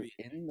When don't remember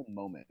you're in the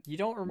moment, You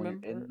don't when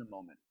remember? you're in the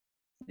moment,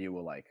 you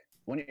will like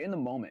when you're in the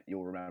moment,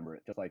 you'll remember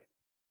it. Just like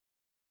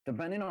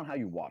depending on how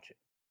you watch it,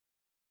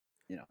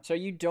 you know. So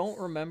you don't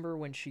remember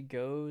when she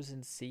goes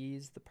and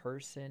sees the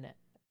person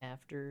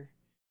after,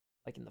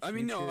 like in the future? I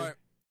mean, no,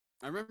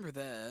 I remember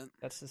that.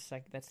 That's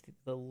the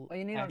Well,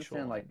 you need to actual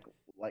understand line.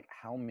 like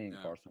how me and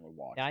Yeah. Carson were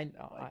watching. Yeah, I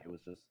know. Like it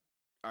was just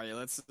All right,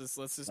 let's just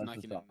knock just it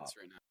in stop. this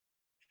right now.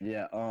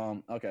 Yeah.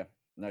 Okay.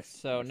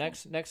 So one.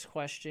 next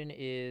question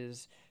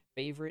is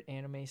favorite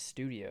anime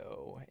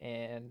studio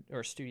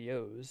or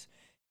studios,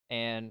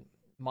 and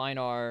mine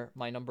are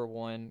my number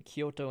one,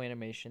 Kyoto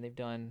Animation. They've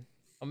done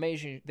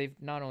amazing. They've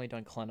not only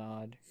done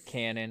Clannad,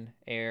 Canon,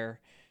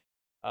 Air,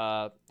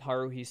 Haruhi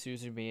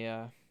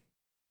Suzumiya.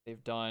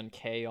 They've done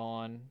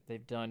K-On!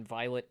 They've done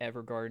Violet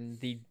Evergarden.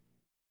 The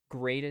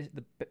greatest.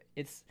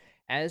 It's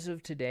as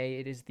of today,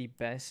 it is the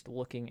best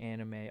looking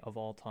anime of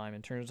all time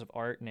in terms of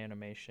art and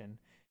animation.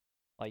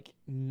 Like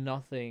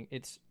nothing.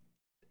 It's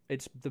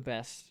the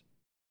best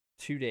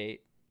to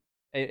date.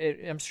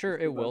 I'm sure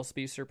it will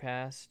be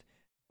surpassed,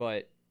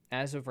 but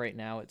as of right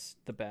now, it's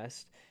the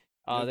best.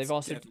 That's They've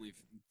also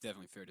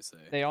definitely fair to say.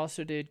 they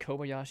also did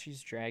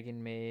Kobayashi's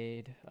Dragon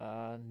Maid,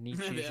 I didn't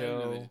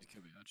know they Nichijou. did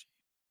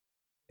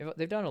Kobayashi.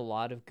 They've done a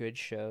lot of good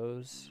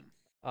shows,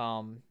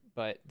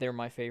 but they're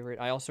my favorite.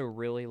 I also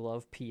really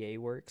love PA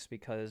Works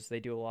because they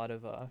do a lot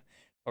of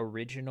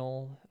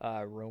original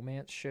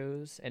romance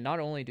shows, and not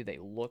only do they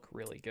look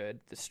really good,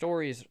 the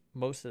stories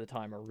most of the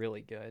time are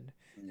really good.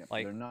 Yeah,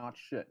 Like they're not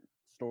shit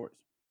stories.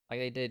 Like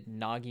they did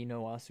Nagi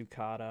no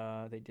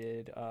Asukara, they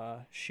did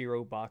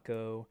Shiro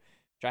Bako,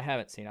 which I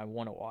haven't seen. I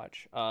want to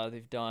watch.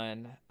 They've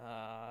done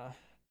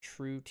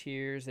True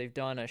Tears. They've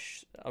done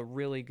a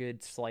really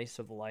good slice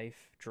of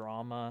life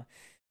drama,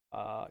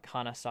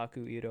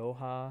 Kanasaku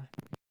Iroha.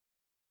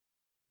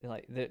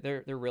 Like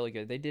they're really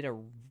good. They did a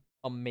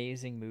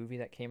amazing movie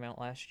that came out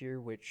last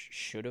year, which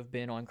should have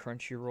been on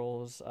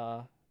Crunchyroll's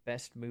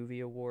best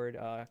movie award,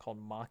 called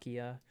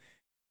Makia.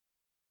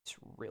 It's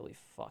really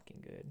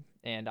fucking good.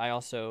 And I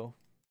also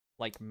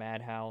like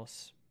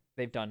Madhouse.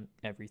 They've done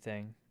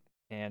everything.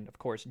 And of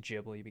course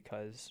Ghibli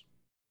because,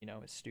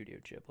 it's Studio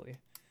Ghibli.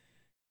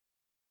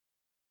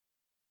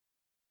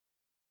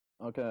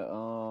 Okay,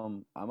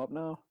 I'm up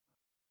now.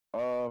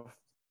 I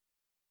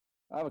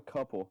have a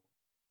couple.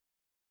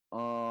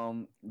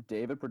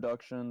 David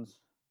Productions.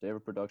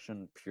 David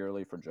Production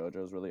purely for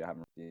JoJo's really I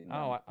haven't seen them.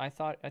 Oh, I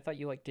thought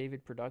you liked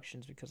David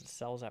Productions because it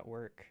sells at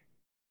work.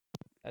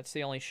 That's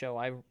the only show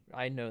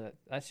I know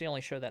that's the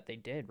only show that they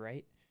did,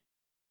 right?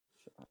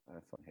 I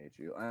fucking hate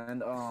you.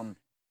 And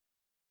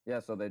yeah,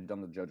 so they've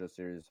done the JoJo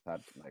series,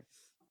 had like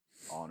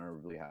honor,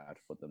 really had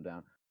to put them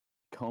down.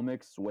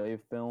 Comics, Wave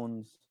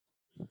Films.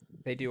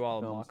 They do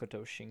all Films. of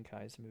Makoto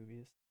Shinkai's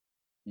movies.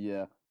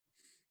 Yeah.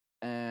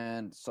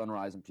 And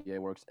Sunrise and PA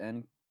Works,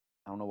 and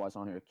I don't know why it's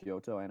on here,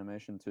 Kyoto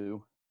Animation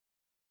too.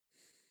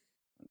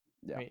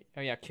 Yeah. Wait,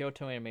 oh yeah,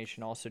 Kyoto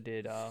Animation also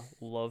did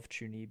Love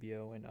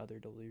Chunibyo and Other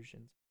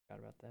Delusions. Forgot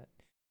about that.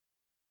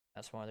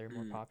 That's one of their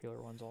more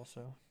popular ones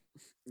also.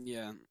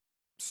 Yeah.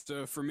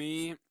 So for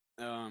me,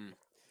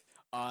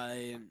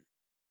 I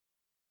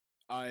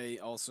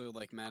also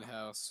like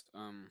Madhouse.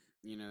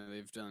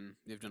 They've done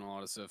a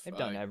lot of stuff. They've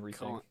done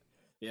everything.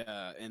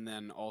 Yeah, and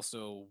then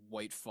also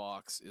White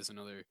Fox is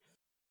another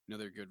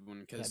good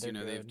one because Yeah,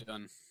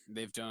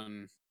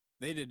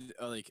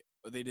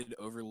 they did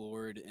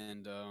Overlord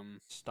and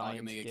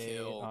Steins Akame ga Gate,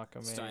 Kill,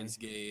 Akame, Steins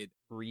Gate,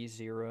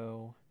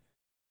 ReZero,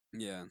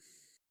 yeah,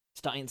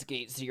 Steins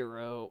Gate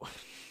Zero,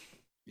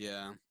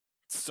 yeah,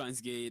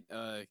 Steins Gate,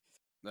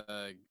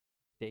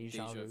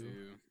 Deja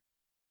Vu.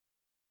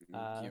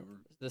 Yeah,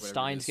 The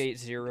Steins Gate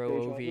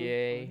Zero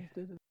OVA.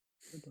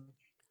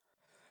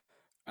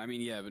 I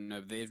mean, yeah, but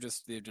no, they've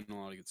done a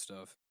lot of good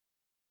stuff.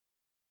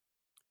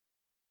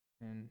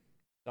 And is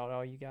that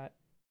all you got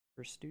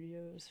for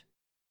studios?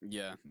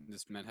 Yeah,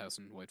 just Madhouse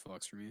and White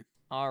Fox for me.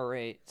 All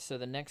right. So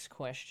the next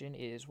question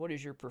is, what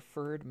is your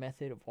preferred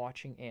method of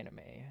watching anime?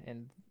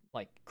 And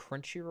like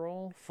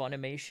Crunchyroll,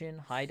 Funimation,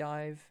 High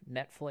Dive,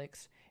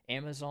 Netflix,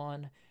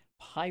 Amazon,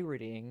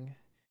 pirating,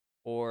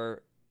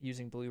 or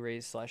using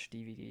Blu-rays slash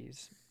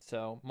DVDs.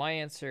 So my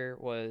answer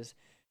was,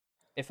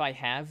 if I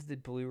have the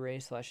Blu-ray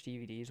slash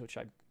DVDs, which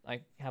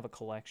I have a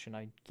collection,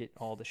 I get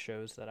all the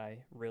shows that I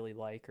really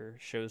like or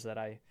shows that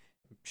I'm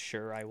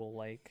sure I will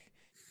like.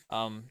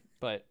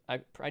 But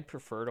I'd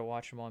prefer to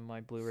watch them on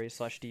my Blu-ray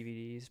slash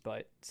DVDs.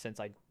 But since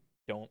I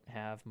don't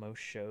have most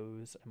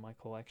shows in my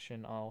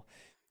collection,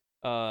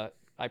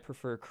 I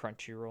prefer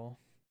Crunchyroll.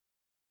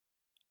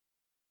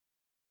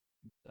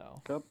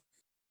 So Yep.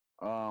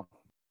 Uh,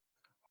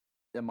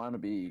 yeah, mine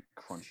would be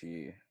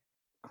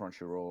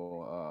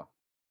Crunchyroll,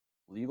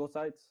 legal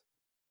sites,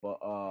 but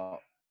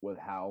with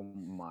how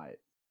my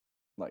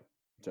like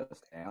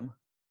just am,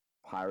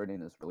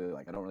 pirating is really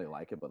like I don't really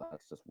like it, but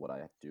that's just what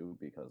I do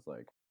because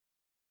like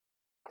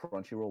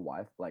Crunchyroll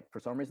Wi like for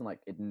some reason like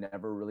it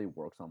never really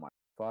works on my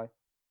Wi-Fi,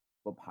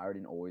 but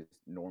pirating always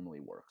normally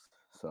works.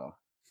 So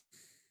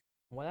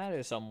well, that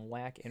is some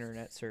whack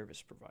internet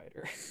service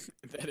provider.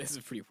 That is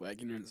a pretty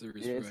whack internet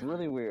service yeah, it's provider.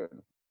 really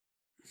weird.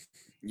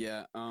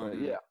 Yeah. But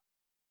yeah,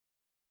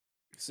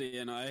 So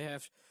yeah, no, I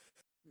have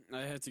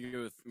to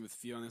go with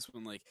Fee on this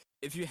one. Like,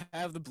 if you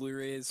have the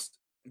Blu-rays,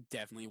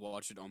 definitely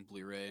watch it on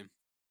Blu-ray.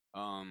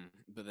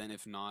 But then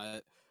if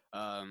not,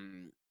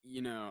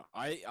 you know,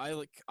 I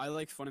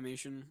like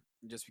Funimation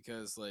just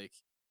because like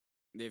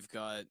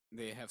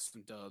they have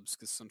some dubs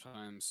because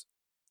sometimes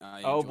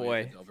I Oh enjoy the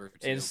boy. dubber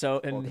And too. so,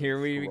 and Fucking here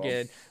we scrub.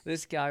 begin.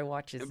 This guy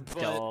watches But-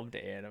 dubbed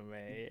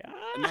anime.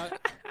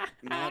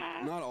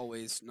 Not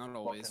always, not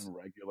always. fucking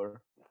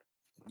regular.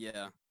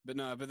 Yeah, but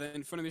no, but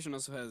then Funimation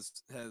also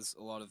has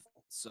a lot of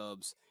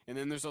subs, and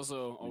then there's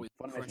also always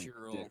Funimation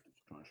Crunchyroll. did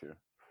Crunchyroll.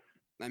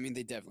 I mean,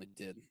 they definitely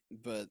did,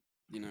 but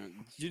you know,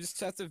 you just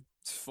have to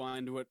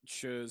find what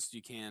shows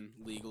you can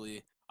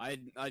legally. I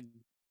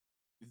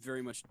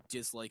very much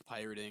dislike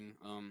pirating.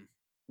 I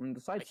mean,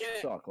 the sites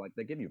can't- suck. Like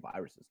they give you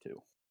viruses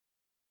too.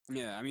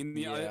 Yeah, I mean,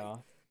 Yeah.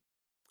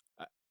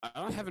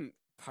 I haven't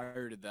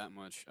pirated that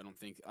much. I don't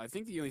think. I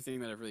think the only thing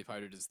that I've really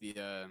pirated is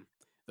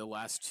the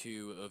last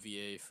two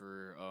OVA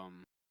for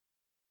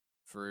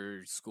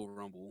School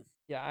Rumble.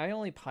 Yeah, I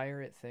only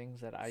pirate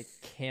things that I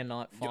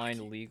cannot Yeah, find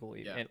like-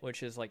 legally, yeah. and,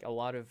 which is like a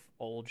lot of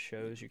old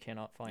shows you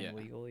cannot find Yeah.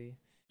 legally.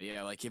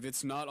 Yeah, like if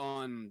it's not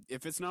on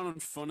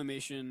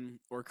Funimation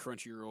or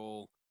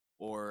Crunchyroll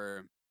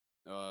or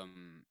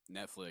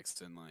Netflix,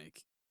 then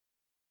like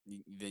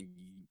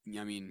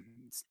I mean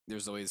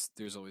there's always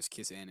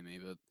Kiss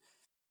Anime,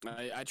 but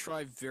I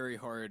try very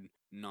hard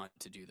not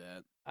to do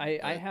that. I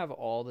But- have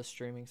all the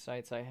streaming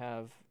sites. I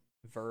have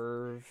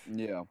Verve,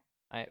 Yeah.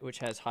 which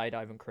has High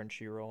Dive and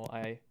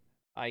Crunchyroll.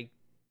 I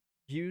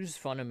use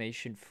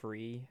Funimation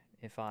free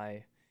if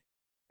I'm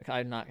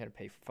not gonna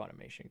pay for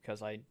Funimation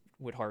because I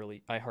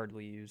hardly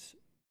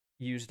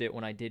used it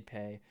when I did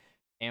pay.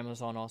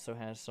 Amazon also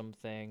has some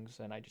things,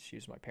 and I just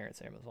use my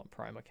parents' Amazon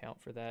Prime account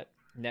for that.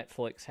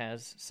 Netflix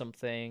has some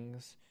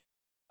things,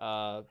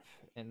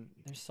 and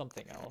there's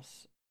something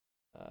else.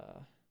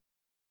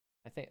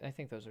 I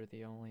think those are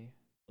the only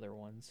other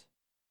ones.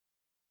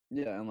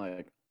 Yeah, and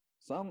like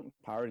some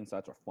pirating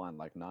sites are fine.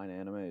 Like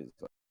 9anime is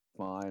like,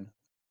 fine.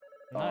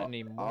 Not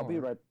anymore. I'll be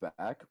right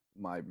back.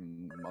 My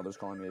mother's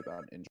calling me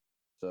about an injury,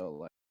 so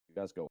like you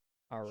guys go.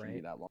 All Shouldn't be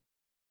right. that long.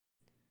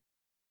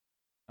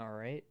 All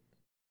right.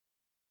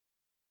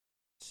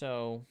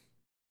 So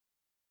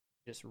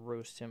just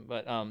roast him,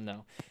 but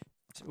no.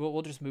 So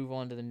we'll just move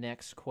on to the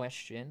next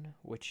question,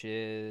 which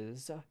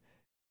is,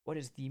 what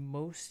is the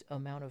most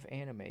amount of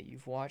anime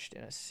you've watched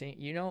in a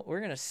You know,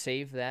 we're gonna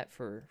save that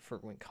for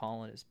when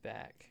Colin is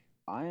back.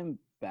 I am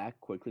back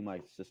quickly. My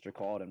sister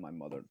called and my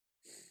mother.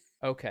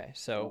 Okay,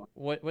 so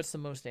what's the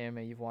most anime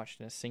you've watched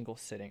in a single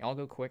sitting? I'll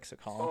go quick so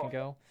Colin can Oh.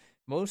 go.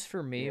 Most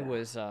for me Yeah.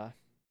 was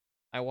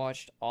I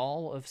watched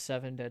all of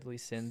Seven Deadly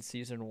Sins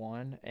season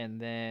 1 and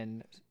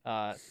then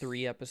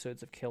 3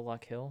 episodes of Kill la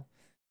Kill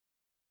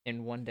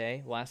in one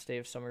day, last day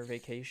of summer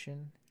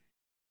vacation.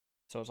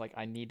 So I was like,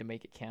 I need to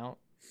make it count,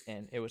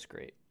 and it was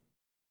great.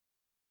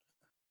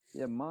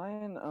 Yeah,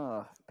 mine.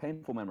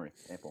 Painful memory.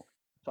 Painful.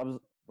 So I was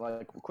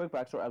like, quick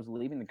backstory. I was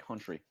leaving the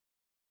country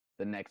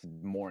the next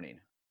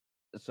morning,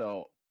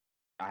 so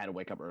I had to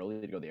wake up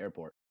early to go to the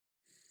airport,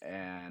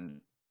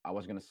 and I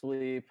wasn't gonna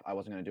sleep. I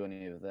wasn't gonna do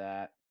any of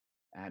that.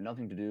 I had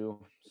nothing to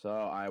do, so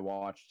I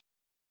watched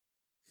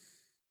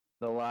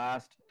the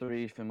last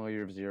 3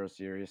 Familiar of Zero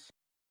series,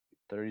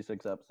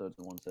 36 episodes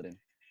in one sitting.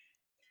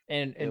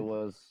 And It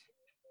was.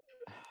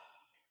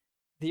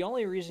 the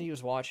only reason he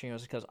was watching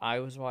was because I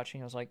was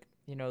watching. I was like,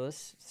 you know,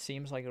 this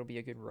seems like it'll be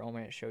a good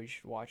romance show. You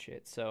should watch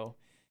it. So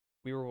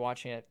we were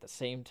watching it at the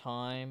same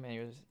time, and he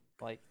was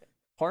like,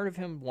 part of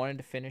him wanted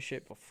to finish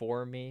it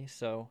before me,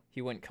 so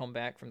he wouldn't come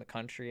back from the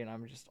country, and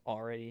I'm just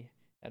already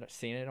had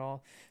seen it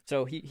all.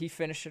 So he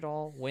finished it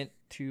all, went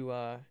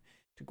to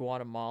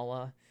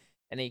Guatemala,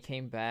 and he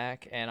came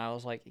back, and I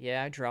was like,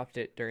 yeah, I dropped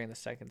it during the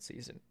second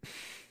season.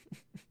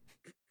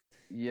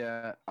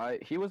 Yeah,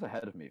 he was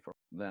ahead of me for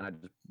then I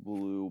just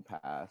blew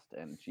past,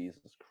 and Jesus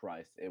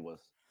Christ, it was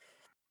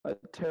a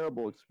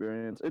terrible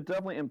experience. It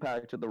definitely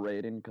impacted the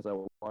rating because I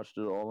watched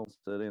it all in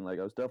sitting. Like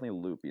I was definitely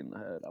loopy in the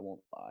head. I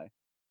won't lie,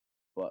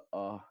 but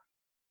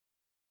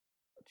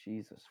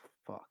Jesus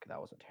fuck, that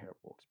was a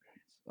terrible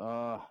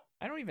experience.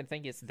 I don't even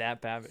think it's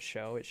that bad of a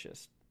show. It's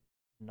just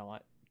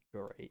not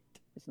great.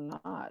 It's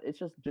not. It's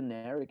just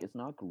generic. It's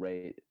not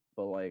great,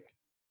 but like,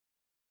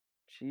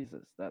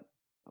 Jesus, that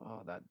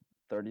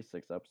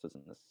 36 episodes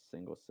in a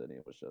single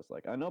sitting was just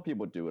like I know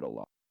people do it a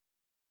lot,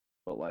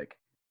 but like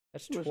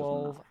That's it was just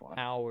 12 not fun.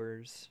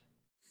 hours.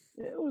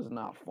 It was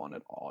not fun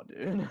at all,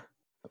 dude.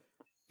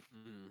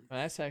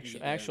 That's Yeah.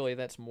 actually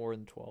that's more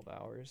than 12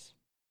 hours.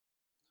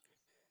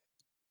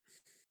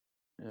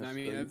 Yes, I there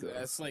mean, you that's, go.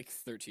 that's like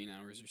 13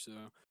 hours or so.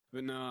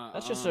 But no,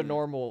 That's just a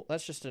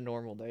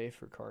normal day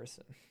for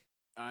Carson.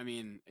 I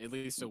mean, at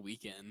least a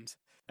weekend.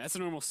 That's a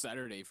normal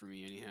Saturday for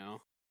me,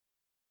 anyhow.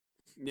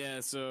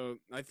 Yeah, so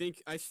I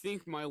think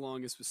my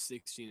longest was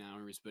 16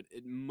 hours, but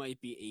it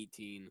might be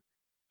 18.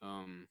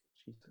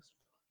 Jesus.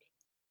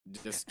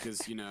 Just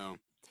because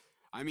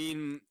I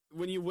mean,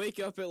 when you wake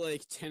up at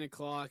like 10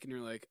 o'clock and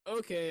you're like,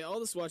 okay, I'll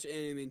just watch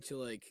anime until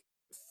like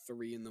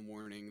 3 in the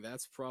morning.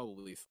 That's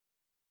probably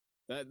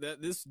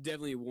that this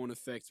definitely won't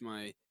affect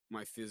my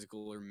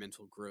physical or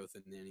mental growth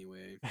in any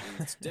way. And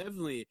it's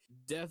definitely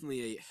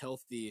a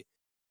healthy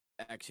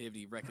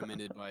activity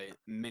recommended by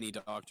many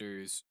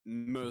doctors,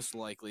 most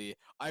likely.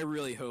 I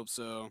really hope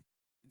so.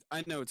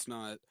 I know it's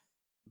not,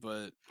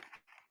 but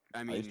I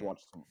I used to mean,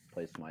 watch some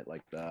play Smite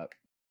like that.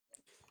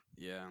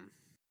 yeah.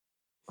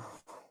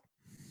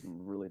 It's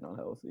really not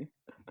healthy.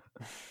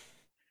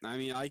 I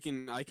mean, I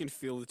can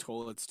feel the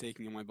toll it's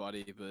taking on my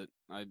body, but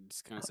I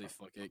just kind of say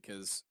fuck it,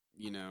 because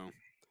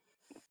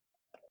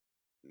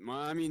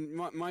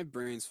my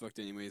brain's fucked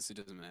anyways. It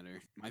doesn't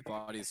matter. My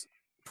body's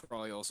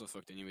probably also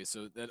fucked anyway,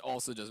 so that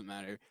also doesn't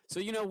matter.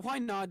 So why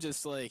not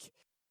just like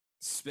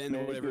spend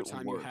Make whatever it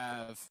time you work.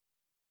 have?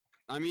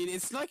 I mean,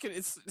 it's not like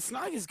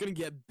it's gonna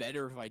get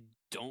better if I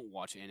don't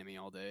watch anime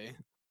all day.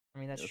 I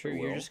mean, that's Yes, it true.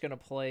 You're will. just gonna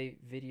play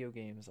video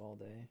games all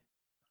day.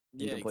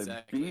 You Yeah, can play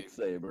exactly. Beat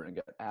Saber and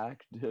get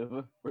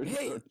active for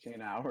Hey!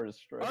 13 hours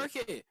straight.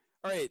 Okay,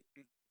 all right.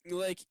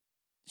 Like,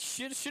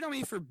 shit on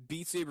me for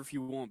Beat Saber if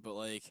you want, but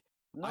like,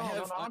 No, I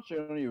have. I'm not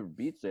showing you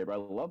Beat Saber. I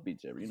love Beat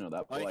Saber. You know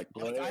that. But Like,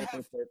 play I it for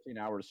have. 13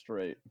 hours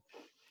straight.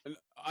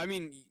 I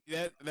mean,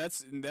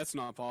 that's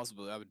not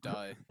possible. I would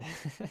die.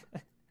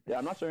 Yeah,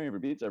 I'm not showing you for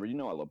Beat Saber. You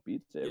know I love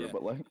Beat Saber, Yeah.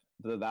 but like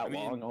that I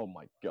mean, long. Oh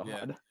my god.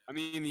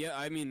 Yeah.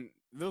 I mean,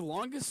 the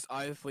longest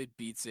I've played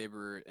Beat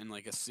Saber in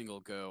like a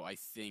single go, I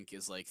think,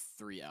 is like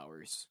 3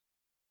 hours.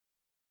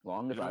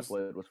 Longest It I was-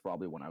 played was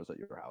probably when I was at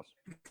your house.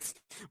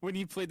 When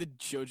you played the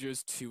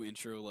JoJo's 2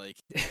 intro like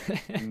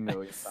A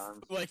million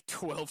times. like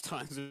 12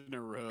 times in a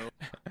row.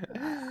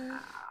 And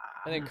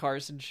then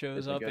Carson shows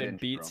It's a up good and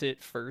beats intro.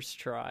 it first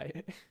try.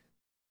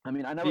 I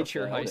mean, I never Beat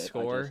your failed high it.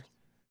 score.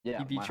 Yeah,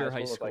 He beat my your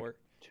high was like score.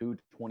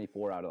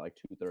 224 out of like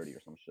 230 or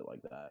some shit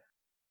like that.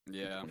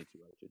 Yeah. 22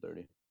 out of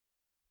 230.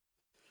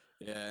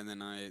 Yeah, and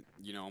then I,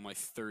 on my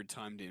third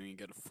time doing it,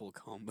 get a full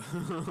combo.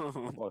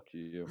 Fuck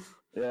you.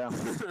 Yeah.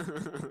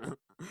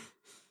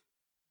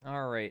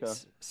 All right. Okay.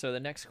 So the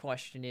next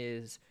question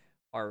is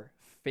our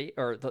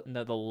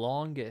the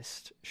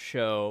longest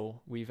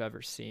show we've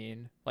ever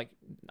seen. Like,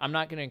 I'm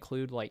not gonna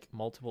include like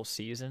multiple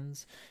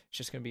seasons. It's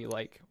just gonna be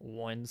like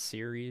one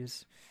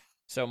series.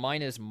 So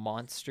mine is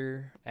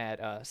Monster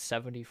at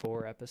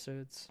 74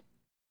 episodes,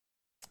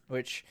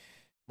 which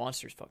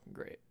Monster's fucking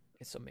great.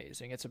 It's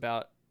amazing. It's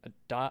about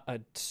a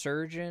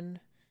surgeon.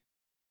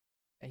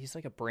 He's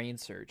like a brain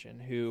surgeon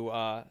who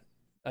a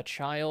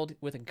child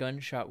with a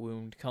gunshot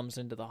wound comes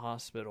into the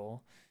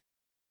hospital,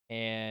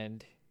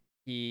 and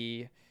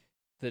the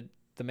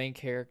main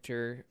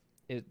character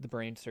is the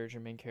brain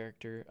surgeon main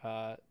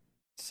character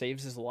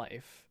saves his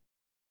life,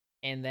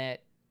 and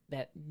that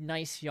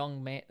nice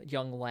young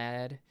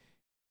lad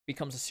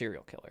becomes a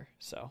serial killer.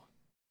 So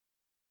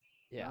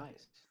yeah,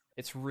 Nice.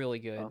 it's really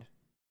good. Oh.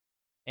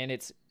 And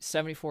it's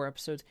 74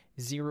 episodes,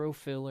 zero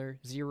filler,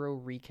 zero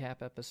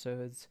recap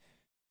episodes.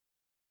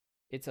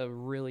 It's a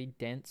really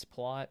dense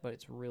plot, but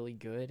it's really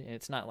good, and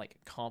it's not like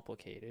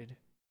complicated.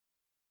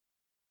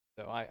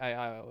 So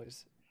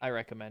I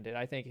recommend it.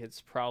 I think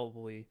it's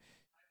probably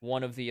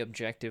one of the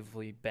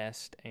objectively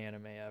best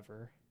anime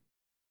ever.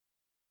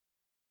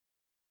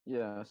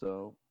 Yeah,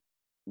 so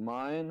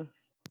mine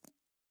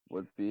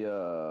would be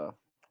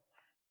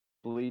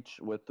Bleach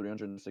with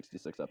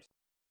 366 episodes.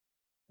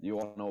 You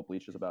all know what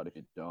Bleach is about. If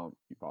you don't,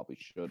 you probably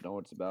should know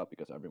what it's about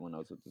because everyone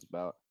knows what it's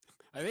about.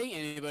 I think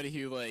anybody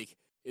who like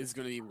is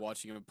going to be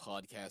watching a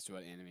podcast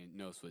about anime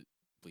knows what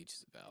Bleach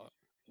is about.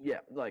 Yeah,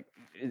 like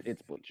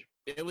it's Bleach.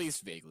 At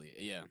least vaguely,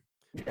 yeah.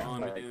 Yeah,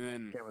 like, And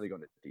then can't really go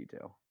into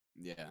detail.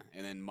 yeah,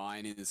 and then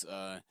mine is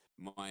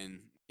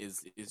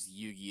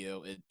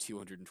Yu-Gi-Oh at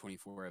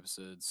 224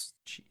 episodes.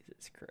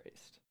 Jesus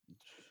Christ.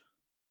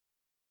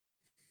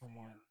 Oh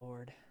my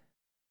lord.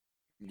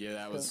 Yeah,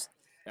 that was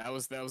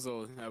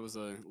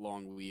a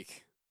long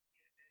week.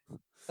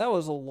 That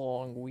was a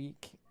long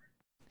week.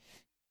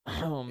 It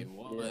Yeah,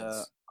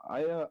 was.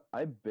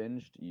 I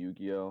binged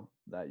Yu-Gi-Oh!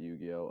 That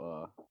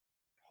Yu-Gi-Oh!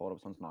 Hold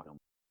up, someone's knocking.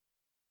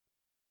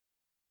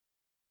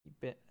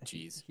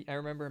 Jeez. I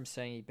remember him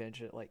saying he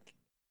binged it like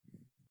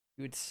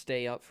he would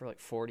stay up for like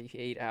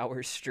 48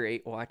 hours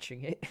straight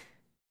watching it.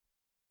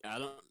 I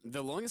don't.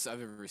 The longest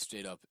I've ever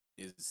stayed up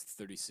is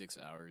 36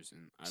 hours,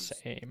 and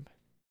Same.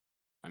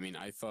 I mean,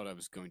 I thought I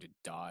was going to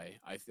die.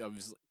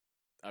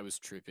 I was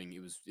tripping.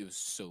 It was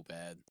so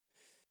bad.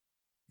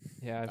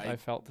 Yeah, I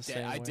felt the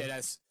same way.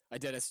 I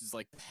dead ass just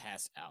like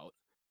pass out.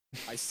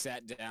 I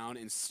sat down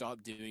and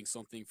stopped doing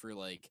something for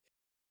like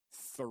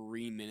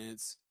 3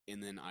 minutes,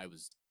 and then I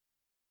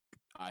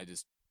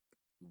just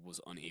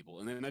was unable.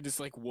 And then I just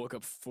like woke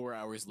up 4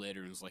 hours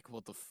later and was like,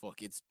 what the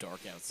fuck? It's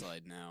dark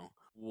outside now.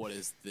 What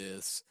is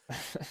this?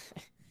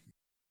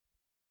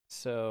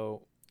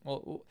 So,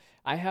 well,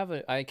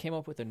 I came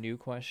up with a new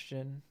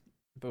question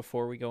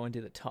before we go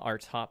into our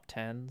top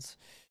tens.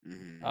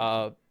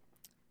 Mhm.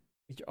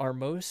 Our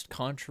most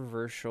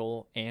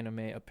controversial anime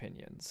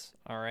opinions.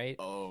 All right.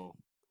 Oh,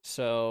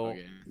 So,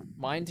 okay.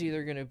 mine's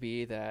either gonna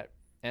be that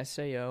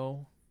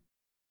SAO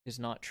is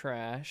not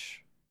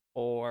trash,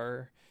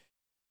 or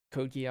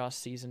Code Geass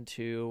season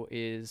 2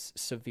 is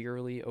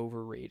severely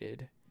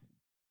overrated.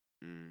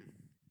 Mm.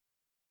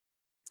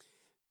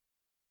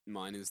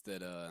 Mine is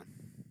that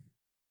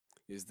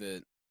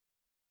In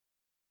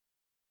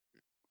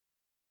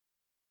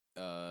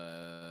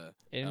I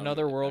don't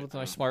another world with I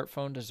my don't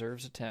smartphone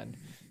deserves a 10.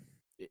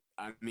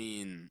 I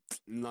mean,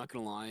 I'm not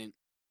gonna lie,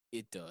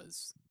 it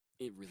does.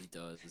 It really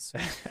does.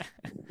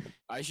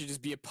 I should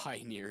just be a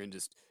pioneer and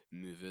just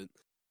move it.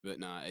 But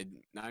nah,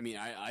 I mean,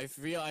 I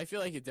feel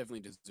like it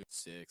definitely deserves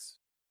 6.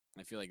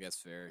 I feel like that's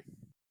fair.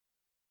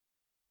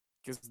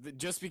 Because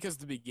just because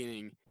the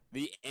beginning,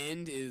 the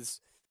end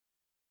is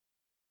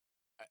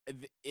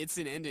it's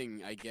an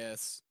ending, I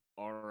guess.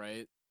 All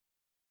right,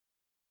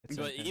 It's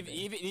an but ending.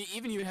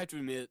 even you have to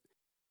admit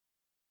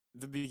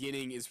the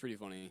beginning is pretty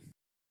funny.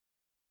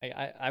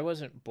 I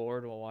wasn't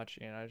bored while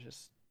watching it. I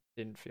just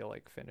didn't feel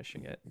like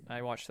finishing it.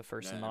 I watched the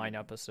first Yeah, 9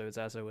 episodes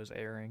as it was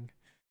airing.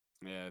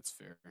 yeah, it's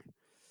fair.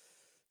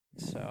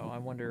 So I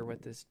wonder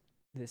what this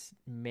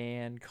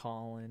man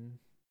Colin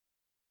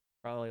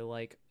probably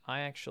like.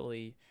 I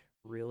actually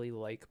really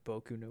like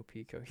Boku no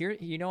Pico. Here,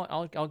 you know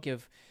what? I'll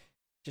give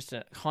just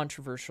a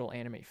controversial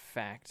anime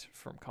fact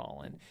from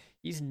Colin.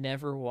 He's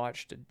never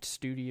watched a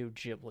Studio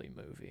Ghibli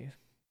movie.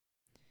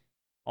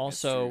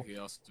 That's true. Also, He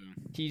also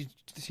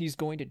he's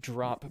going to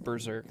drop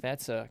Berserk.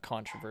 That's a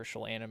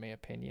controversial anime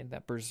opinion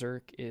that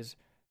Berserk is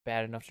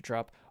bad enough to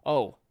drop.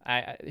 Oh,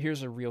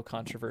 here's a real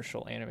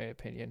controversial anime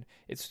opinion.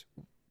 It's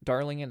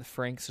Darling in the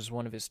Franxx is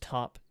one of his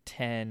top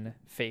 10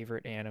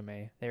 favorite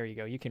anime. There you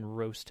go. You can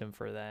roast him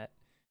for that.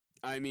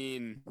 I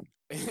mean,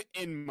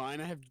 in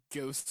mine, I have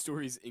Ghost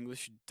Stories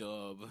English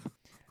dub.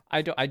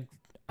 I don't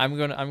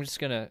I'm just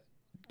going to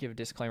give a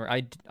disclaimer.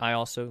 I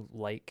also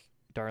like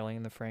Darling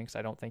in the Franxx.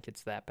 I don't think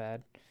it's that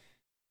bad,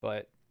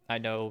 but I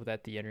know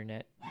that the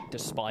internet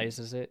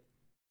despises it.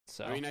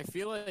 So I mean, I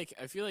feel like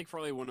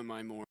probably one of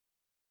my more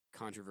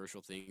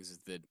controversial things is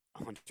that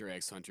Hunter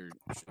x Hunter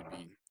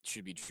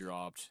should be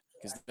dropped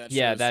because that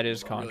yeah, show's that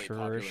is really popular.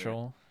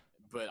 controversial.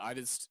 But I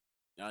just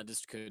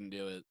couldn't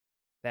do it.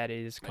 That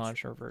is I tr-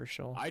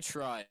 controversial. I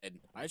tried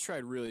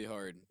really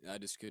hard. I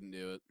just couldn't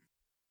do it.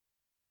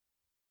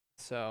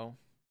 So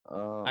Okay, I'm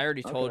I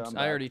back.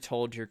 already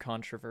told your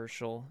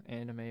controversial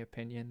anime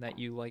opinion that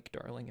you like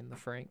Darling in the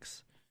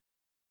Franxx.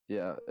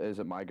 Yeah, is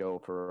it my go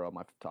for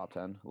my top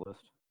 10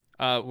 list?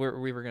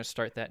 We were gonna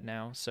start that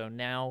now. So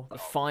now the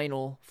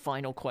Oh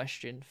final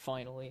question.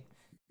 Finally,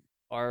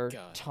 our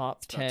God,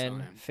 top it's about 10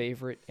 time.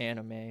 favorite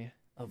anime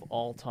of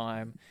all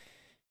time,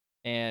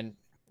 and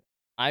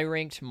I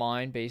ranked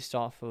mine based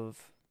off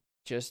of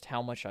just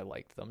how much I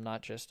liked them,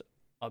 not just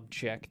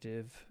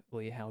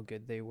objectively how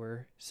good they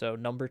were. So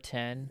number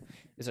 10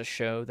 is a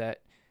show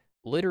that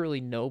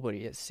literally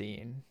nobody has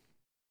seen.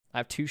 I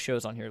have 2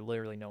 shows on here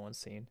literally no one's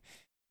seen.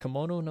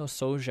 Kimono no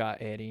Soja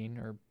Erin,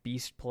 or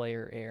Beast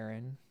Player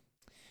Aaron.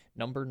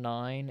 Number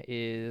 9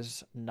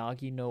 is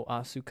Nagi no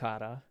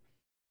Asukara.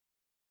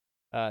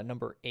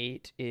 Number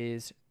 8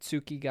 is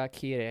Tsuki ga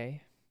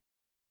Kirei.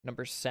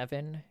 Number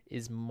 7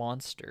 is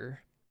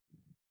Monster.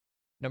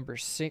 Number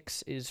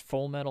 6 is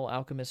Full Metal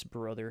Alchemist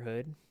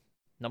Brotherhood.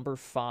 Number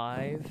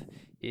 5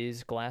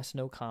 is Glass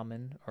No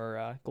Common,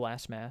 or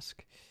Glass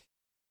Mask.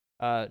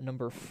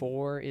 Number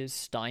 4 is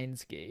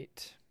Steins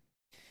Gate.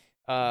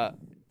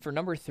 For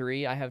number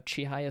 3, I have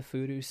Chihaya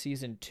Furu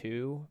Season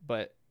 2,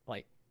 but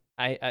like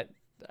I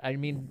I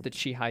mean the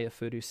Chihaya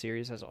Furu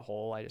series as a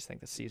whole. I just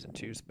think the Season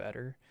 2 is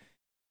better.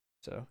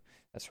 So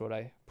that's what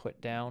I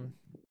put down.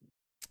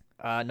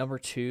 Number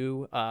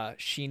 2,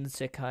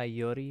 Shinsekai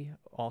Yori,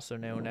 also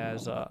known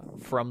as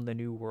From the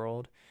New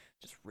World,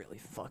 just really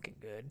fucking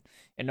good.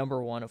 And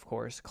number 1, of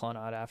course,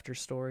 Clannad After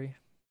Story.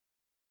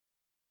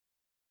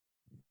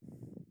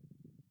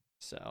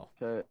 So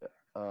Okay,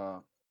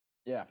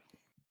 yeah.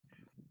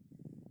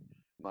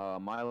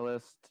 My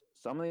list.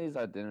 Some of these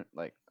I didn't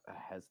like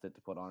hesitate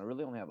to put on. I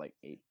really only have like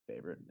 8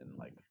 favorite and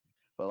like,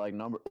 but like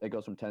number it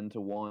goes from 10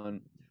 to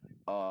 1.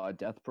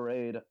 Death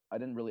Parade. I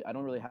don't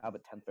really have a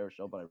 10th favorite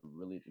show, but I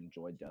really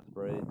enjoyed Death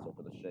Parade. So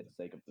for the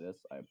sake of this,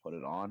 I put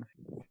it on.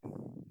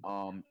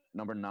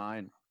 Number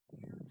 9,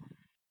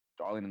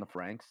 Darling in the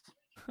Franks.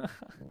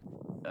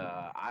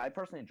 I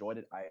personally enjoyed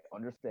it. I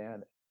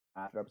understand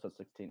after episode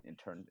 16 it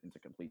turned into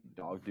complete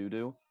dog doo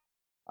doo.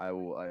 I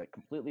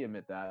completely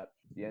admit that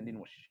the ending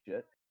was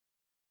shit,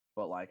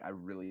 but like I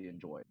really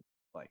enjoyed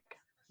like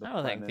the I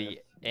don't think premise.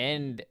 the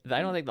end.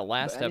 I don't think the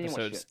last ending was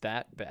episode's shit.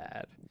 that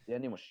bad. The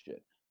ending was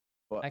shit.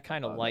 But I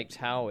kind of liked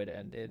how it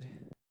ended.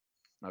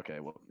 Okay,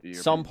 well,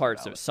 Some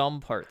parts of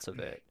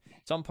it.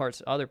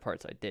 Other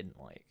parts I didn't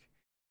like.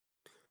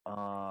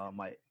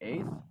 My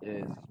 8th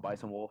is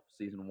Spice and Wolf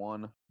season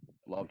 1.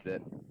 Loved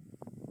it.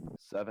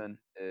 7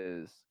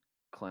 is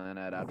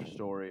Clannad After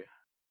Story.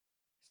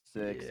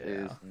 6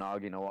 is Yeah.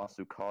 Nagi no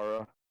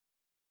Asukara.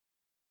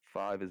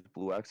 5 is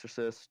Blue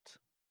Exorcist.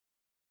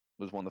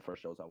 It was one of the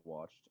first shows I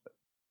watched.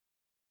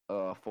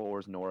 4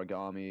 is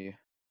Noragami.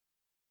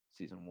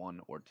 Season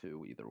 1 or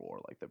 2, either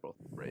or. Like they're both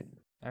great.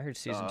 I heard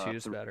season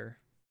 2's better.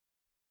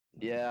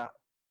 Yeah,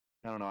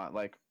 I don't know.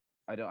 Like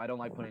I don't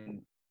like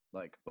putting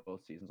like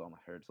both seasons on my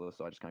favorites list,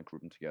 so I just kind of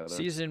group them together.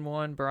 Season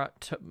 1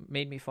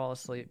 made me fall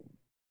asleep,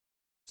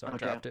 so I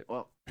dropped it.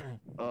 Well,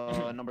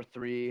 number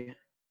 3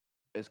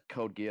 is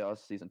Code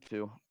Geass season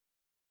 2.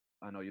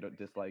 I know you don't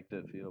dislike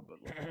it, Theo, but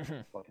like,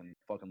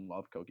 fucking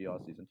love Code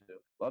Geass season 2.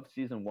 Love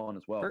season 1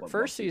 as well.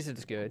 First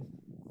season's good,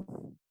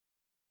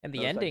 and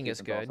the ending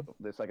is good. Also,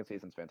 the second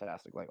season's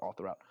fantastic, like all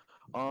throughout.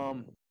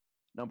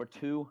 Number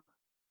 2,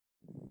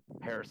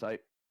 Parasite.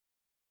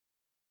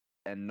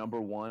 And number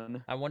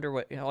 1. I wonder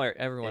what. All right,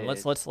 everyone,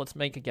 let's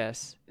make a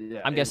guess.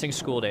 Yeah, I'm guessing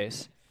School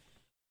Days.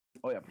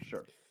 Oh yeah, for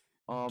sure.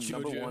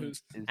 Number 1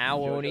 is Aoni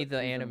JoJo the season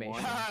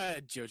animation.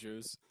 1.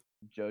 JoJo's.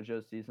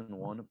 JoJo season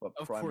 1, but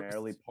Of course.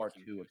 primarily part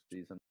 2 of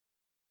season.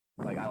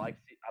 Like I like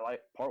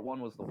part 1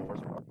 was the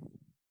worst part.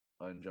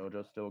 And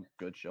JoJo's still a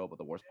good show, but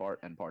the worst part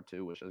and part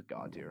 2, which is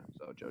god tier.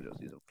 So JoJo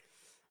season.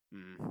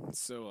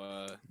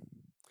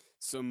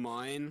 So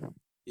mine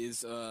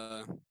is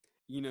gonna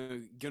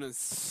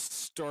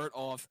start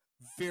off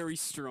very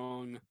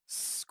strong.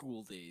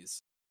 School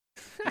Days,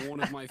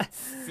 one of my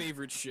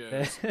favorite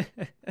shows.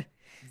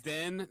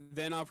 Then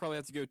I'll probably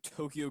have to go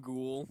Tokyo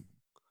Ghoul.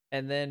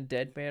 And then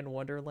Dead Man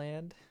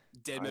Wonderland.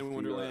 Dead Man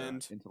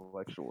Wonderland.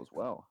 Intellectual as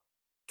well.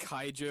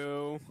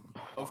 Kaijo,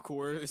 of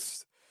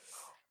course.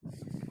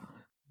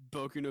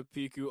 Boku no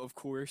Pico, of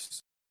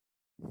course.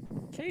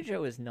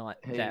 Keijo is not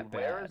Hey, that bad.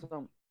 where is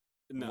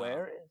No.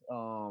 Where is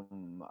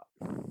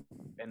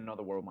In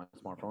Another World My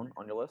Smartphone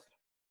on your list?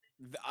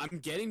 I'm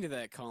getting to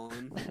that,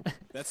 Colin.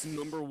 That's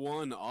number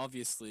 1,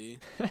 obviously.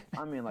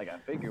 I mean, like I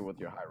figure with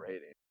your high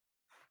rating.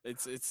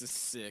 It's a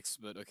 6,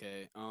 but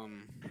okay.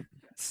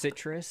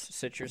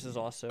 Citrus is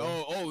also.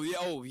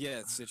 Oh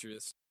yeah,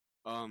 Citrus.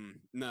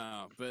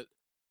 No, but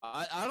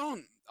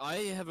I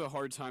have a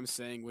hard time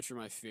saying which are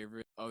my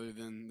favorite, other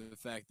than the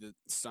fact that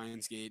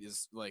Steins Gate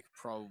is like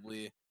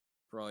probably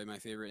my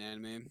favorite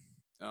anime.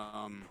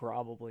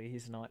 Probably,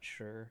 he's not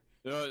sure.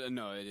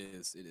 No, it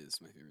is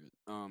my favorite.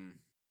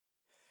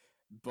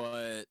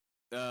 But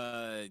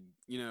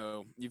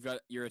you've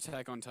got your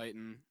Attack on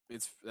Titan.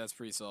 That's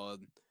pretty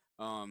solid.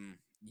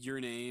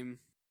 Your Name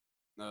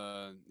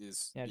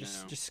is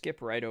just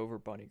skip right over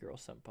Bunny Girl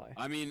Senpai.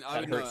 I mean,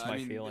 that hurts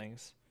my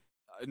feelings.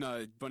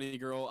 No, Bunny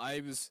Girl.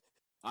 I was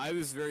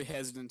very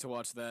hesitant to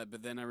watch that,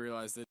 but then I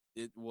realized that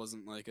it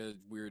wasn't like a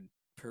weird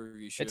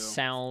pervy show. It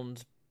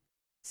sounds.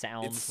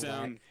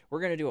 Whack.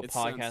 We're gonna do a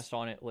podcast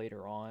on it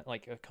later on,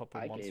 like a couple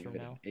months from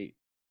now. I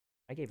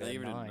gave it a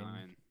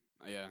 9.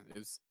 Yeah,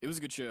 it was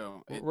a good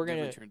show. We're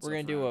gonna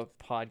do a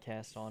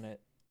podcast on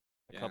it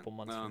a couple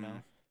months from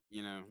now.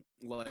 You know,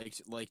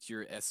 liked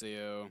your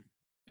SAO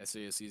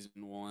season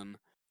 1.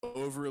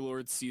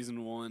 Overlord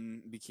season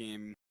 1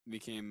 became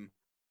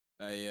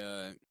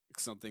a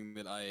something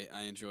that I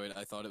enjoyed.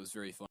 I thought it was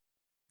very fun.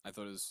 I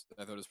thought it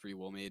was pretty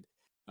well made.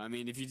 I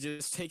mean, if you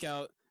just take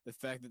out the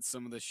fact that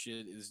some of the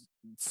CGI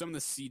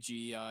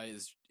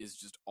is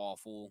just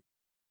awful,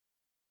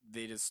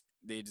 they just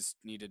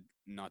need to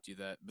not do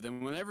that. But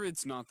then whenever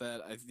it's not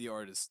that, the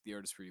art is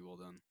pretty well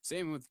done.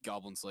 Same with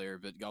Goblin Slayer,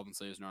 but Goblin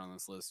Slayer's not on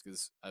this list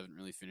because I haven't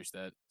really finished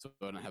that, so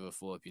I don't have a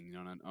full opinion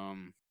on it.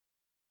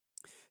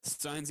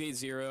 Steins Gate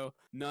Zero,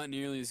 not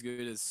nearly as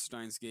good as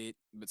Steins Gate,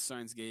 but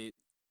Steins Gate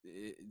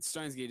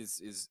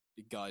is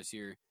god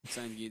tier.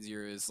 Steins Gate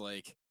Zero is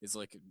like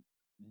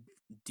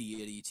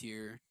deity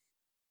tier.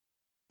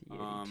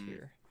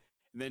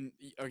 Then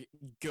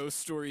Ghost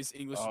Stories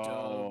English dub.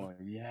 Oh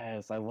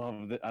yes, I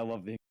love the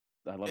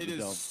dub. It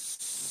is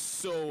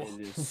so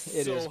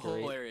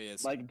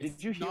hilarious. Like,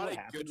 did you hear what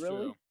happened?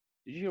 Really?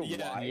 Did you hear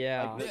why?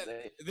 Yeah.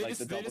 They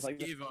just gave up. They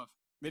gave up.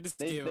 They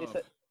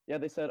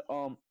said,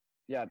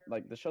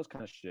 like the show's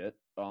kind of shit.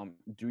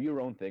 Do your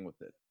own thing with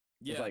it.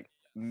 Yeah. It's like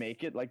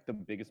make it like the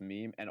biggest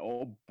meme, and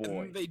oh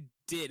boy, And they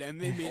did, and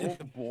they made it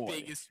the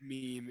biggest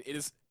meme. It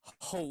is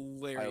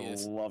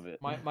hilarious. love it.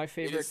 My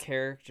favorite is-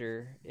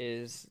 character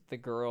is the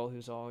girl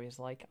who's always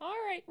like, "All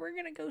right, we're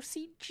gonna go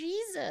see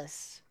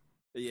Jesus."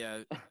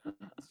 Yeah,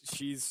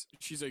 she's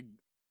a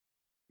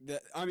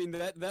that I mean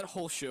that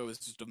whole show is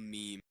just a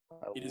meme.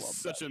 I It is love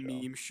such that a show.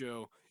 meme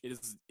show.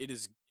 It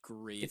is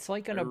great. It's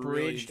like an I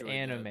really abridged enjoyed that.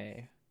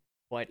 anime,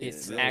 but It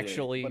it's really is,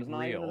 actually but it's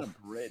not even real. an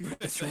abridged.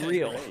 It's It's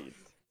real. great.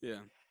 Yeah.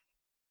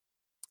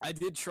 I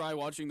did try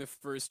watching the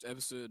first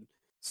episode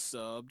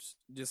subbed,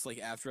 just like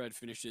after I'd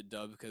finished it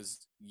dubbed,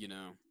 because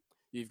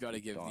you've got to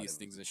You give thought these it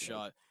things a was good.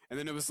 shot. And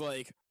then it was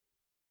like,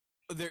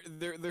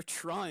 they're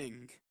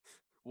trying.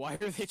 Why are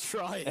they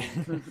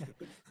trying?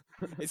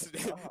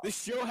 The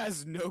show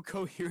has no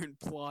coherent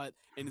plot,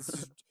 and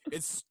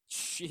it's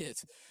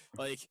shit.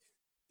 Like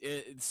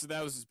so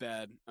that was just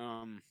bad.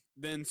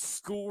 Then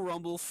School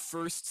Rumble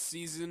first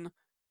season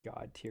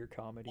God tier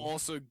comedy.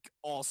 also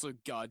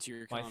god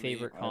tier My comedy.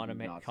 favorite I have not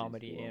seen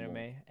comedy School Rumble.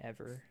 anime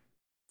ever.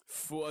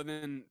 And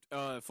then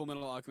Full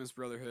Metal Alchemist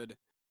Brotherhood.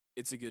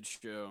 It's a good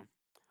show.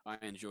 I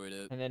enjoyed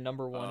it. And then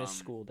number 1 is Um,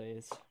 School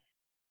Days.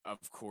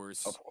 Of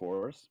course. Of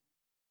course.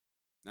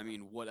 I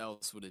mean, what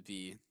else would it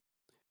be?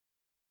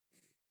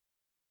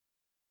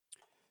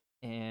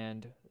 And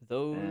And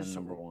those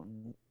number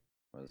one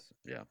was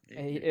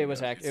it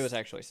was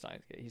actually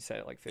Steins Gate. He said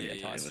it like 50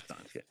 Yeah, times. It was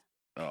Steins Gate.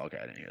 Oh, okay,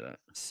 I didn't hear that.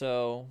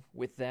 So,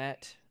 with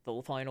that,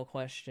 the final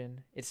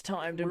question. It's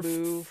time to We're f-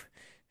 move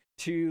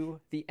to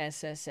the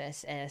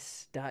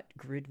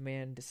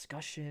SSSS.Gridman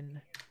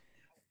discussion.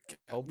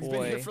 Oh We've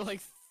been here boy. for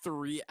like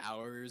 3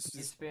 hours.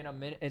 It's been a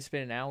minute. It's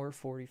been an hour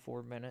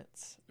 44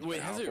 minutes. Wait,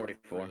 An has hour it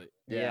 44. really?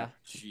 Yeah.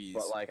 Jeez.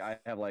 But like, I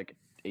have like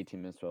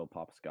 18 minutes till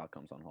Papa Scott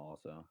comes on Hall,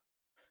 so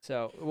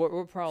So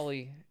we're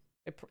probably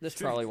this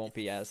probably won't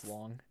be as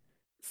long.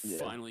 Yeah.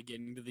 Finally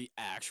getting to the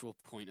actual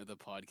point of the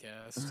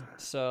podcast.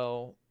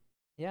 So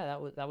yeah,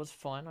 that was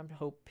fun. I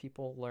hope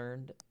people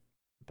learned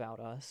about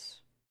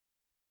us.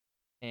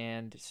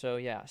 And so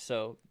yeah,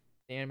 so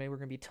the anime we're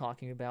gonna be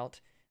talking about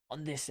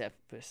on this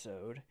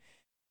episode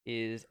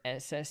is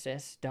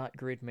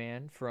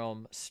SSS.Gridman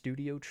from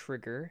Studio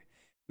Trigger,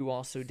 who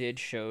also did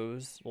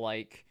shows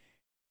like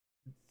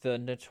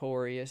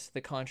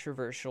the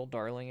controversial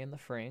Darling in the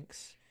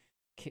Franxx.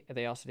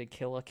 They also did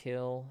Kill la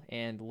Kill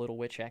and Little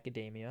Witch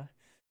Academia.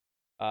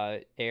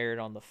 Aired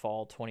on the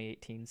fall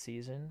 2018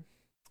 season.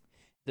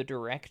 The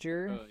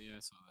director Oh yeah, I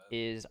saw that.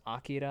 is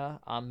Akira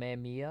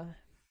Amemiya,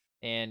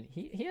 and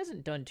he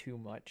hasn't done too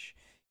much.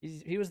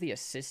 He was the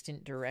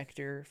assistant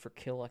director for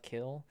Kill la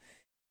Kill,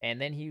 and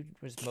then he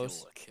was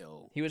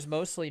Kill.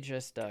 mostly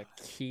just a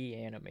key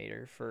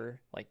animator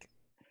for like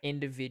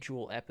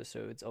individual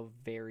episodes of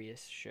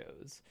various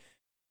shows.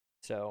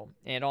 So,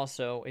 and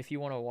also if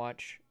you want to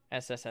watch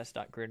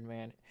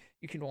SSS.Gridman,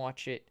 you can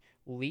watch it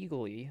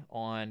legally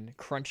on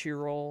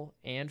Crunchyroll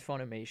and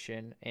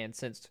Funimation, and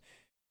since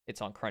it's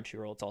on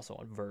Crunchyroll, it's also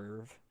on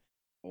Verve.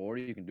 or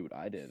you can do what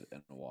I did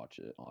and watch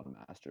it on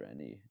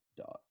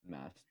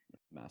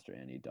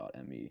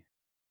masterany.me.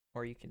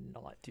 Or you can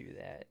not do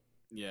that.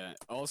 Yeah.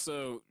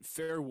 Also,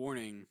 fair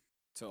warning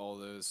to all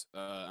those.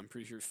 I'm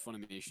pretty sure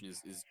Funimation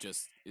is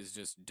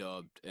just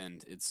dubbed,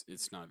 and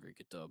it's not a very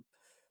good dub.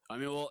 I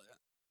mean, well,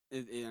 I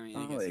mean, It's I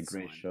not guess really a it's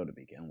great fine. show to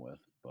begin with,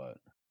 but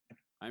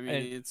I mean,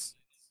 And- it's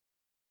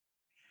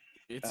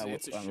a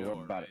what show,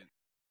 about right?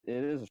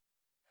 it is.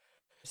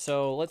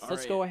 So let's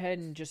Alright. go ahead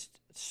and just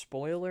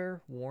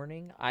spoiler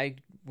warning.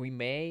 We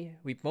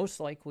most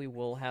likely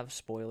will have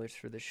spoilers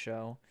for this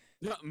show.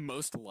 Not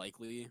most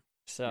likely.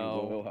 We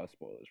will So have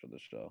spoilers for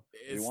this show.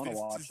 If It's- you want to it's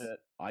watch just- it,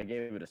 I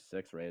gave it a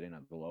 6 rating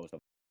at the lowest.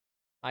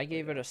 I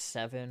gave it yeah. a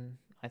 7.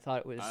 I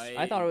thought it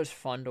I was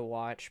fun to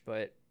watch,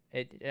 but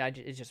it just I thought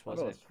it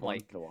wasn't was fun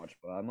like to watch,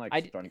 but I'm like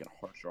I starting to get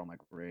harsher on my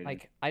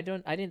rating. I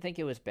didn't think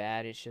it was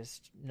bad. It's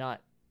just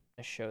not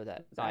a show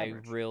that It's I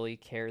average. really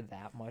care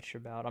that much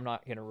about. I'm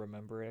not gonna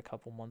remember it a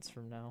couple months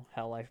from now.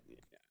 Hell, I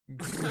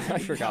I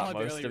forgot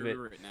barely most of it.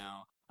 remember it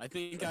now. I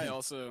think I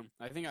also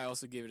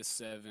gave it a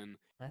 7.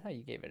 I thought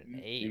you gave it an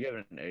you 8. gave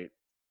it an 8.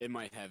 It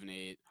might have an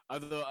 8.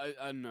 Although I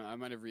don't know. I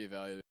might have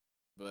reevaluated,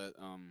 but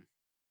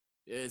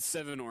it's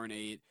 7 or an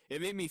 8.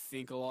 It made me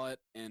think a lot,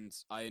 and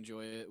I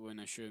enjoy it when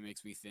a show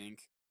makes me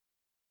think.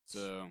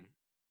 So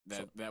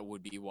that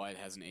would be why it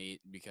has an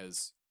 8,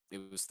 because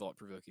it was thought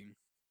provoking.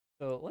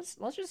 So let's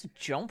just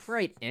jump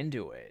right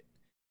into it.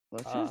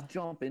 Let's Uh, just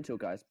jump into it,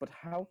 guys. But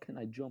how can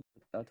I jump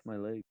without my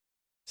leg?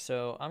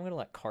 So I'm gonna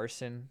let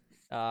Carson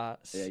Yeah,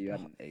 you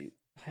had an 8.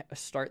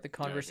 start the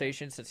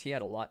conversation since he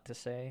had a lot to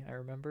say. I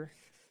remember.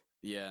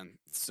 Yeah.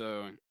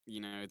 So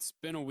it's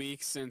been a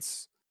week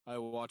since I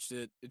watched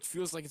it. It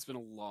feels like it's been a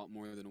lot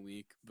more than a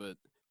week, but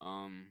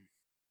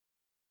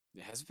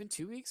has it been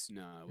 2 weeks?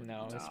 No. it wouldn't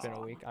No, been 2 it's weeks. been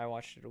a week. I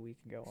watched it a week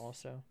ago.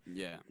 Also,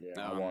 Yeah. Yeah,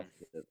 I watched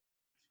it.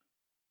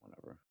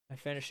 Whatever. I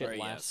finished it Alright,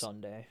 last yes.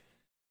 Sunday.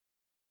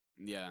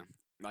 Yeah,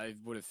 I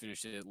would have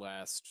finished it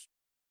last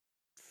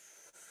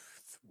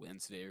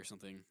Wednesday or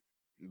something.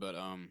 But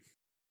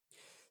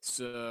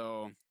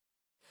so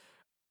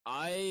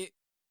I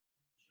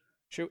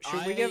Should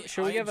I- we give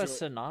I a enjoy-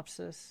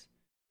 synopsis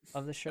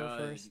of the show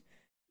first?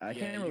 I Yeah,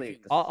 can't you really.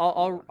 can-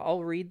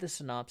 I'll read the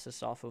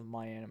synopsis off of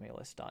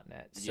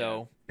myanimelist.net. Yeah,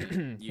 So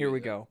here you- we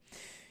go.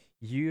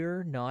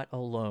 You're not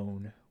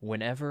alone.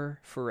 Whenever,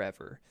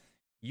 forever.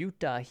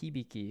 Yuta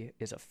Hibiki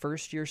is a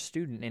first-year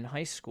student in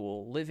high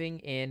school living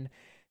in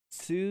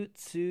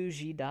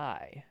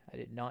Tsutsujidai. I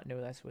did not know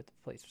that's what the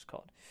place was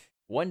called.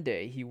 One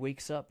day, he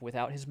wakes up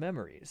without his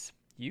memories.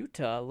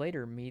 Yuta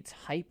later meets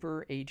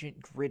Hyper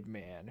Agent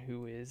Gridman,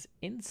 who is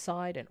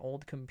inside an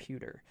old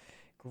computer.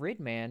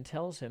 Gridman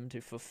tells him to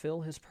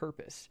fulfill his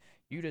purpose.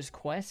 Yuta's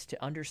quest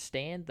to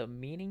understand the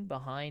meaning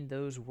behind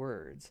those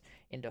words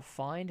and to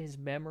find his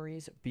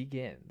memories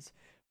begins.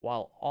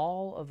 While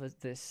all of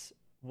this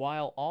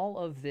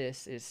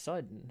is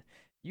sudden,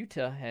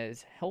 Yuta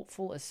has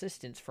helpful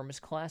assistance from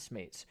his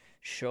classmates,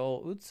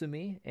 Sho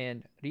Utsumi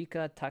and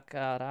Rika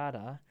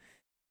Takarada,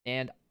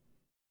 and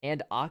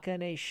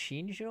Akane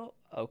Shinjo.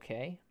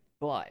 Okay,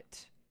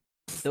 but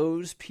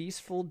those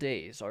peaceful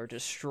days are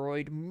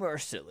destroyed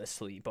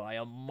mercilessly by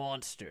a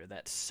monster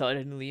that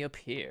suddenly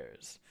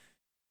appears.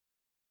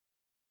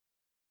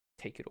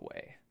 Take it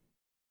away.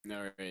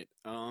 All right.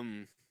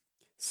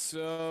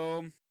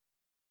 So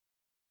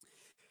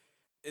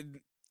it,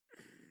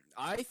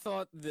 I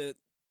thought that,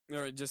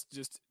 or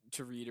just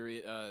to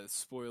reiterate,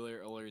 spoiler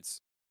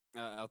alerts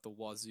out the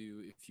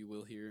wazoo, if you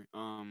will here.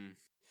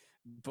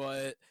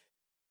 But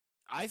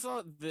I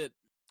thought that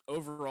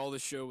overall the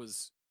show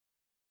was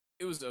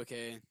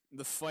okay.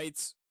 The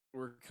fights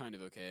were kind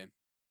of okay.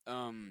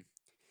 Um,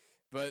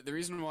 but the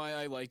reason why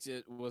I liked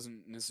it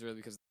wasn't necessarily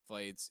because of the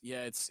fights.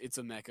 Yeah, it's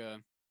a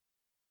mecha.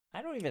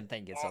 I don't even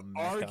think it's a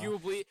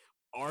mecha.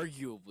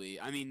 Arguably,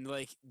 I mean,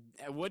 like,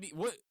 what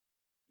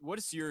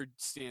is your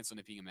stance on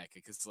it being a mecha?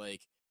 Because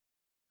like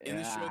in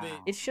the show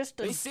It's just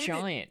a they say that-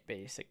 giant,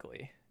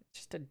 basically. It's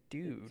just a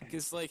dude.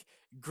 because like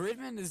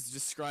Gridman is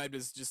described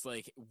as just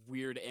like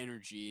weird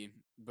energy,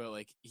 but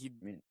like I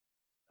mean,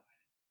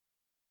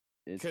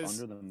 it's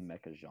 'cause- under the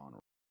mecha genre.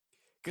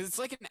 because it's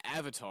like an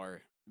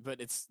avatar, but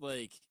it's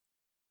like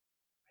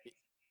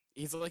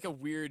he's like a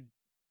weird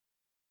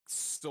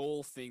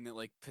soul thing that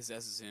like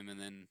possesses him and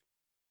then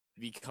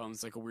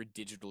becomes like a weird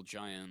digital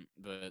giant.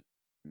 But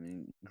I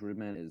mean,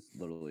 Gridman is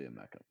literally a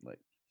mecha, like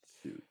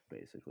suit,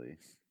 basically.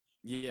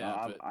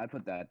 yeah, but I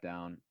put that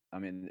down. I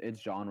mean, its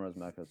genre is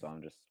mecha, so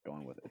I'm just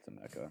going with it's a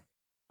mecha.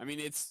 I mean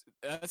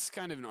that's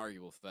kind of an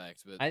arguable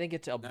fact. But I think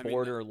it's a mean,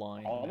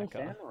 borderline All the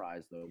mecha.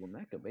 samurais though were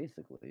mecha,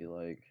 basically.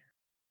 Like,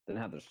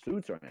 didn't have their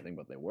suits or anything,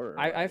 but they were.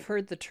 I've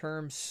heard the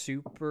term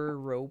super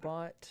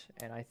robot,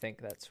 and I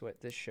think that's what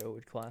this show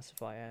would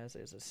classify as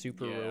a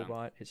super Yeah.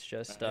 robot. It's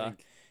just I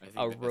think a that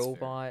that's fair.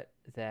 robot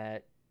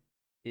that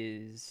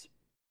is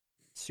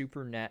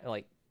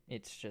like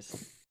it's just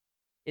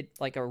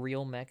like a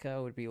real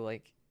mecha would be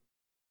like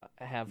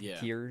have Yeah.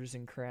 gears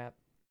and crap,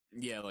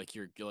 Yeah, like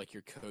your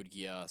Code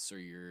Geass or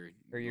your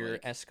your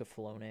like,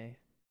 Escaflowne.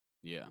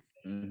 yeah.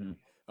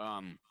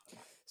 Mm-hmm.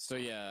 So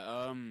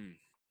yeah.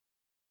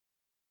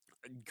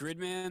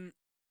 Gridman.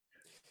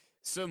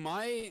 So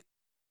my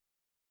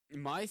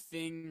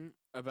thing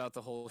about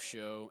the whole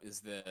show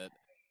is that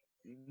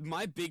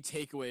my big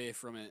takeaway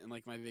from it and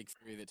like my big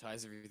theory that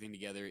ties everything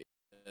together is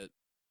that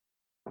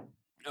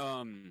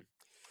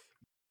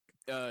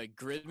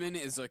Gridman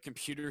is a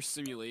computer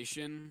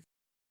simulation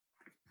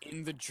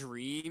in the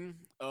dream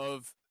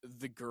of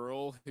the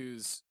girl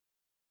who's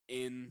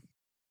in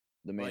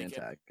The main Like,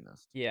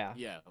 antagonist. Yeah,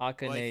 yeah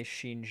Akane like,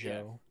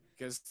 Shinjo.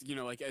 because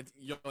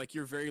like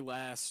your very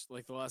last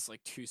like the last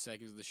like 2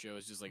 seconds of the show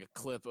is just like a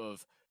clip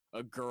of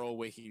a girl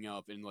waking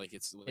up and like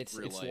it's like It's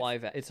real it's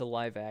life. it's a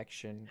live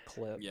action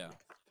clip. Yeah,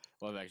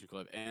 live action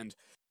clip. And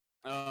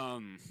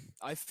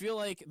I feel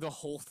like the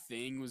whole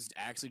thing was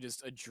actually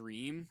just a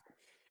dream,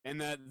 and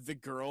that the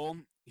girl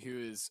who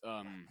is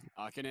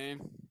Akane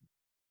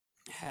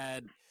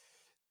had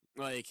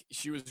like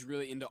she was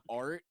really into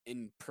art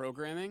and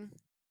programming,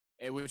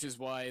 which is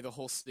why the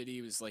whole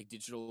city was like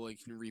digital,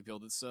 like can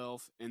rebuild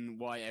itself, and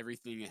why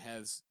everything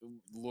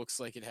looks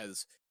like it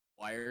has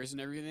wires and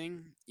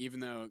everything, even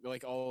though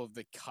like all of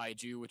the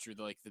kaiju, which are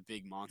like the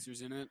big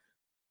monsters in it.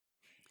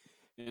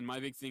 And my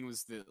big thing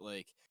was that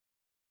like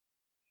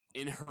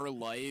in her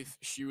life,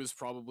 she was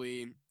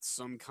probably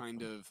some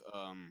kind of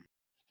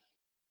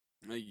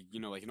like,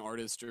 like an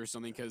artist or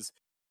something, because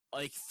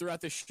like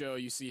throughout the show,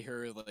 you see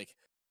her like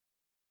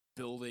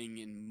building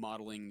and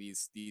modeling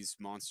these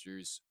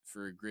monsters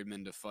for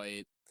Gridman to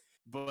fight,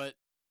 but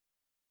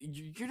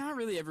you're not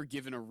really ever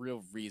given a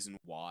real reason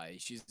why.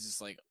 She's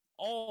just like,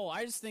 oh,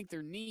 I just think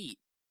they're neat.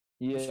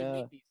 We should Yeah,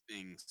 make these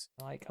things.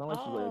 Like, kind of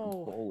like she's like a oh,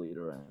 control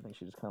leader, and I think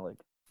she's just kind of like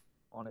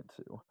on it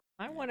too.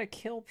 I want to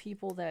kill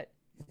people that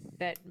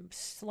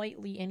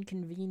slightly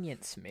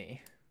inconvenience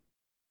me.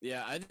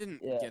 Yeah, I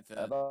didn't Yeah, get I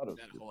that thought it was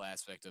that whole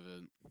aspect of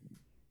it.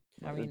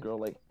 I the mean, girl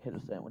like hit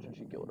a sandwich and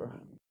she killed her.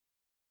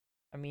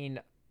 I mean,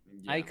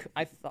 Yeah.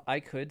 I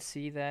could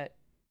see that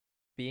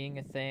being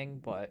a thing,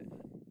 but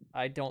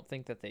I don't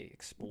think that they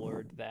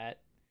explored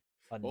that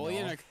enough. Well,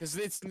 yeah, because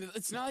it's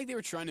not like they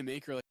were trying to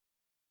make her like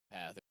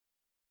path.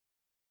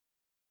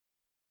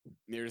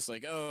 They're just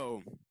like,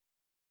 oh,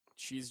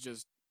 she's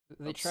just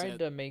They tried upset.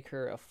 to make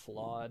her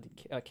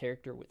a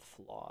character with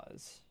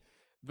flaws.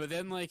 But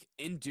then, like,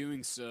 in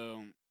doing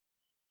so,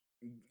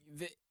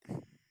 the,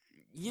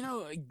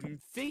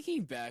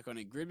 thinking back on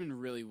it, Gridman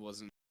really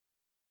wasn't.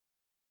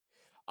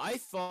 I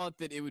thought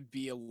that it would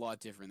be a lot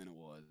different than it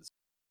was,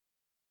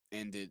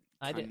 and it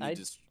I did. kind of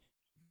just.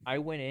 I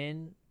went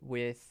in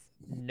with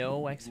no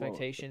Well,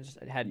 expectations.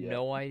 I had yeah.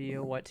 no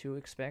idea what to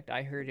expect.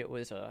 I heard it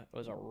was a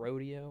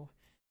rodeo.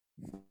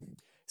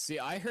 See,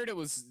 I heard it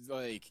was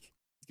like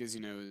because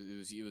it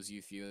was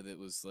Yufio that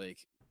was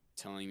like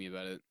telling me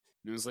about it.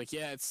 And it was like,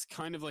 yeah, it's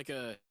kind of like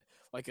a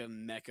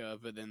mecha,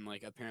 but then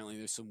like apparently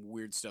there's some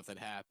weird stuff that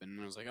happened.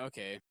 And I was like,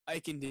 okay, I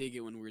can dig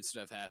it when weird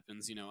stuff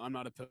happens. I'm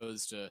not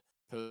opposed to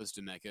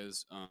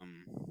mechas.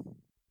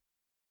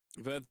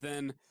 But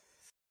then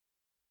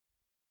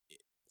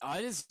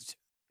I just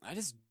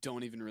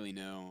don't even really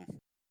know.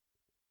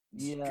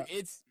 Yeah.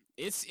 It's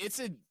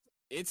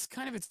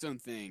kind of its own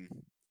thing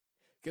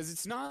because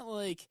it's not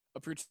like a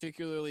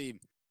particularly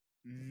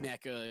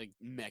mecha.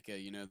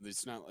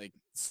 It's not like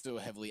so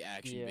heavily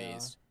action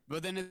based.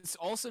 But then it's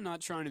also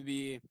not trying to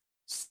be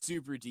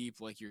super deep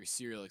like your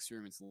Serial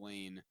Experiments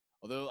Lane.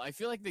 Although I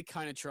feel like they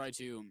kind of try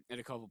to at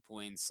a couple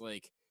points,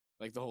 like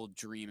the whole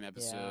dream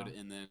episode, Yeah.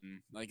 and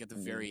then like at the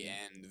very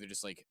end, they're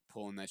just like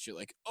pulling that shit.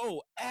 Like,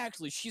 oh,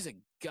 actually, she's a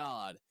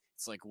god.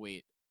 It's like,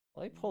 wait,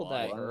 Well, they pulled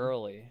that What?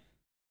 early.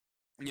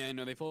 yeah, I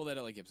know they pulled that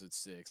at like episode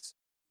 6.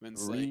 But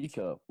it's like,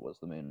 Rika was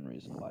the main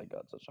reason why I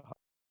got such a high.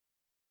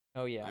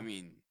 Oh yeah. I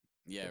mean,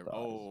 yeah. The thighs.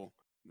 Oh,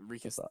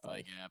 Rika's The thigh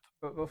thighs. gap.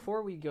 But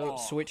before we go Oh.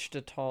 switch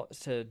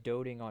to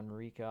doting on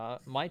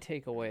Rika, my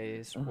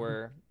takeaways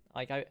were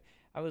like I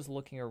was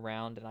looking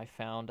around and I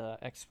found a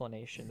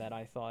explanation that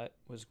I thought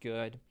was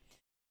good.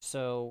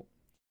 So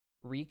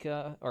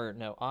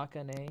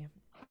Akane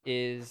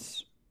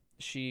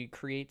she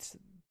creates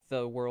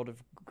the world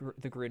of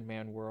the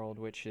Gridman world,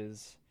 which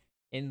is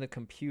in the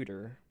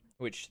computer,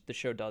 which the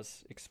show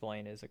does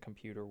explain is a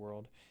computer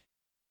world.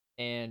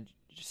 And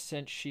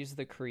since she's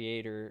the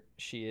creator,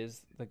 she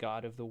is the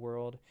god of the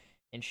world,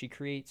 and she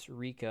creates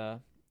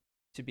Rika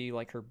to be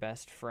like her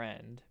best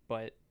friend,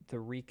 but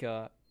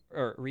Rika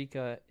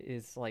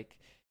is like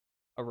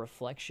a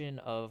reflection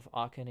of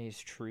Akane's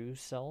true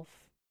self,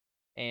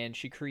 and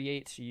she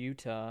creates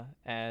Yuta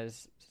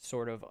as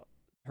sort of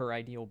her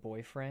ideal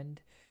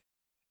boyfriend.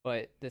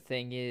 But the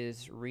thing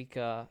is,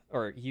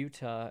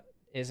 Yuta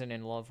isn't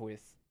in love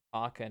with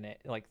Akane,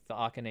 like the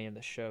Akane in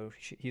the show.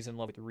 He's in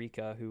love with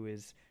Rika, who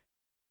is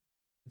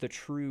the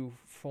true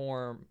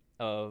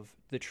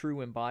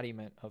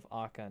embodiment of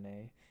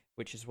Akane,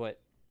 which is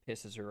what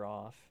pisses her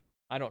off.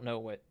 I don't know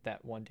what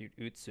that one dude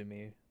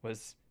Utsumi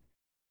was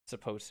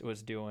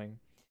doing,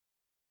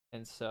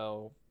 and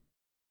so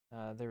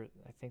I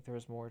think there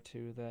was more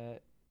to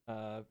that.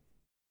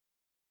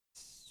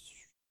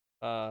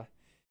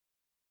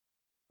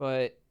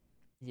 But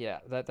yeah,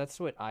 that's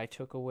what I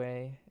took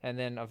away. And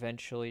then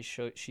eventually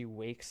she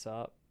wakes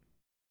up.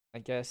 I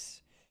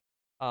guess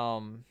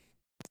um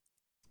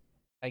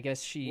I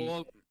guess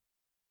Well,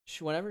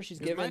 whenever she's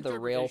 'cause my given the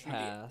rail interpretation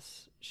of the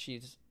pass,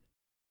 she's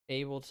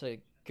able to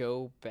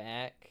go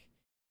back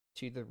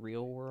to the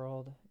real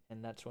world,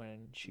 and that's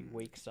when she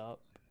wakes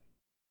up.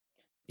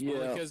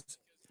 Yeah, because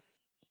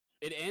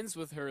it ends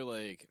with her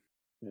like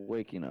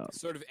waking up.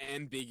 sort of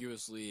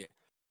ambiguously,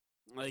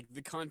 like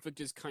the conflict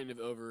is kind of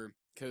over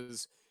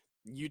because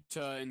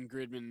Yuta and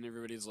Gridman and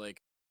everybody's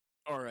like,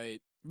 all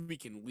right, we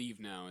can leave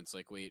now. It's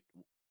like, wait,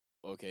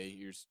 okay,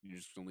 you're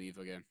just gonna leave?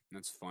 Okay,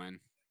 that's fine.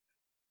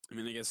 I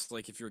mean, I guess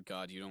like if you're a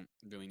god, you don't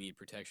really need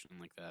protection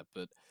like that,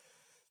 but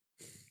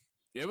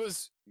it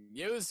was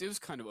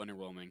kind of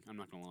underwhelming. I'm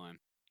not gonna lie.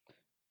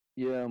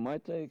 Yeah, my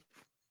take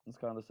is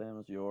kind of the same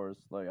as yours.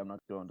 Like, I'm not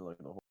going to like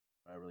the whole.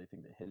 I really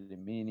think the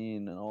hidden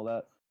meaning and all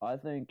that. I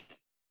think,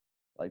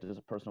 like, just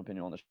a personal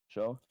opinion on the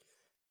show.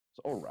 It's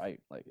all right.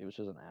 Like, it was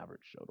just an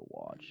average show to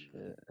watch.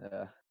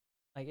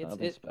 Like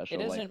Nothing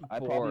special. it Like, isn't I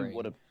probably would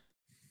boring. have.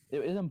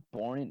 It isn't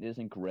boring. It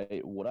isn't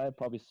great. Would I have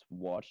probably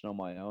watched on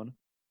my own?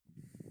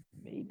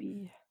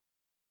 Maybe.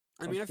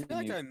 I mean,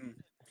 Continue.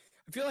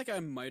 I feel like I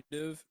might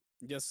have.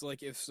 Just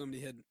like if somebody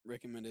had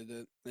recommended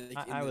it,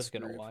 like in I this was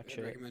gonna group watch had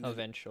it recommended it.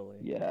 eventually.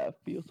 Yeah, I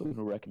feel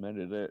someone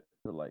recommended it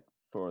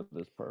for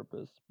this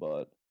purpose,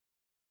 but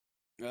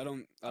I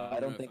don't I know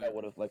don't if think I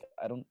would have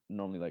I don't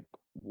normally like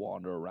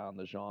wander around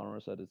the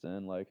genres that it's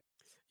in. Like I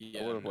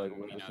Yeah, would have no, like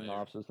me read the neither.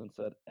 synopsis and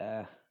said,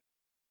 eh.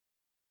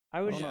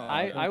 I was don't know,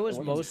 I I think was it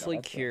wasn't mostly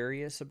bad, though.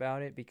 curious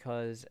about it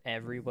because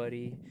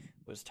everybody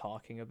was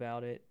talking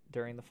about it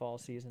during the fall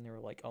season. They were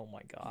like, "Oh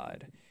my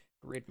god,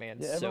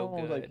 Gridman's Yeah, so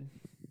everyone was like, good."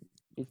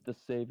 it's the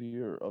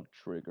savior of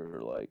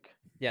Trigger. Like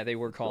Yeah, they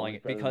were it's so calling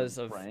much it better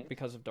than Frank.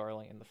 because of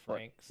Darling and the But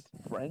Franks.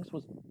 Frank's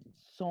was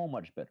so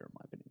much better in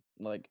my opinion.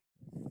 Like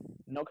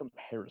no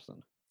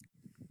comparison.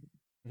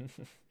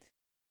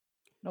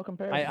 No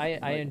comparison. I Like,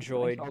 Frank's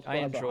enjoyed also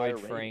has a higher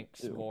rating,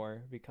 Franks too.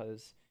 more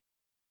because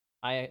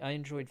I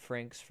enjoyed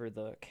Franks for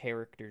the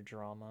character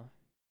drama,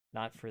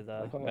 not for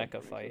the Like, I mecha agree for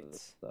this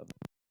fights. stuff.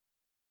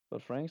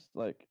 But Frank's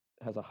like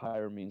has a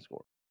higher mean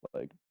score.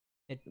 Like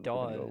It We're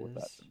gonna go with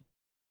that does. then.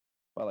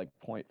 By like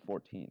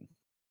 0.14.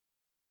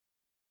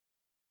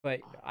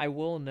 But I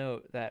will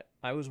note that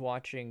I was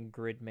watching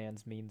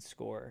Gridman's mean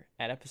score.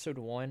 At episode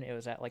 1, it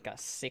was at like a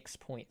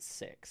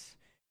 6.6.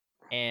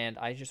 And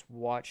I just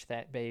watched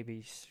that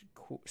baby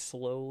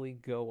slowly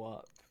go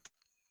up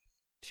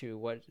to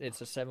what it's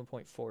a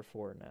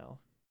 7.44 now.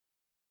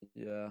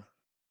 Yeah.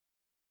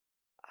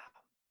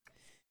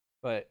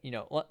 But,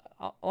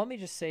 let me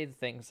just say the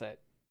things that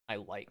I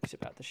liked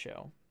about the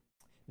show.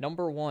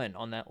 Number 1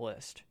 on that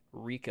list,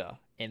 Rika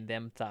and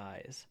them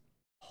thighs.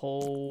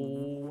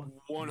 Whole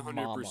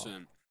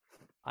 100%.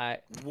 I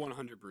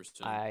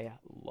 100%. I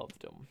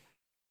loved them.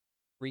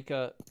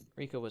 Rika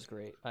was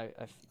great. I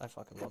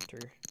fucking loved her.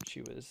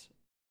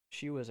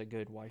 She was a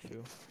good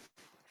waifu.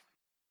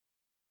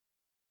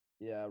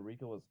 Yeah,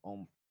 Rika was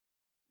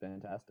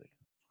fantastic.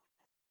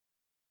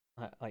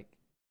 Like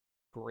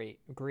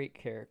great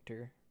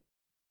character.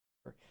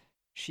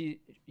 She,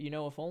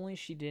 if only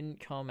she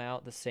didn't come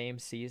out the same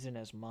season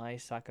as Mai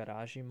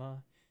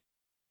Sakurajima,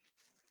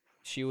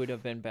 she would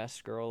have been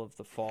best girl of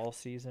the fall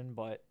season.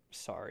 But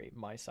sorry,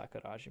 Mai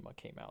Sakurajima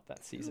came out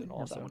that season Not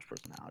also. that much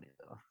personality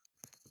though.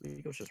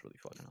 Rika's just really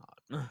fucking hot.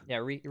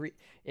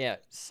 Yeah,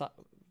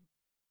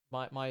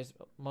 my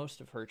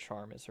most of her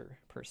charm is her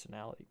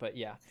personality. But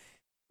yeah,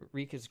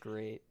 Rika's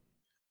great.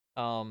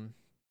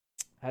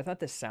 I thought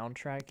the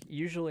soundtrack.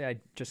 Usually, I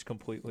just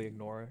completely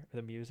ignore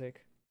the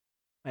music.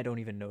 I don't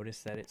even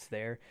notice that it's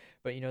there.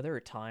 But there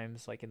were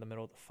times like in the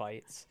middle of the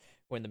fights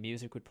when the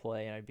music would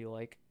play, and I'd be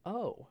like,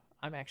 "Oh,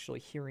 I'm actually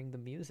hearing the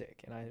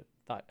music," and I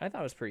thought it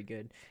was pretty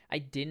good. I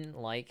didn't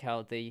like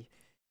how they,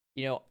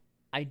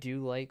 I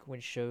do like when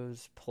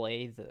shows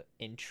play the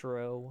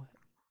intro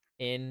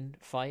in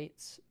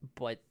fights,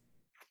 but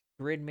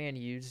Gridman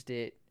used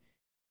it.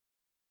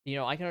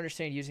 I can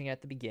understand using it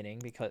at the beginning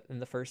because in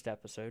the first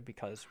episode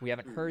because we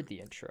haven't heard the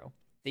intro.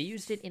 They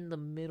used it in the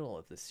middle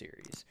of the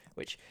series,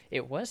 which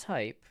it was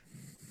hype,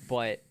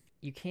 but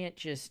you can't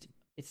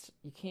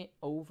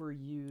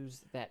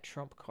overuse that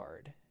trump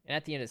card. And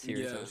at the end of the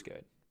series, that was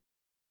good.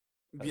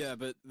 Yeah,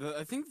 but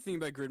I think the thing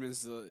about Gridman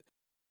is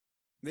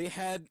they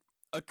had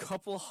a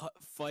couple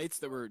fights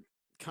that were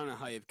kind of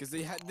hype because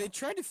they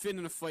tried to fit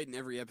in a fight in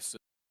every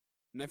episode,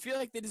 and I feel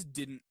like they just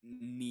didn't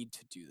need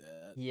to do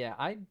that. Yeah,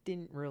 I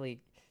didn't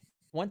really.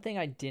 One thing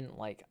I didn't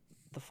like,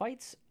 the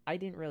fights I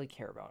didn't really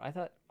care about. I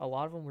thought a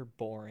lot of them were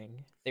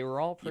boring. They were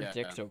all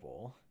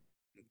predictable.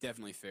 Yeah,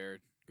 definitely fair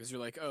because you're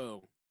like,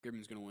 oh,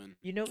 Gridman's gonna win.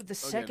 The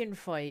second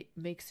fight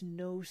makes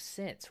no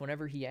sense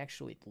whenever he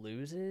actually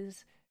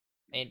loses.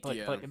 But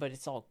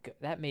it's all good.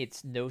 That made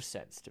no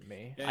sense to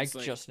me. Yeah, I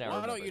just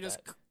now remember that.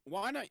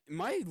 Why not?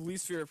 My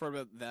least favorite part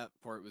about that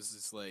part was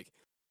just like,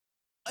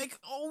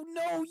 oh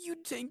no, you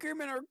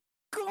Tinkerman are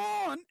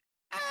gone.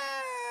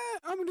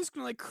 I'm just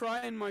gonna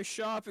cry in my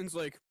shop and it's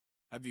like,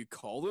 have you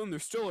called them? They're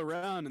still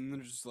around, and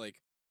they're just like,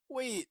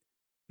 wait,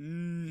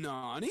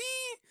 Nani?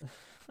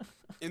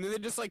 And then they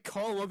just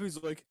call him up.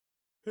 He's like,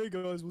 hey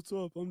guys, what's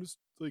up? I'm just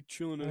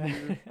chilling out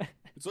here.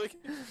 It's like,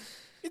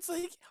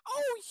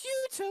 oh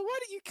Yuta, why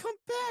don't you come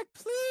back,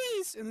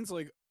 please? And it's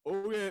like,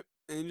 okay,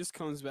 and he just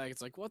comes back.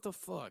 It's like, what the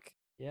fuck?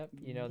 Yep,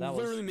 that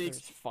literally makes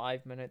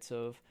 5 minutes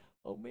of,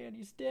 oh man,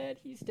 he's dead,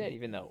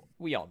 even though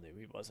we all knew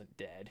he wasn't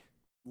dead.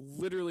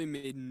 Literally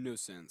made no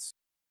sense.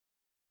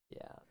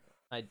 Yeah,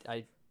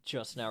 I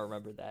just now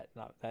remember that.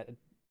 Not that.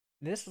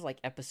 This was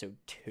episode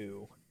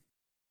 2,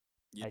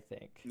 I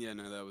think. Yeah,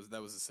 no,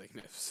 that was the second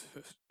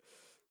episode.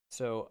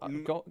 So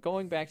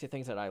going back to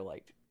things that I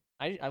liked,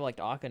 I liked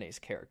Akane's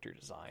character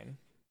design.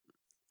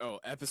 Oh,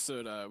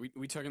 episode.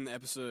 We talking the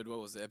episode. What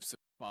was it? Episode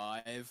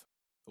 5,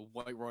 the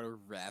whitewater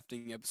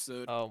rafting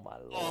episode. Oh my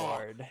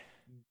lord! Oh,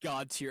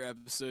 God tier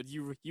episode.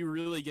 You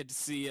really get to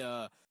see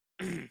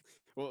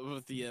what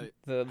with the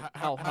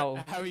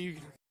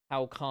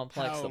how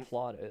complex the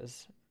plot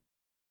is,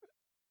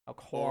 how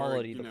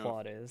quality the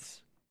plot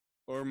is,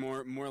 or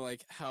more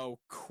like how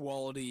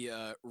quality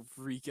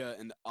Rika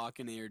and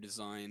Akane are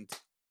designed.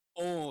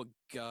 Oh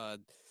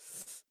God.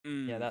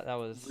 Yeah, that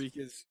was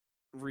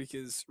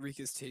Rika's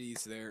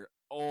titties there.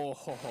 Oh,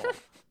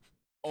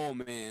 oh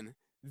man,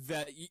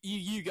 that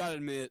you gotta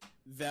admit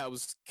that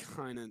was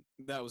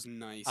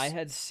nice. I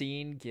had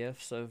seen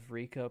gifs of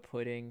Rika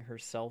putting her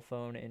cell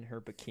phone in her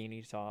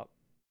bikini top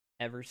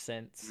ever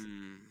since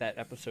that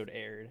episode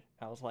aired.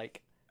 I was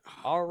like,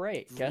 all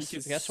right,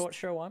 guess what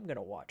show I'm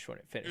gonna watch when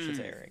it finishes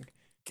airing.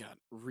 God,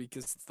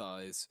 Rika's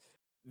thighs.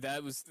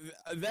 That's.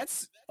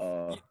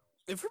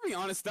 If we're being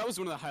honest, that was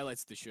one of the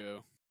highlights of the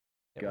show.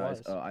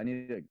 Guys, I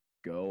need to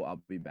go.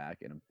 I'll be back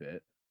in a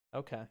bit.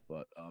 Okay.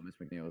 But Miss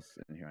McNeil's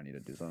in here. I need to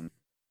do something.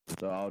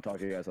 So I'll talk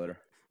to you guys later.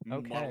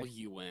 Okay. Model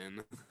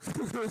UN.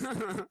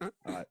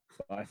 Alright,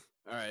 bye.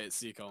 Alright,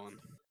 see you, Colin.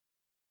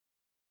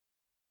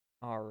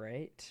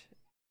 Alright.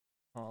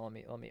 Oh,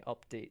 let me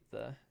update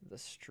the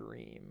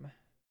stream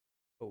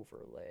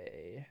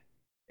overlay.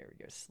 There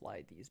we go.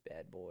 Slide these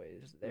bad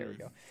boys. There we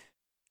go.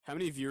 How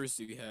many viewers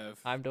do you have?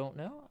 I don't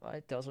know.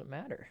 It doesn't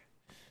matter.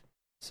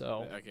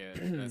 So okay,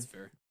 that's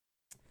fair.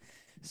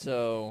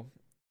 So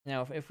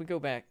now if we go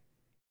back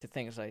to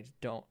things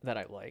that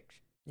I liked.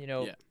 You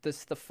know, Yeah.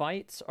 the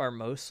fights are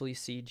mostly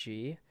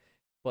CG,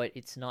 but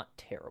it's not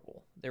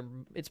terrible.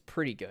 It's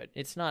pretty good.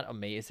 It's not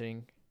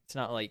amazing. It's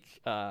not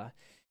like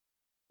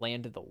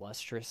Land of the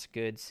Lustrous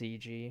good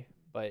CG,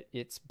 but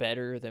it's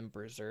better than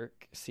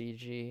Berserk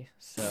CG.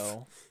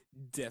 So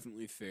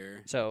Definitely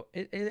fair.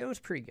 it was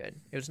pretty good.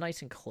 It was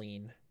nice and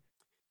clean.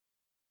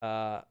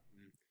 Uh,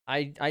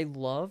 Mm. I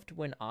loved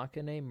when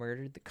Akane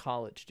murdered the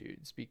college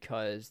dudes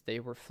because they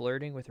were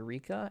flirting with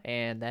Rika,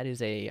 and that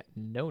is a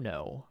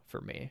no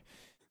for me.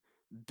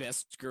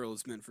 Best girl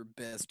is meant for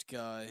best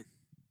guy.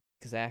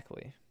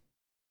 Exactly.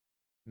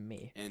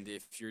 Me. And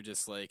if you're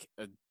just like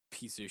a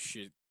piece of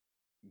shit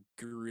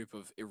group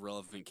of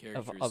irrelevant Of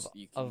characters, of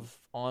you can. of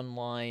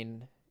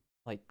online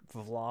like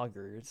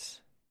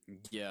vloggers.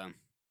 Yeah.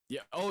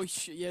 Yeah. Oh,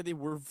 yeah, they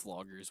were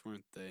vloggers,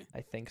 weren't they?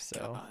 I think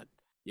so. God.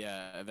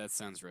 Yeah, that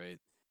sounds right.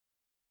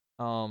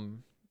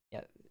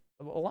 Yeah,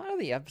 a lot of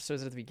the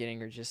episodes at the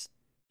beginning are just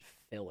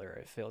filler.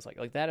 It feels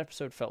like that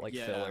episode felt like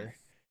Yeah. filler.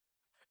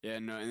 Yeah,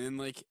 no, and then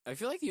like I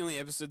feel like the only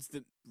episodes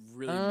that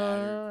really Uh,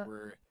 mattered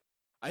were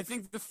I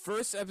think the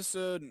first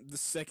episode, the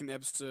second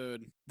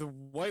episode, the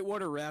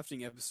whitewater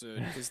rafting episode,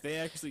 because they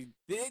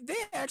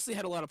actually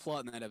had a lot of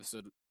plot in that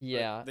episode. But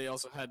Yeah, they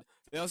also had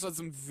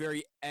some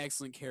very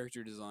excellent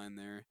character design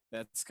there.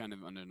 That's kind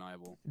of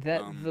undeniable.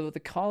 that the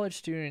college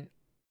student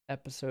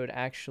episode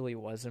actually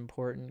was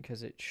important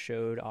because it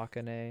showed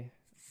Akane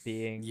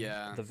being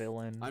Yeah. the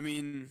villain. I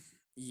mean,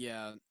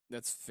 yeah,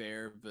 that's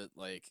fair, but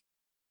like,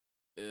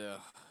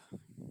 ugh,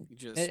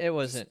 It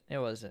wasn't. It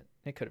wasn't.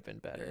 It could have been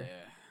better.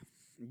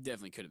 yeah,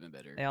 definitely could have been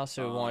better. They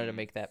also wanted to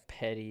make that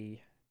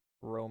petty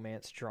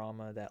romance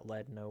drama that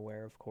led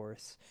nowhere, of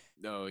course.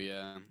 Oh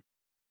yeah,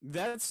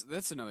 that's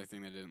another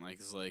thing that I didn't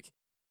like is like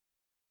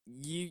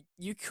you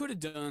could have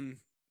done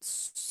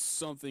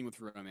something with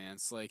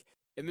romance. Like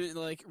I mean,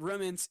 like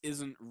romance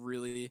isn't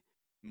really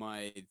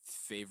my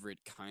favorite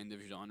kind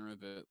of genre,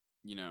 but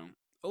you know,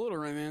 a little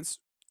romance,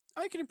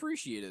 I can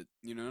appreciate it.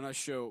 You know, not a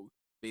show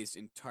based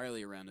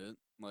entirely around it,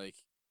 like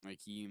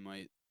you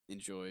might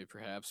enjoy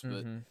perhaps,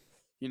 but Mm-hmm.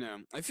 you know,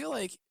 I feel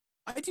like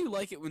I do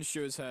like it when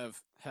shows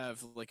have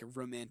like a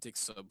romantic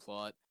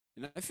subplot,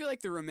 and I feel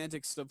like the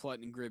romantic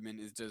subplot in Gridman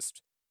is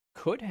just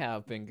Could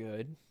have been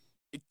good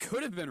it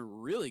could have been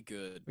really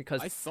good.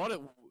 because I thought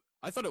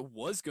it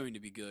was going to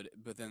be good,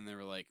 but then they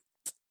were like,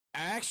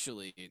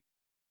 actually,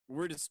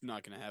 we're just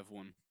not gonna have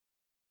one.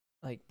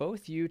 like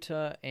both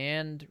Yuta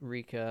and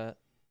Rika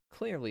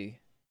clearly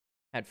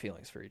had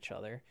feelings for each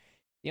other.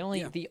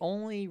 Yeah. The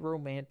only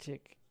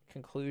romantic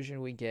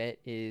conclusion we get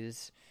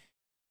is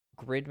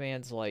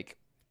Gridman's like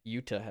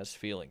Yuta has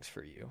feelings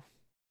for you.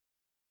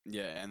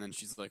 Yeah, and then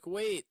she's like,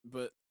 wait,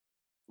 but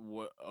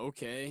what?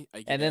 Okay, I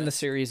guess. And then the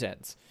series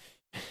ends.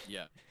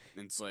 Yeah,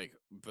 and it's like,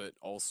 but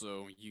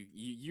also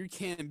you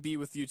can't be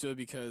with Yuta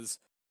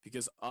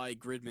because I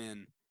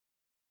Gridman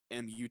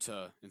am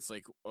Yuta. It's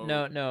like, oh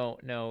No.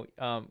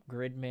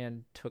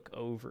 Gridman took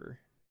over.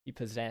 He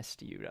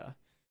possessed Yuta.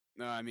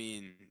 no, I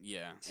mean,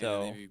 yeah.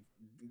 So- and then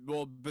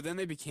but then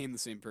they became the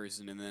same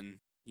person, and then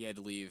he had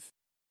to leave.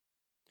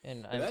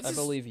 And But that's I just-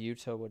 believe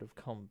Yuta would have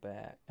come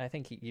back. I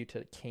think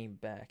Yuta came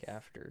back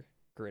after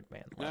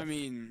Gridman left. I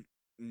mean,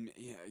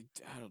 yeah,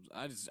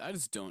 I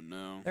just don't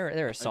know.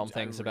 there are some I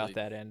things really- about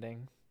that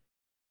ending.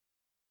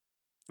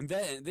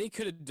 That they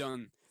could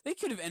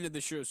have ended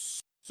the show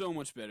so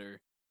much better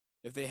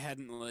if they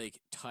hadn't like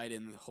tied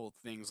in the whole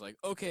things like,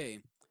 okay,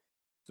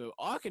 so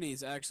Akane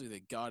is actually the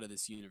god of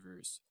this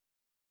universe,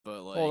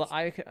 but like, Well,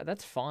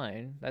 that's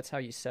fine. That's how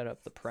you set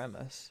up the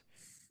premise.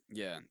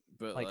 yeah,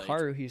 but Like like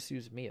Haruhi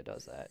Suzumiya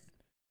does that.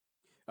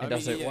 I and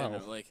does mean, it yeah, well.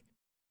 no, like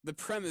the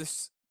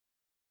premise,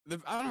 I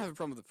don't have a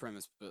problem with the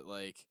premise, but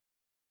like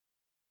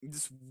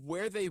just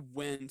where they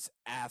went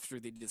after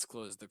they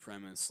disclosed the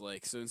premise,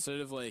 like so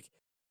instead of like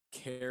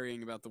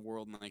caring about the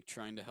world and like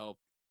trying to help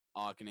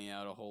Akane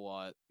out a whole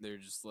lot, they're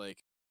just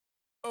like,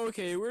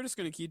 okay, we're just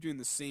gonna keep doing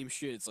the same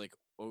shit. It's like,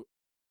 oh,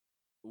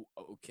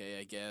 okay,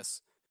 I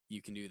guess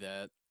you can do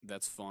that.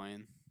 That's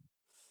fine.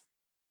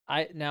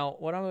 Now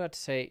what I'm about to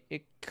say,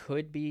 it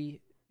could be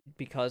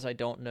because I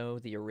don't know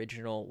the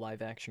original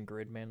live action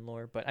Gridman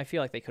lore, but I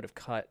feel like they could have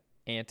cut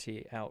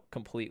Auntie out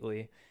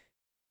completely,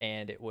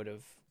 and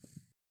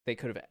they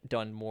could have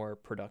done more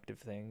productive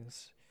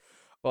things.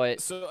 But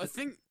So I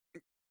think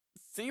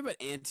thing about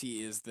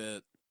Auntie is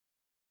that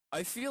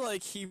I feel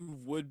like he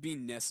would be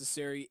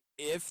necessary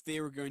if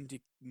they were going to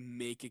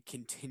make a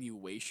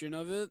continuation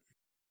of it,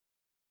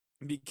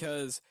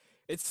 because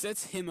it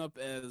sets him up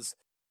as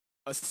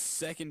a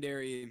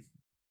secondary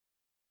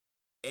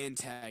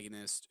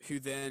antagonist who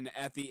then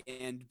at the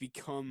end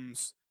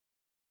becomes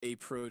a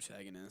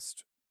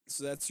protagonist.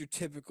 So that's your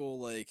typical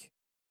like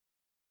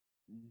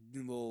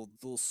little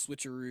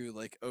switcheroo,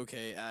 like,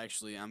 okay,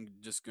 actually I'm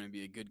just gonna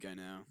be a good guy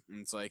now.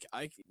 And it's like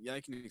I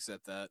can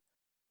accept that.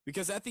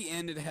 Because at the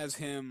end it has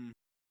him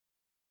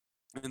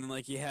and then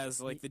like he has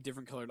like the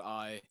different colored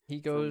eye. he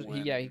goes,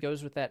 when- he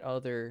goes with that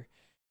other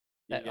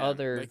Yeah,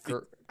 other like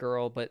the-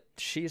 girl, but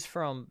she's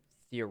from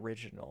the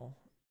original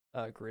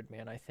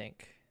Gridman, I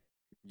think.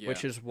 Yeah.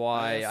 which is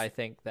why have- I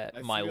think that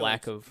I my feel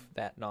lack like- of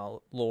that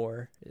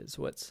lore is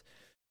what's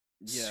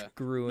Yeah.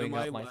 screwing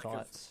my up my lack of-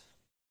 thoughts.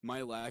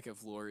 My lack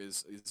of lore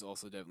is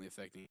also definitely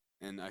affecting,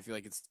 and I feel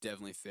like it's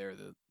definitely fair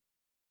that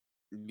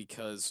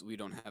because we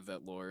don't have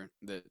that lore,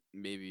 that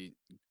maybe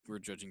we're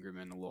judging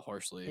Gridman a little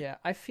harshly. Yeah,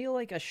 I feel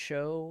like a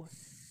show.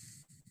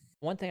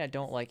 One thing I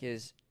don't like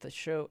is the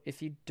show.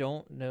 If you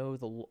don't know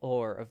the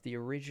lore of the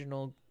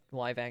original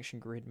live action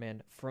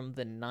Gridman from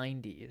the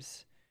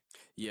 90s,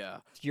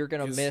 Yeah, you're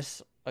gonna 'cause-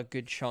 miss a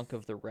good chunk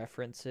of the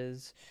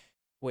references,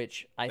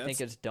 which I think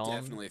That's is dumb.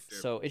 definitely a fair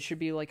So it should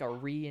be like a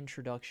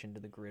reintroduction to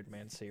the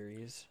Gridman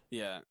series.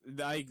 yeah.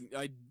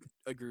 I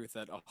agree with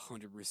that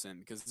 100%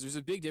 because there's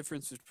a big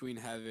difference between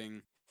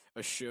having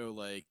a show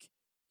like,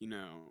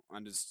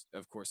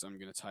 of course I'm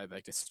gonna tie it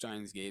back to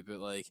Steins Gate, but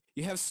like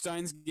you have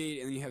Steins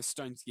Gate and you have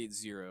Steins Gate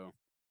Zero,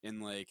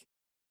 and like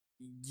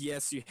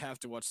yes, you have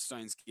to watch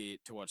Steins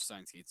Gate to watch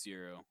Steins Gate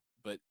Zero,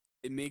 but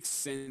it makes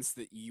sense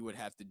that you would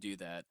have to do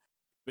that.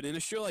 But in a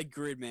show like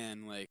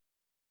Gridman, like,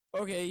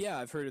 okay, yeah,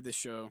 I've heard of this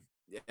show,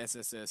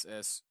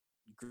 SSSS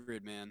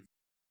Gridman,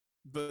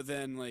 but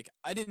then like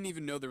I didn't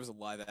even know there was a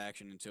live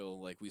action until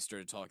like we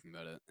started talking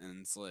about it,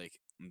 and it's like,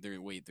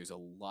 there's a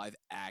live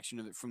action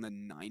of it from the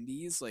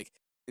 90s. Like,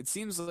 it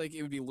seems like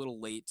it would be a little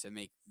late to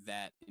make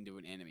that into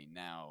an anime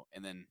now,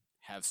 and then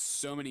have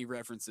so many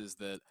references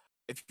that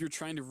if you're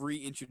trying to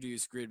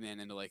reintroduce Gridman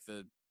into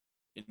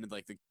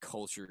the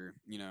culture,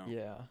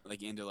 Yeah.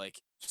 like into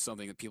like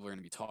something that people are going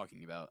to be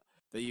talking about,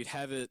 that you'd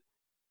have it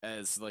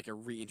as like a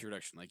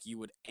reintroduction, like you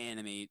would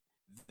animate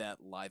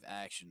that live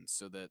action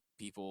so that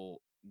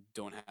people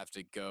don't have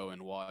to go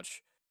and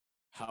watch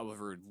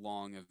however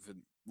long of a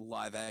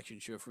live action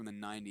show from the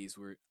 90s,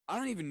 where I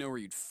don't even know where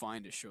you'd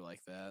find a show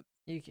like that.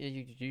 You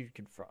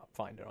can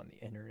find it on the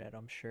internet,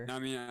 I'm sure. I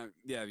mean,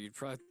 yeah,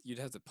 you'd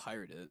have to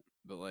pirate it,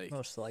 but like,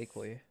 Most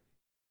likely,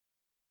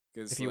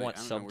 cause, if you like, want I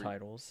don't know where-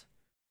 subtitles.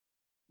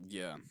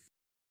 yeah,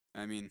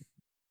 I mean,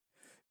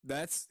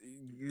 that's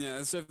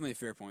that's definitely a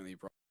fair point that you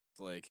brought.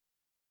 Like,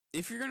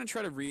 if you're gonna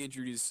try to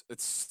reintroduce a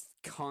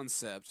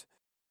concept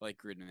like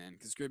Gridman,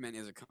 because Gridman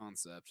is a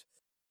concept,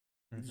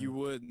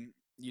 Mhm.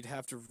 you'd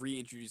have to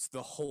reintroduce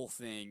the whole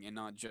thing and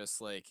not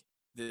just like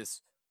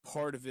this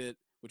part of it,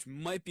 which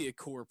might be a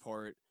core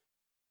part.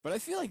 But I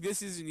feel like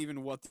this isn't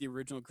even what the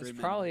original It's Gridman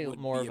probably would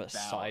more be of a about.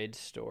 side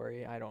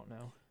story. I don't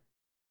know.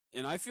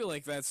 And I feel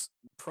like that's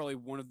probably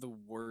one of the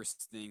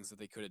worst things that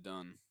they could have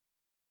done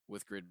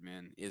with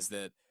Gridman, is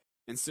that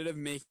instead of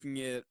making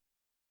it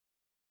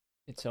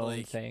Its own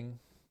like thing.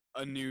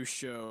 a new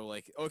show,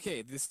 like,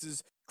 okay, this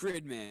is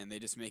Gridman, they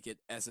just make it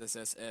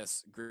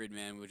SSSS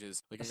Gridman, which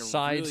is like A a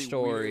side really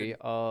story weird,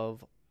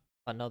 of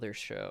another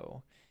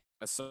show.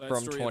 a side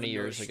from story 20 of another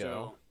years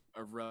ago.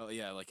 show,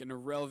 yeah, like an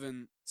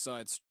irrelevant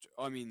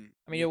I mean,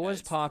 I mean, yeah, it was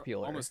it's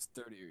popular, almost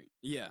 30.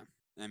 Yeah,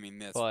 I mean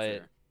that's but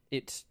fair.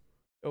 it's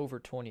over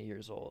 20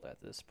 years old at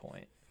this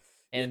point.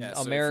 And Yeah,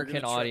 so if you're American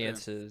gonna try to-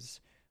 audiences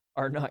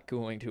are not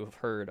going to have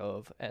heard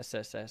of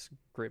SSS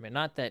Gridman.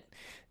 Not that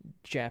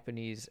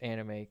Japanese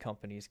anime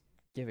companies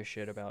give a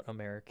shit about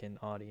American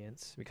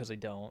audience, because they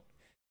don't.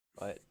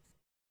 But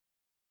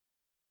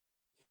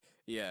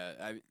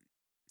Yeah,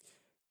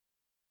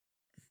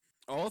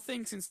 all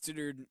things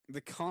considered,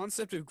 the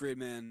concept of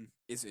Gridman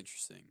is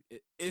interesting.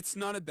 It's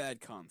not a bad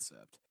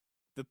concept.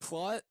 The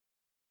plot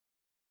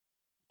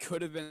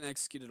could have been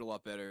executed a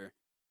lot better.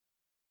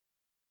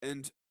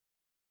 And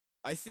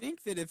I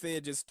think that if they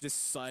had just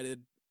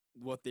decided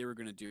what they were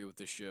going to do with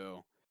the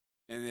show,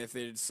 and if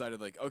they had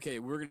decided, like, okay,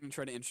 we're going to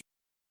try to introduce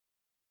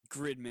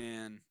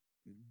Gridman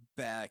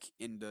back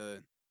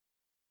into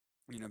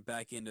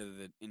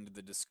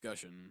the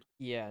discussion.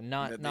 yeah,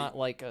 not That not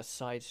like a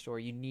side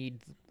story. You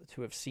need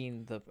to have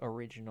seen the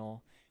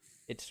original.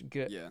 It's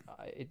good. Yeah.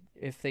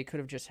 If they could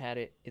have just had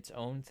it its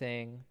own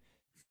thing,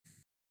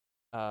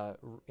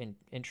 in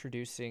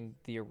introducing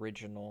the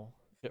original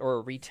or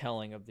a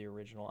retelling of the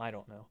original. I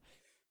don't know,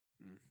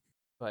 Mm.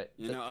 but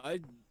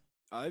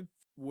I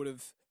would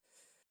have,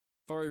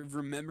 if I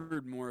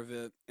remembered more of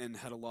it and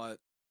had a lot,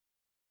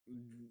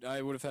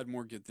 I would have had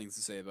more good things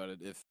to say about it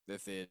if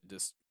they had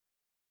just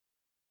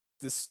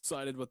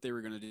decided what they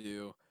were gonna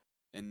do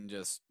and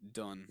just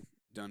done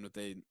what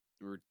they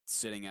were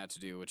setting out to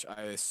do, which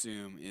I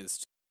assume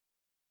is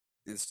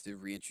to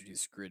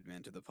reintroduce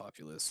Gridman to the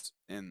populace,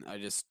 and I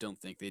just don't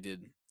think they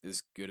did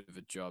as good of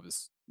a job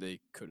as they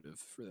could have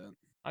for that.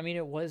 I mean,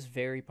 it was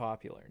very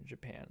popular in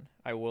Japan.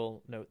 I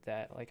will note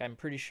that. Like, I'm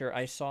pretty sure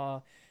I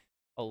saw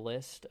a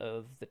list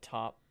of the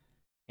top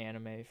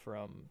anime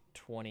from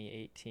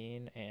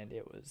 2018, and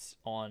it was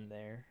on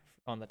there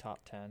on the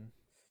top 10.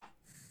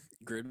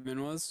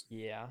 Gridman was?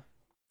 Yeah.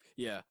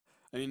 Yeah.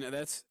 I mean,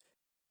 that's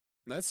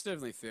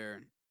definitely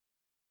fair.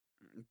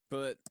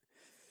 But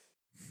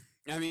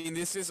I mean,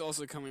 this is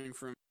also coming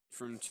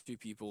from two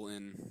people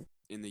in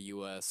the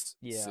US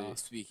Yeah.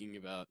 speaking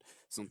about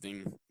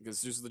something,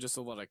 because there's just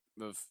a lot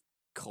of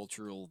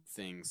cultural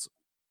things,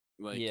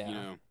 like,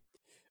 Yeah.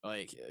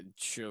 like a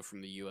show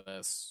from the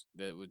US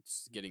that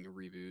was getting a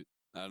reboot.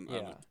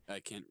 Yeah. I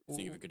can't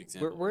think of a good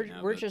We're example we're right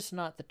now, we're but just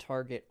not the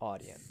target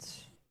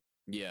audience.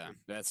 yeah,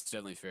 that's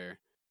definitely fair.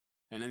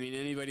 And I mean,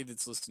 anybody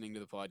that's listening to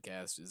the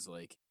podcast is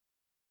like,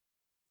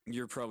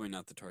 you're probably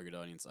not the target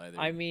audience either.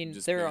 I mean,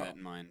 Just bear that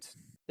in mind.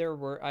 there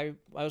were I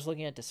was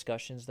looking at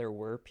discussions. There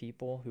were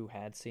people who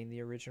had seen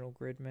the original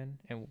Gridman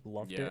and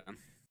loved Yeah. it.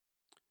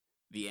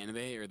 The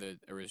anime or the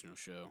original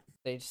show?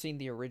 They'd seen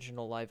the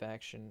original live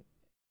action,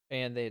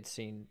 and they had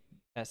seen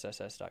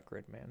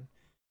SSS.Gridman.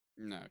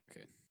 No,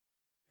 okay.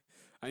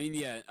 I mean,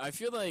 yeah, I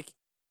feel like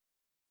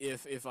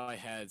if I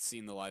had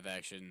seen the live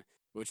action,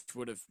 which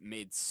would have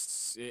made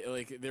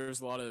like there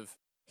was a lot of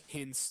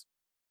hints.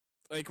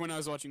 Like when I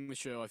was watching the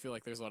show, I feel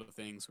like there's a lot of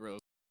things where I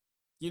was,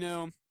 you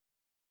know,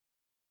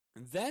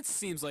 that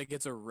seems like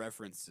it's a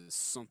reference to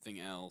something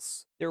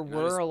else. There And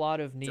I were just a lot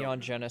of don't Neon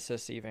know.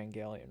 Genesis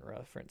Evangelion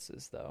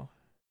references, though,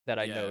 that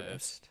I Yeah,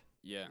 noticed.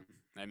 yeah.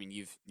 I mean,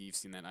 you've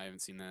seen that. I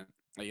haven't seen that.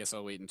 I guess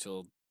I'll wait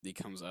until it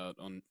comes out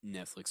on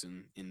Netflix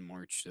in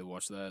March to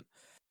watch that.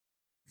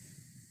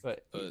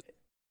 But But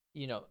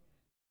you know,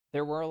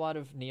 there were a lot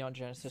of Neon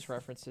Genesis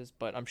references,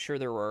 but I'm sure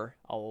there were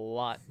a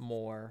lot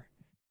more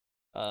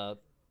uh,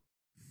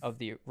 of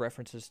the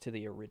references to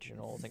the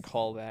originals and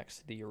callbacks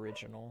to the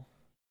original.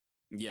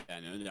 yeah,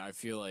 no, I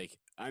feel like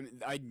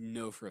I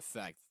know for a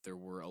fact that there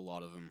were a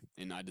lot of them,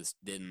 and I just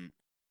didn't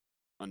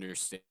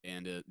understand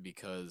it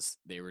because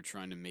they were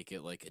trying to make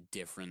it like a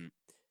different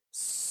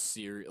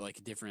like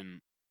a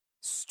different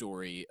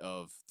story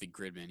of the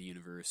Gridman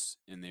universe,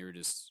 and they were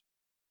just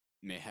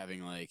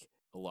having like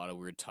a lot of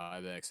weird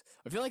tiebacks.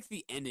 I feel like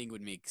the ending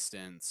would make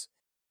sense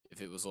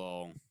if it was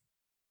all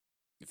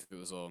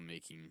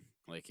making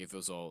like if it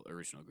was all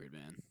original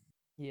Gridman.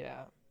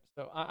 Yeah.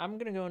 So I'm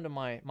gonna go into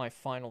my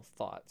final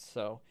thoughts.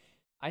 So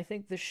I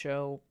think the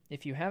show,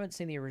 if you haven't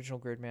seen the original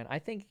Gridman, I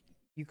think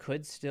you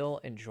could still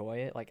enjoy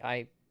it. Like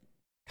I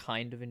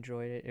kind of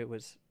enjoyed it. It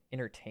was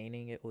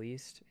entertaining at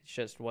least. It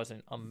just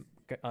wasn't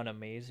an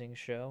amazing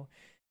show.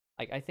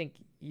 Like I think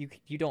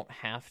you don't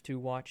have to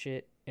watch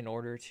it in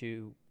order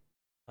to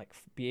like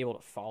be able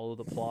to follow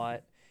the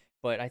plot.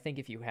 But I think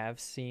if you have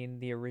seen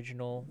the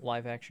original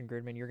live action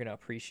Gridman, you're gonna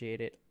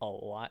appreciate it a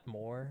lot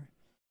more.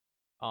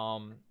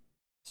 Um,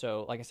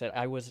 so like I said,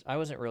 I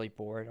wasn't really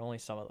bored. Only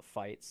some of the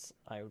fights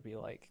I would be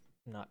like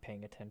not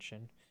paying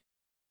attention.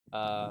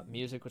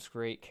 Music was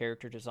great.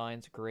 Character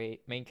design's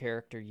great. Main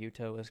character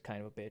Yuto is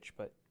kind of a bitch,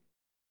 but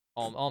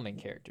all main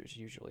characters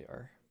usually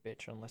are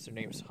bitch unless their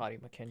name is Hari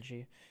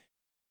Makenji.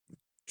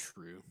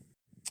 True,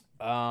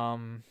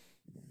 Um.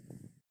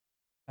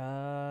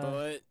 Uh.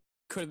 but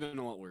could have been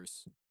a lot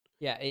worse.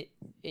 Yeah.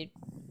 It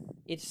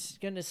it's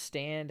gonna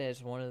stand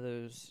as one of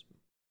those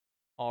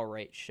all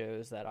right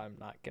shows that I'm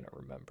not gonna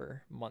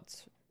remember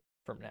months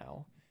from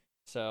now.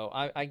 So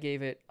I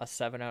gave it a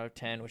 7 out of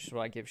 10, which is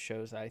what I give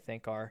shows that I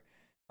think are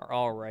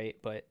all right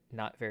but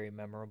not very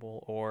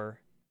memorable. Or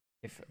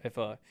if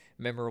a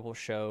memorable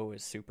show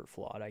is super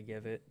flawed, I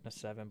give it a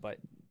 7. But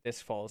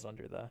this falls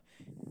under the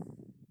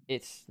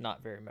it's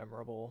not very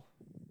memorable,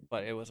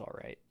 but it was all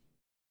right.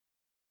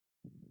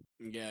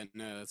 Yeah,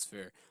 no, that's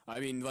fair. I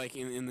mean, like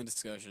in the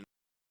discussion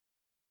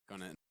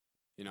on it,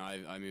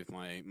 I moved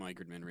my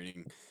Gridman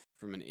rating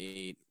from an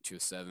 8 to a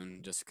 7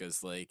 just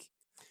because, like,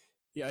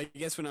 yeah, I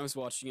guess when I was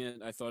watching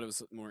it, I thought it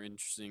was more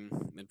interesting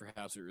than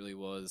perhaps it really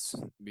was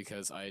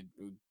because I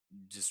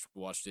just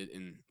watched it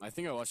I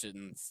think I watched it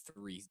in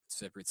 3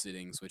 separate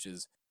sittings, which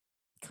is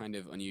kind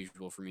of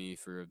unusual for me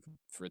for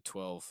a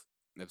 12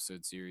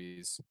 episode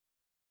series.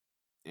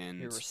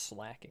 You were And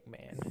slacking,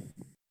 man.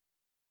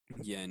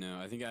 yeah, no,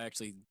 I think I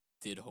actually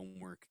did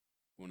homework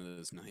one of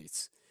those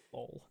nights.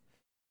 Lol.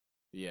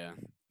 Yeah,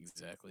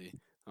 exactly.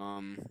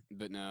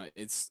 But no,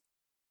 it's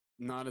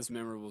not as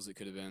memorable as it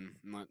could have been.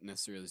 Not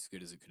necessarily as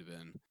good as it could have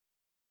been.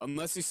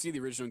 Unless you see the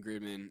original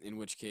Gridman, in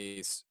which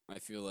case I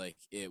feel like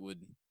it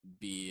would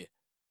be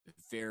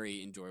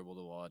very enjoyable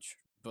to watch.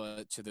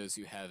 But to those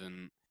who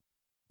haven't,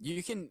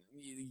 you can,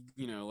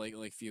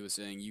 like Fia was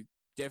saying, you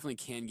definitely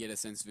can get a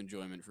sense of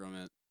enjoyment from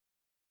it.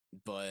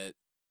 But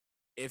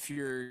if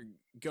you're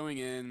going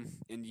in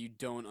and you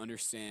don't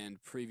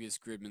understand previous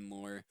Gridman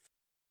lore,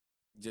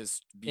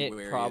 just be It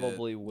wary that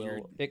probably you're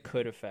will. It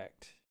could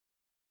affect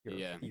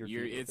yeah, your you're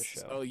view of the it's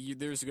show. oh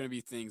there's gonna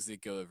be things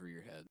that go over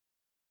your head.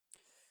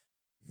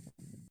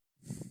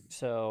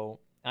 So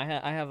I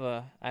have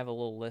a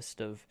little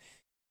list of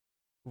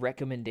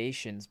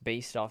recommendations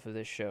based off of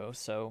this show.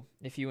 So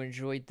if you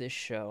enjoyed this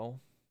show,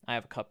 I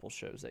have a couple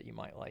shows that you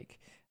might like.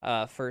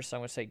 First, I'm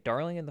going to say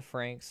Darling in the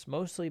Franxx,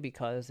 mostly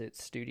because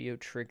it's Studio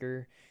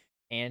Trigger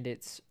and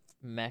it's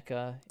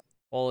mecha.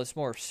 Well, it's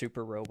more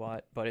Super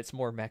Robot, but it's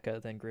more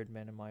mecha than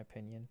Gridman in my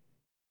opinion.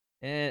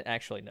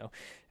 Actually, no,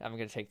 I'm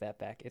going to take that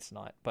back. It's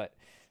not, but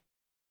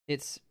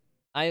it's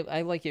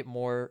I like it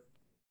more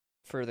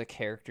for the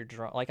character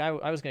drama. Like I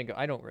was going to go.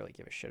 I don't really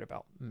give a shit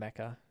about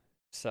mecha,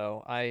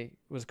 so I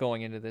was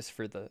going into this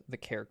for the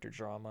character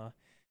drama.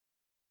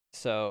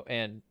 So,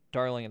 and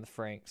Darling in the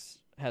Franxx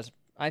has,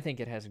 I think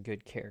it has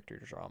good character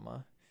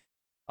drama.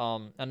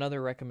 Another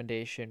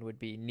recommendation would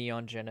be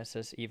Neon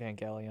Genesis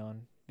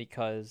Evangelion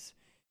because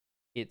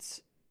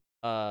It's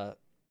it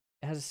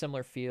has a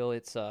similar feel.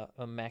 It's a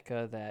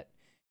mecha that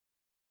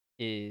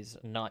is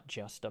not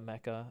just a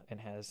mecha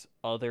and has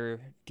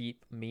other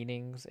deep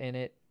meanings in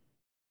it.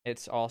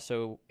 It's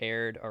also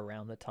aired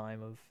around the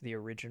time of the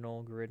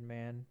original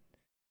Gridman.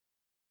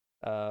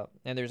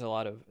 And there's a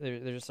lot of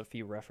there's a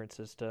few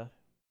references to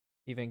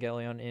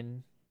Evangelion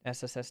in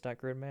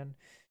SSS.Gridman.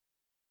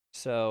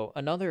 So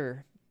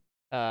another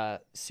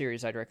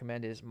series I'd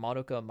recommend is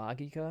Madoka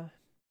Magica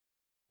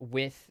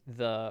with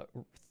the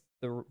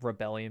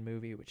Rebellion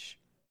movie, which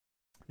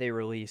they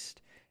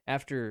released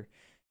after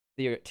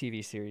the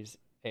TV series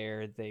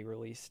aired. They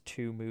released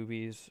two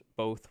movies.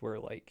 Both were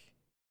like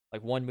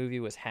one movie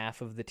was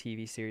half of the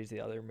TV series, the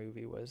other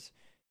movie was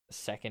the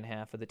second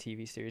half of the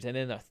TV series, and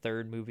then the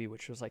third movie,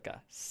 which was like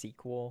a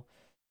sequel.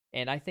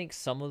 And I think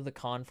some of the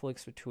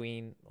conflicts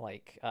between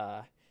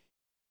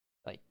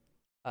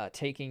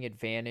taking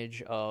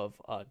advantage of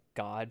a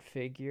god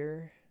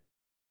figure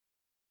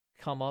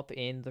come up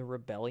in the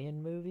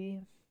Rebellion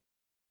movie,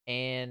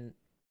 and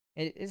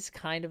it is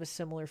kind of a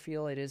similar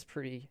feel. It's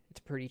pretty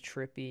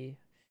trippy.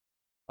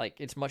 Like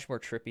it's much more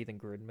trippy than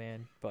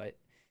Gridman, but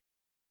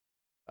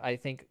I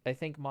think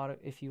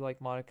if you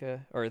like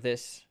Monica or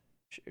this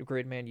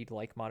Gridman, you'd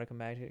like Monica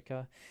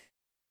Magica.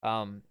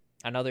 Um,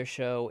 Another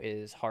show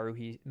is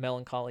Haruhi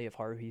Melancholy of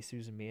Haruhi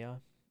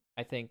Suzumiya.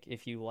 I think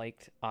if you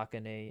liked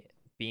Akane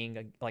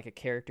being like a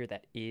character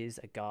that is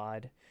a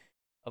god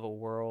of a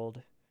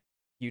world,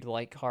 you'd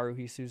like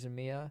Haruhi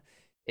Suzumiya.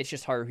 It's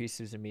just Haruhi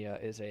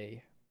Suzumiya is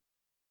a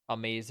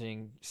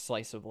amazing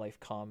slice of life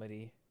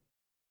comedy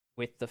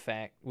with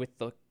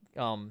the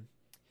um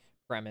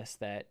premise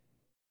that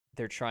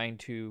they're trying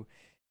to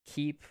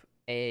keep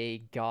a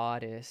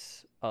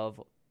goddess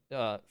of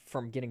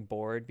from getting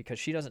bored because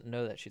she doesn't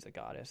know that she's a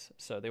goddess.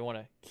 So they want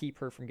to keep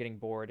her from getting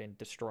bored and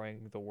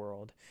destroying the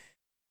world.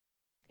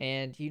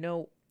 And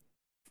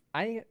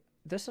I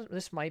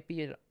this might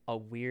be a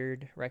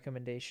weird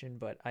recommendation,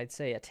 but I'd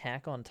say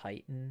Attack on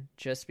Titan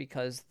just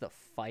because the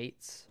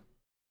fights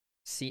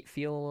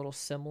feel a little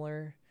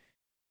similar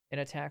in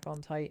Attack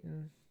on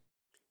Titan.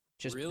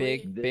 Just Really?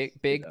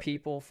 big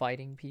people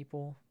fighting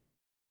people.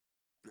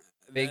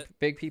 That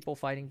Big people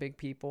fighting big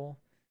people.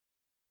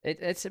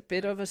 It's a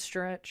bit of a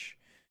stretch,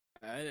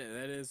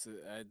 that is,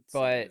 I'd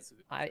say but that's a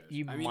bit of a stretch.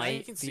 you I mean, I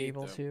can might be see it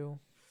able though. to.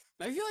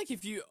 I feel like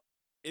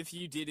if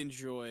you did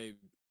enjoy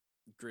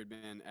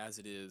Gridman as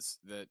it is,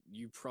 that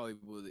you probably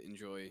would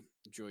enjoy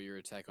your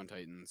Attack on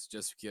Titans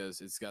just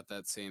because it's got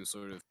that same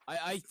sort of.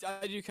 I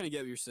do kind of get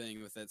what you're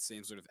saying with that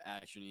same sort of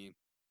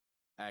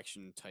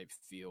action type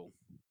feel.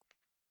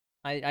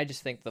 I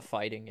just think the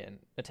fighting in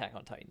Attack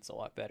on Titan's a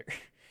lot better.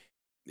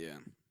 Yeah,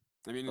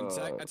 I mean,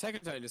 Attack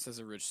on Titan just has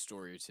a rich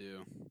story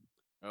too.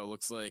 Oh,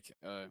 looks like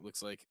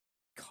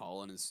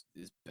Colin is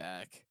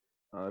back.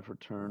 I've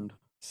returned.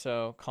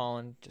 So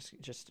Colin,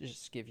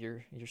 just give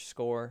your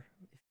score.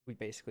 We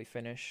basically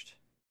finished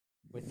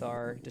with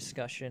our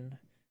discussion.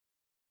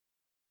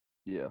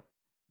 Yeah.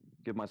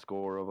 Give my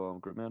score of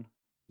Gridman.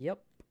 Yep.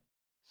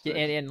 Yeah,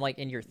 6. and like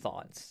in your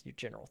thoughts, your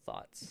general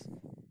thoughts.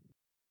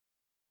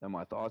 And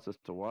my thoughts as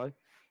to why.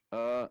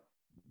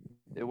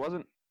 It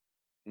wasn't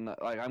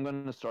like I'm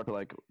gonna start to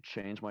like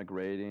change my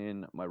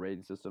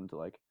rating system to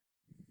like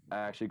I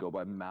actually go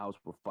by mouse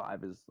where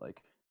 5 is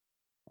like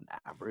an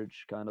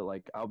average kind of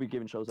like I'll be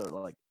giving shows that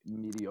are like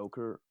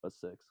mediocre a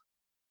 6.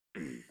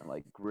 And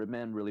like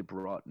Gridman really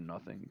brought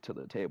nothing to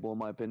the table in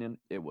my opinion.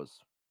 It was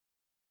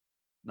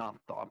not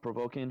thought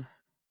provoking.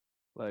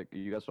 Like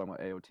you guys were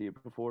talking about AOT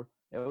before.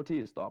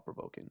 AOT is thought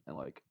provoking and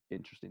like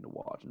interesting to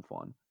watch and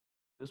fun.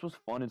 This was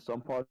fun in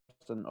some parts,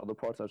 and other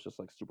parts I was just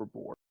like super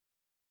bored.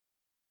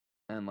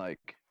 And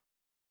like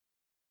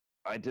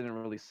I didn't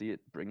really see it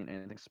bringing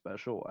anything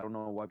special. I don't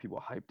know why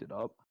people hyped it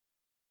up.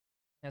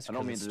 That's I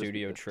don't because mean it's to just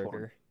be Studio a total,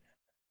 Trigger.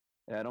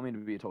 yeah, I don't mean to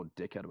be a total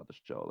dickhead about the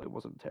show. Like, it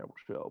wasn't a terrible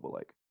show, but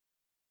like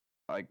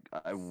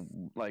I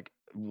like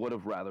would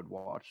have rather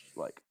watched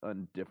like a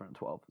different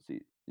 12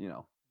 seat,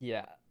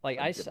 Yeah, like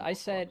a different I 12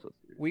 said, episode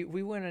series.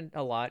 we went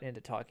a lot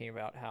into talking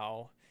about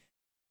how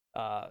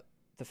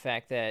the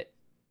fact that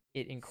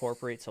it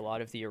incorporates a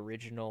lot of the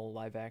original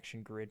live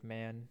action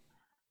Gridman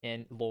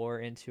and lore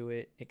into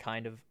it.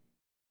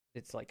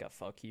 It's like a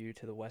fuck you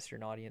to the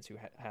Western audience who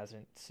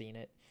hasn't seen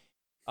it.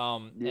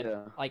 And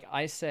Yeah, like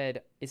I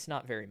said, it's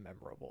not very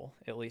memorable,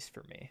 at least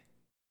for me.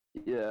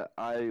 yeah.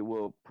 I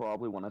will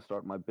probably when I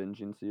start my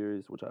binging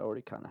series, which I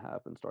already kind of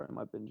have been starting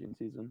my binging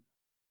season.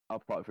 I'll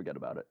probably forget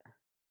about it.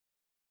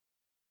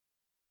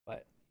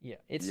 But yeah,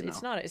 it's You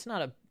it's know, not it's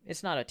not a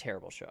it's not a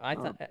terrible show.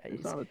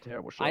 it's not a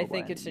terrible I show by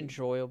think any it's means.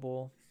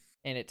 enjoyable,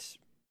 and it's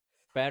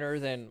better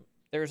than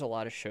there's a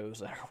lot of shows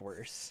that are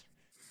worse.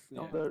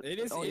 No, Yeah, it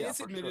is. oh It yeah, is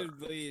for sure.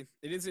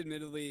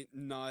 admittedly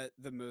not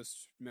the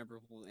most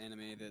memorable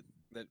anime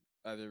that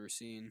I've ever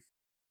seen.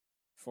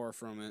 Far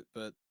from it,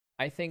 but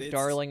I think it's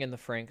Darling in the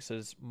Franxx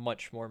is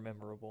much more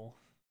memorable.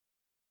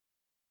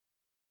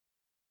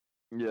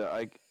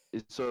 Yeah,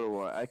 it's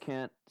so I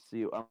can't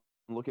see. I'm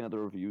looking at the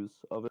reviews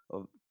of it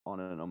on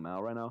an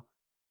Omal right now,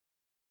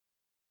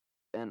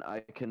 and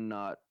I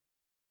cannot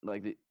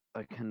like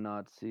I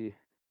cannot see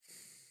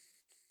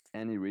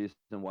any reason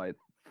why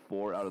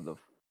 3 out of the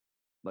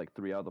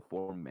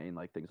 4 main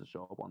like things that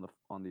show up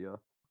on the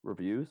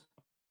reviews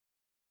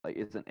like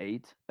it's an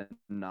 8, a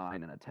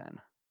 9, and a 10.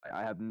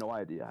 I have no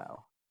idea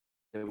how.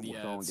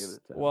 Yeah, Someone gave it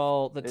a 10.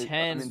 Well, the I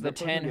 10 mean, the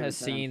person 10 who gave it has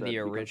 10 seen said the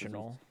because it's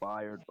original.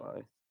 inspired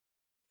by.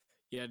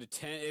 Yeah, to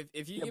 10.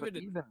 If you Yeah, give but it a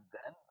even then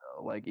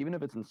though, like even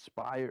if it's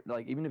inspired,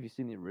 like even if you've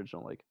seen the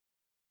original, like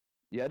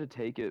you had to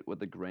take it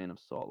with a grain of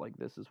salt. Like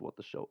this is what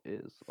the show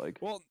is. Like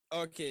well,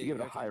 you give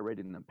it a higher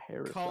rating than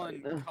Parasite.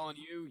 Colin,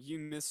 you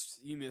missed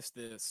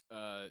this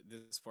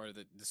part of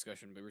the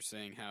discussion, but we're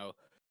saying how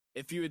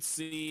if you had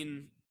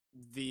seen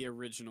the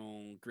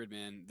original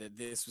Gridman, that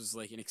this was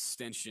like an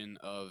extension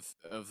of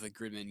the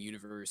Gridman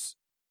universe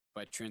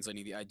by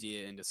translating the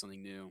idea into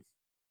something new,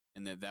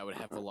 and that would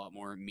have a lot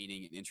more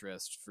meaning and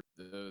interest for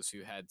those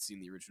who had seen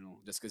the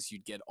original, just because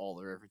you'd get all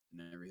the references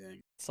and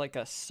everything. It's like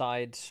a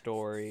side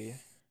story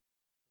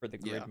for the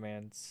Yeah. the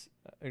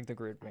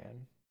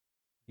Gridman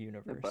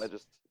universe. But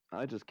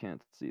I just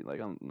can't see. Like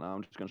I'm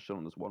just gonna show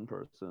them this one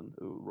person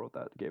who wrote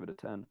that gave it a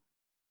 10.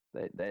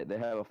 They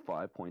have a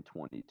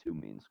 5.22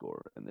 mean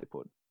score and they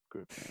put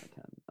Gridman a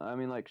 10. I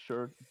mean, like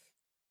sure.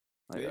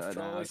 Like They've I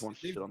probably just want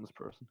to they've, shit on this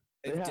person.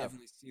 they've They have,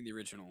 definitely seen the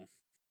original.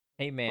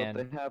 Hey but man,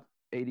 they have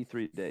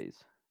 83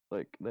 days.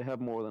 Like they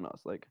have more than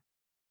us. Like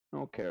I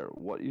don't care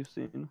what you've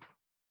seen,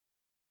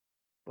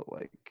 but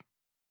like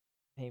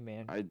hey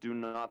man. I do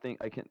not think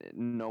I can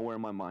nowhere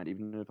in my mind,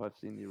 even if I've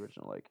seen the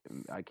original, like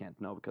I can't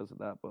know because of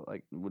that, but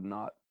like would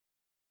not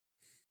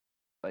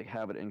like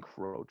have it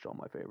encroach on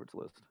my favorites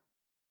list.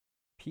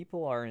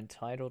 People are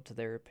entitled to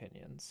their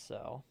opinions,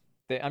 so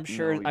I'm No,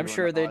 sure you are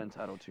not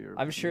entitled to your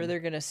I'm sure opinion.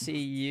 they're gonna see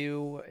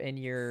you and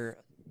your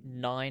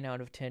 9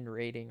 out of 10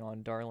 rating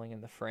on Darling in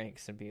the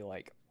Franxx and be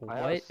like, I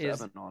have what a is?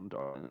 7 on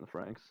Darling in the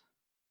Franks.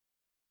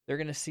 They're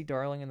gonna see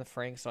Darling in the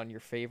Franxx on your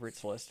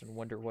favorites list and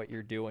wonder what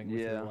you're doing with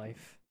your Yeah.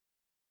 life.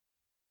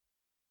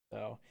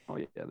 So, Oh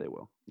yeah, they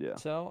will. Yeah.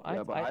 so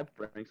Yeah, but I I have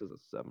Franks as a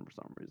 7 for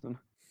some reason.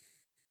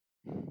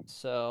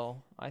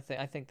 so I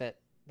think that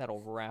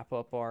that'll wrap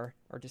up our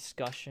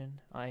discussion.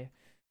 I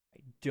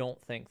don't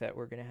think that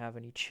we're gonna have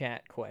any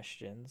chat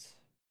questions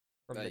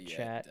from the Yeah,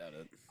 chat. doubt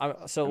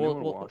it. So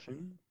Anyone we'll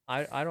watching?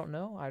 I don't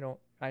know. I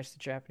the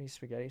Japanese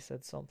spaghetti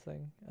said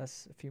something a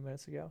few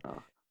minutes ago.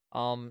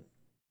 Oh.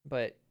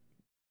 But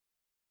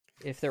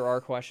if there are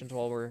questions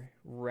while we're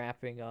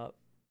wrapping up,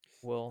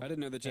 we'll I didn't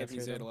know the answer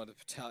Japanese ate a them. lot of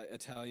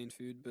Italian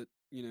food, but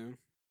to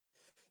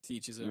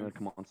each his Yeah, own.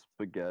 come on,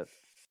 spaghetti.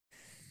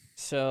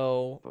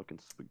 So Fucking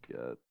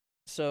spaghetti.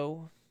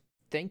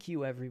 thank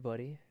you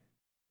everybody.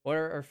 What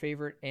are our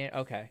favorite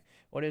okay?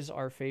 What is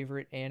our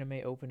favorite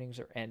anime openings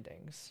or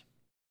endings?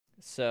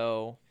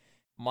 So,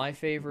 my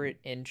favorite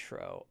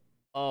intro.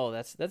 Oh,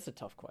 that's a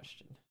tough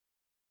question.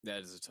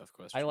 That is a tough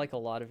question. I like a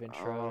lot of Oh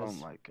intros.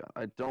 my god.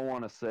 I don't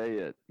want to say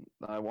it.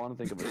 I want to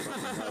think of it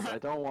something else. I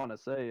don't want to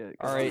say it.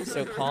 All right,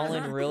 so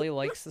Colin really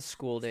likes the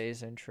School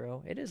Days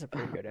intro. It is a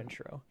pretty good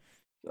intro.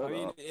 Shut I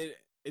mean, up.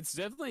 it's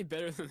definitely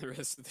better than the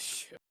rest of the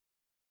show.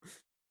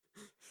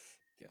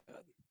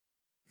 God.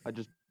 I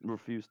just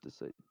refuse to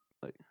say.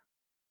 Like,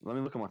 let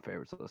me look at my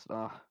favorites list.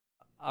 All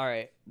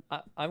right,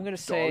 I'm gonna Darling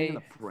say in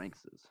the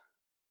Frankses.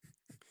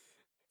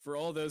 For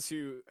all those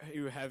who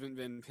haven't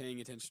been paying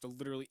attention to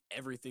literally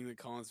everything that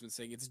Colin's been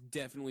saying, it's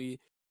definitely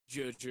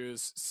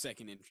JoJo's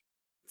second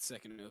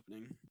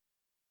opening.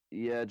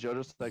 Yeah,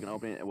 JoJo's second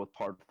opening with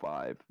part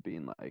 5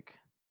 being like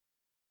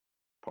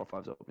part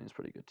 5's opening is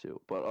pretty good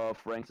too. But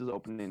Frank's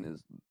opening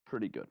is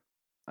pretty good.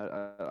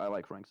 I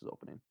like Frank's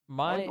opening.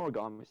 I like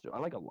Noragami's too. I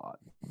like a lot.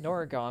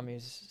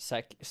 Noragami's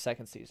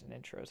second season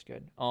intro is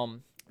good.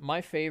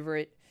 My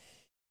favorite.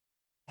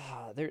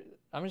 There,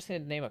 I'm just gonna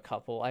name a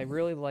couple. I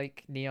really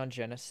like Neon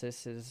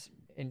Genesis's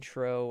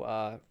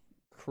intro.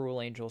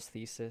 Cruel Angel's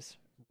Thesis.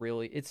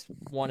 Really, it's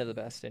one of the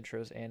best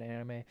intros in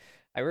anime.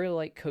 I really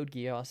like Code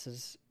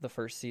Geass's the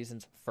first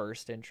season's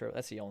first intro.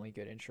 That's the only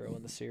good intro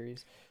in the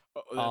series.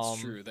 Oh,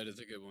 that's true. That is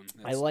a good one.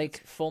 I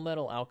like Full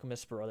Metal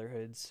Alchemist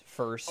Brotherhood's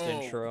first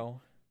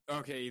intro.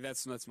 Okay,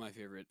 that's my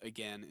favorite.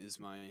 Again, is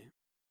my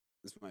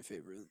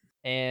favorite.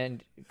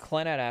 And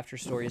Clannad After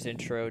Story's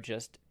intro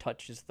just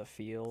touches the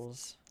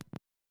feels,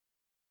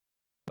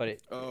 but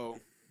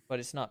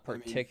it's not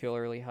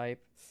particularly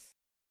hype.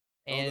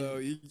 And although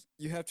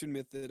you have to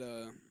admit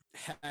that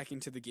Hacking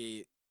to the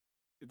Gate,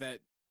 that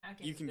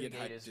you can get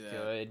hyped is to that.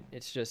 good.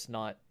 It's just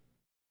not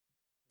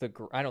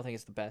I don't think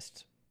it's the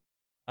best.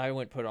 I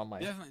wouldn't put it on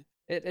my. Definitely.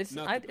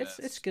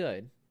 It's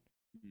good.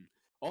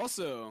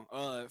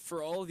 Also,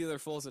 for all of the other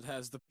falls, it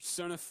has the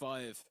Persona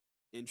 5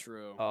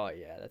 intro. Oh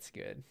yeah, that's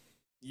good.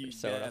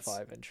 Persona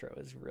 5 intro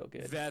is real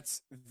good.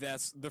 That's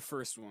the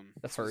first one.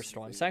 The first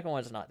one. Second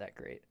one's not that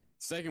great.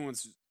 Second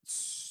one's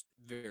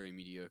very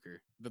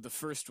mediocre, but the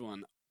first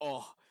one,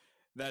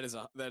 that is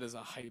a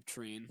hype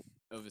train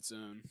of its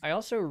own. I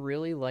also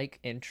really like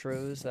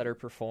intros that are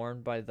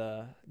performed by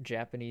the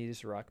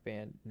Japanese rock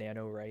band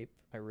NaNoWriMo.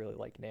 I really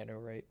like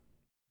NaNoWriMo.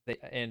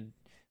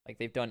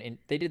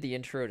 They did the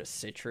intro to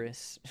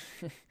Citrus.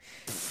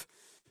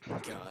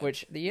 God,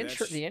 Which the that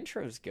sh-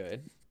 intro's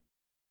good.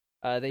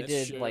 They that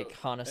did like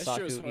that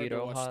show's Hanasaku hard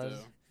to watch Iroha's.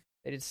 though.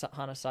 They did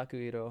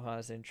Hanasaku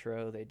Iroha's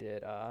intro. They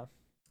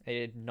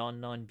did Non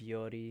Non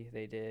Biori.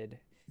 They did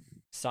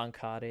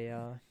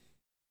Sankareya.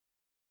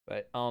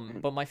 But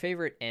my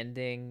favorite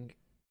ending,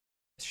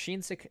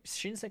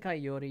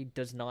 Shinsekai Yori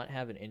does not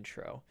have an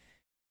intro,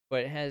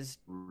 but it has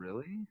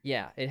Really?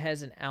 it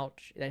has an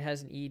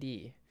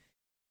ED,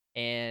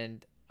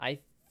 and I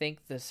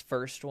think this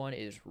first one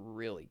is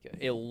really good.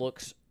 It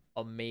looks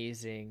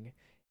amazing,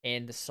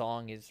 and the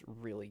song is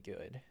really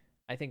good.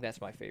 I think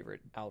that's my favorite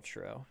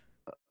outro.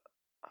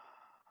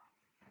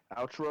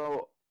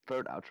 Outro,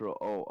 third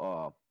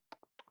outro.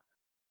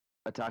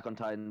 Attack on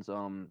Titans.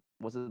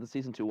 Was it the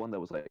season 2 one that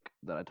was like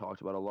that I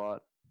talked about a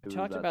lot? It was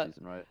Talked that about.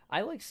 season, right?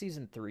 I like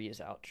season 3's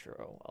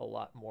outro a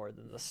lot more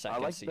than the I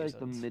second like season's.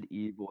 the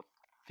medieval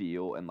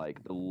feel and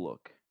like the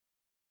look.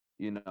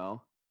 You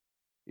know,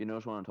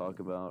 what I'm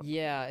talking about.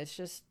 Yeah, it's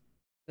just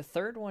the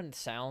third one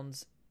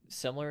sounds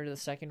similar to the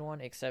second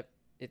one, except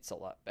it's a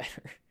lot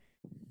better,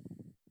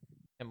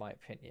 in my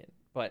opinion.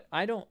 But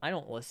I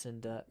don't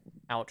listen to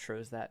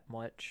outros that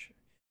much.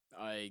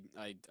 I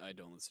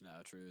don't listen to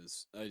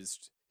outros.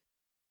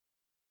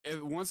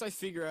 Once I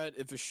figure out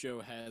if a show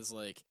has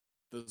like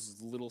those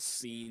little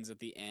scenes at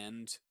the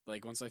end,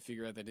 like once I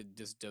figure out that it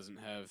just doesn't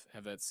have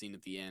that scene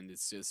at the end,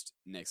 it's just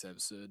next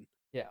episode.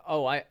 Yeah.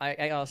 Oh,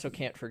 I also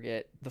can't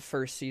forget the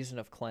first season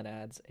of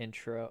Clenad's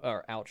intro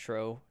or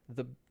outro,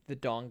 the Big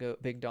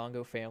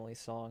Dongo family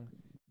song.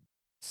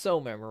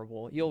 So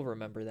memorable. You'll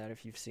remember that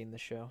if you've seen the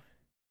show.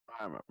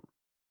 I remember.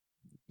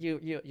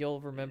 You'll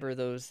remember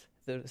those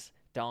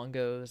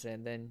dongos,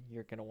 and then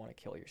you're gonna want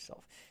to kill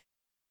yourself.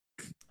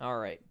 All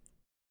right.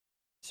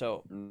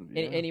 So,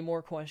 Yeah. any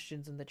more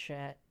questions in the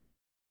chat?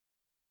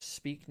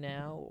 Speak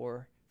now,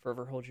 or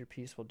forever hold your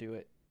peace. We'll do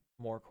it.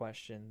 More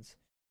questions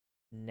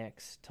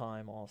next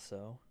time.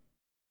 Also,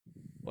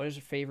 what is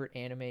your favorite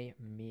anime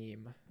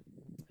meme?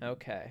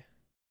 Okay.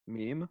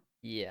 Meme?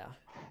 Yeah.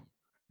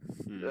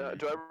 Do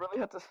I really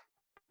have to?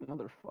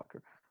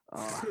 Motherfucker.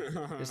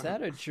 Is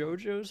that a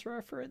JoJo's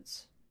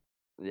reference?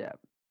 Yeah.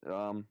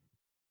 Fuck.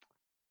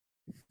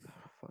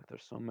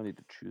 There's so many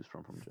to choose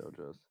from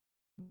JoJo's.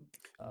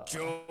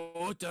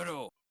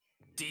 Jotaro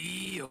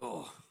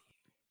Dio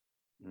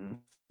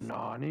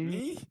Nani?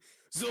 Me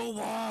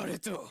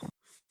Zowareto.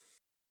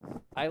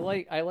 I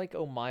like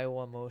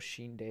Omaewa mo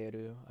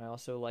Shinderu. I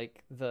also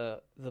like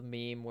the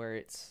meme where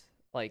it's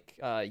like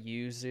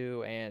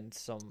Yuzu and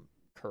some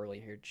curly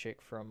haired chick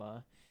from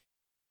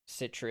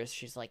Citrus.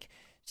 She's like,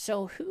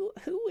 so who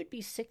would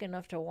be sick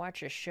enough to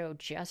watch a show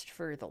just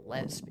for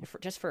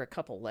just for a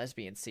couple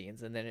lesbian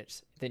scenes? And then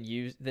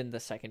then the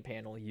second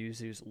panel,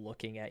 Yuzu's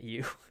looking at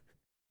you.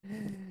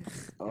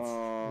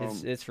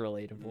 It's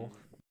relatable.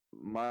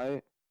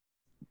 My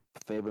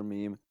favorite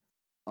meme,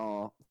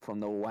 from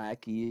the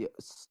wacky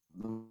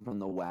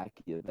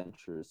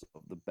adventures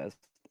of the best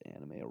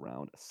anime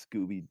around,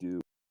 Scooby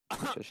Doo.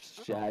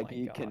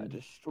 Shaggy can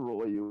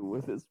destroy you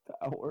with his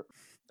power.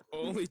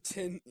 Only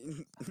 10.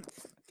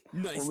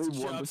 Nice Only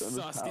job, 1% of his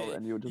power, Sasuke.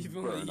 and you would just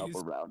Even burn up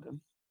around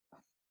him.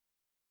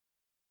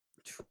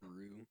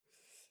 True.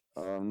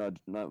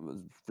 Not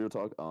real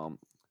talk.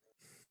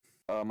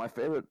 My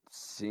favorite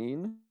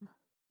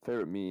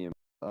meme,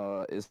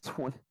 is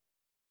when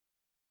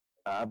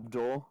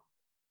Abdul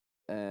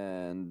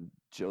and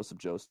Joseph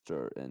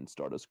Joestar in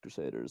Stardust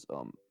Crusaders,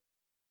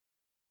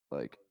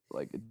 like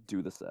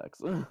do the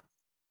sex.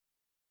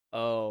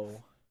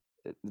 Oh,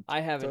 I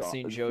haven't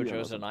seen it's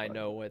JoJo's, and I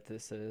know what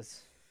this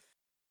is.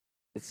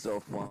 It's so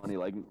funny.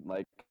 It's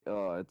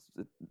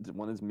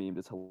one is memed.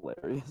 It's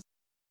hilarious.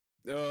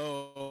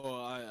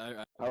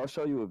 Oh, I'll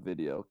show you a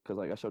video because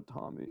I showed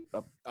Tommy.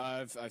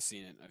 I've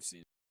seen it. I've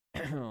seen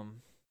it.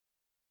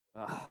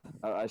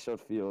 I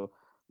showed Theo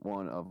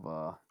one of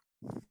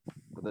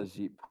the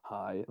Jeep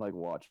High, like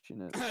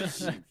watching it,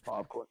 eating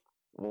popcorn,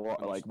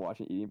 like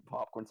eating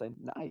popcorn, saying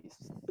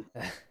nice.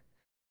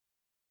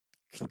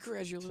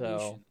 Congratulations.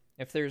 So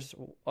if there's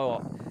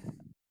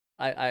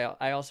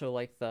I also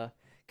like the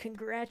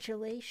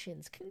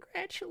congratulations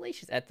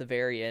at the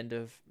very end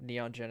of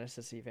Neon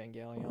Genesis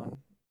Evangelion.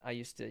 I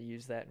used to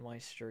use that in my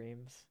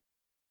streams.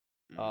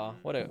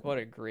 What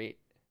a great.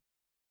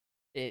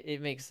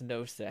 It makes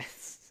no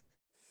sense.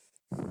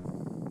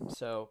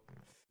 So,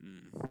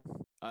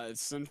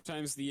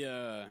 sometimes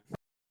the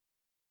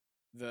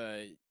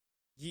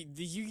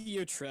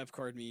Yu-Gi-Oh trap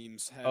card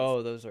memes have.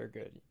 Oh, those are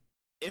good.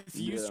 If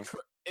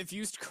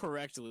used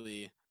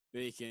correctly,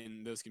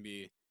 those can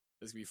be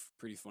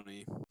pretty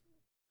funny.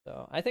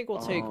 So I think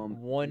we'll take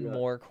one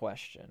more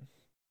question.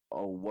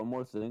 Oh, one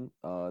more thing.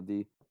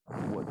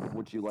 What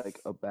would you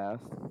like, a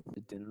bath, a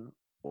dinner,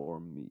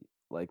 or meat?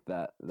 Like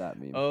that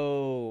meme.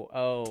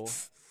 Oh.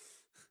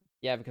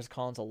 Yeah, because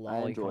Colin's a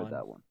lolicon. I enjoyed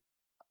that one.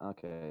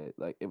 Okay,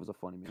 like it was a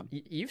funny meme.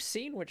 You've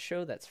seen what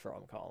show that's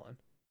from, Colin.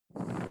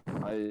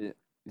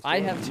 I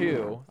have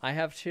two.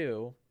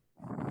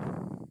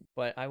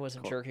 But I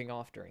wasn't jerking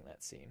off during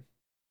that scene.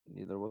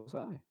 Neither was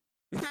I.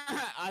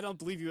 I don't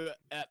believe you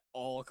at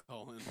all,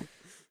 Colin.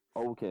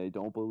 Okay,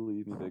 don't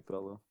believe me, big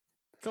fella.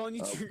 Colin,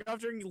 you Uh, jerk off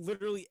during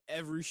literally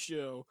every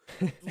show.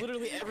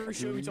 Literally every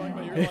show we talk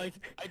about, you're Nah. like,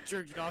 I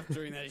jerked off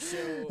during that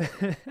show.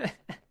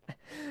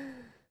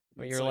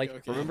 When It's you're like,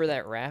 okay. remember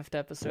that raft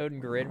episode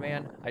in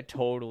Gridman? I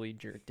totally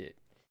jerked it.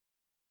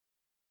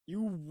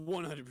 You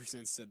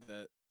 100% said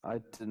that. I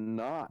did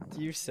not.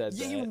 You said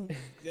Yeah, that. you.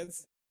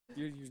 That's.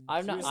 You're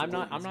I'm not. here's I'm the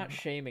not. thing. I'm not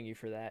shaming you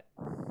for that.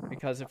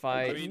 Because if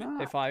I I, did mean,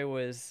 not. if I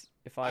was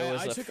I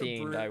a took a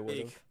fiend, I would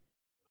break. have.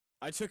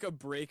 I took a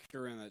break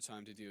around that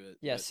time to do it.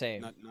 Yeah, but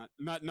same.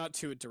 Not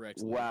to it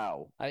directly.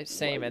 Wow.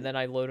 Same, and then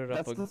I loaded up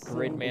That's a the same as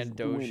Gridman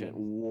doing it. Dojin.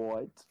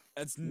 What?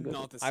 That's You guys-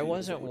 not the I same.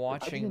 wasn't thing.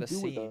 watching the do it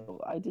scene.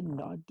 though. I did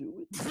not do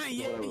it.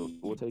 Yeah, Whatever. you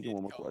We'll take did,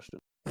 one more Colin.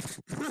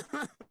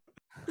 question.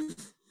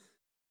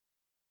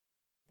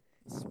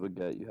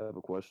 Spaghetti, you have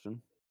a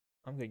question?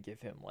 I'm gonna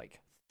give him like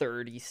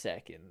 30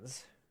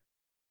 seconds.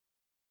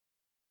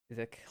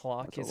 The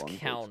clock That's is how long it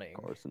takes counting.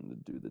 Carson to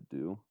do the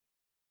do.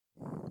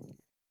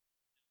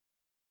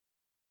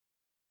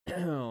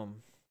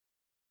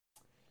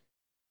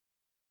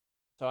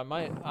 So I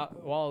might,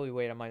 while we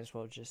wait, I might as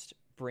well just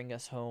bring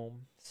us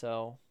home.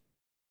 So,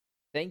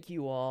 thank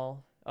you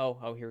all.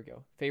 Oh, here we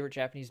go. Favorite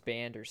Japanese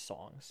band or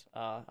songs?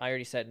 I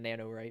already said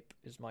NaNoWriMo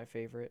is my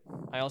favorite.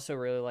 I also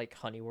really like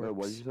Wait, Honeyworks.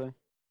 what did you say?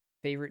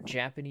 Favorite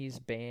Japanese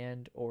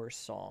band or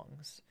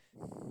songs?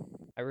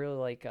 I really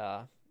like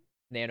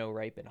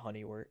NaNoWriMo and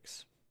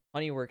Honeyworks.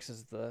 Honeyworks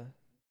is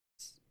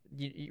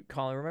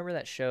Colin, remember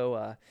that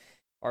show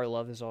Our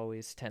Love Is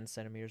Always 10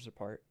 Centimeters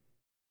Apart?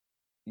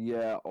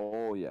 Yeah.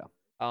 Oh, yeah.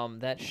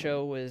 That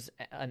show was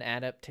an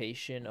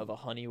adaptation of a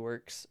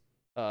Honeyworks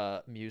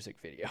music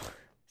video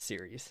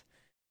series.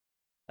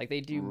 Like they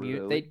do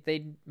Really?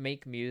 they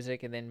make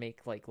music and then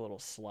make like little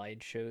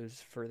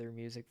slideshows for their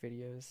music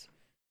videos.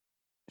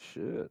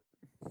 Shit.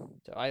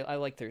 So I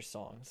like their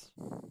songs.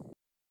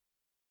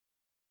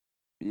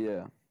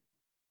 Yeah.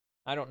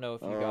 I don't know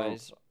if you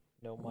guys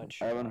know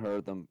much. I haven't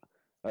heard them.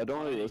 I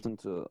don't really listen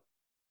to.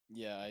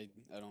 Yeah, I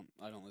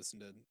don't listen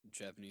to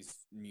Japanese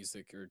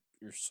music or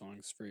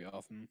songs very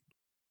often.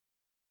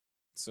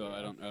 So Yeah.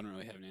 I don't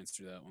really have an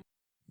answer to that one.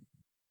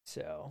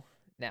 So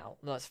now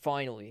let's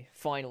finally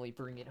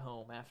bring it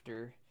home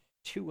after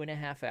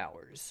 2.5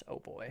 hours. Oh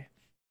boy.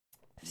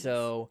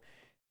 So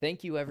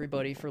thank you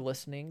everybody for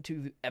listening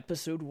to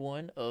episode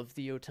 1 of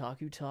the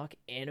Otaku Talk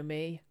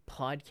Anime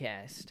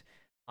Podcast.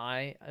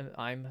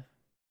 I'm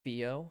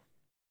Theo,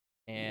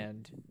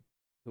 and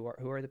who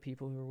are the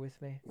people who are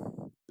with me?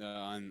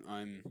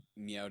 I'm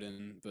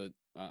Meowden, but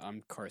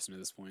I'm Carson at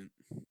this point.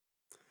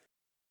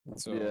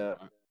 So Yeah.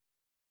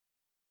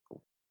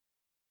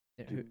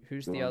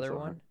 Who's Go the on, other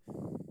sorry.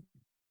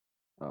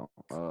 one?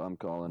 I'm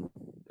Colin.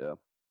 Yeah.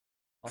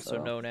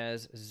 Also known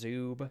as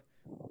Zoob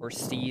or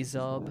Czub.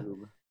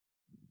 Zoob.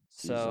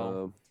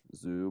 So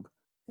Zoob.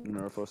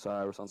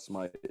 Nerfosiris on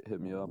Smite, hit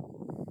me up.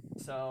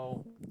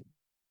 So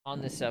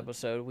on this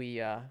episode, we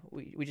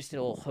just did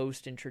a little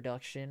host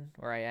introduction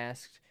where I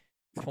asked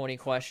 20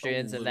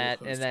 questions, and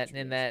that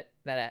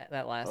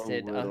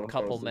lasted a little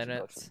couple host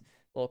minutes,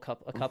 a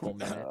couple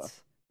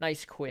minutes.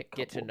 Nice, quick,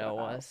 get to couple know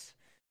minutes. us.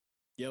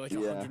 yeah, like Yeah.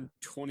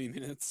 120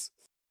 minutes.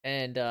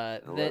 And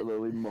that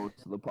Literally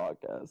most of the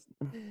podcast.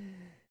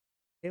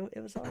 it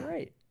was all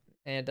right.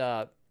 And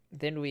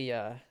then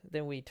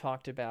we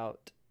talked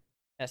about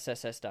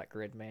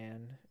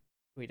SSS.Gridman.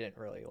 We didn't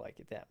really like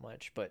it that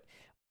much, but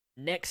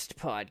next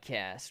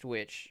podcast,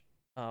 which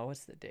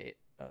what's the date?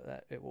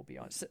 That it will be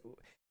on. So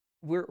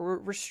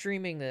we're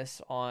streaming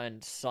this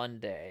on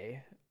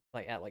Sunday,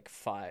 like at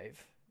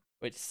 5.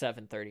 It's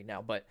 7:30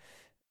 now, but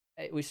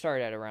we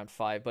started at around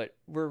 5. But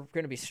we're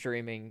gonna be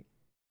streaming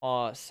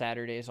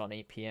Saturdays on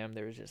 8 p.m.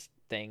 There was just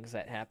things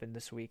that happened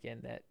this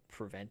weekend that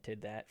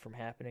prevented that from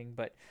happening.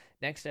 But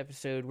next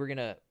episode, we're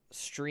gonna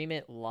stream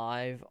it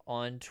live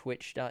on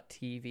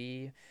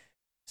twitch.tv/the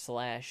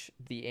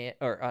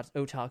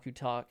Otaku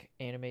Talk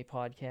Anime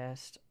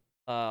Podcast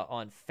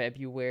on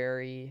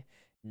February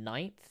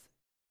 9th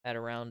at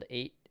around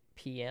 8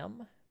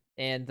 p.m.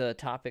 And the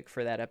topic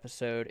for that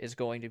episode is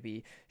going to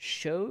be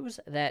shows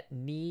that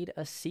need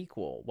a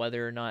sequel,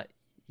 whether or not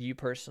we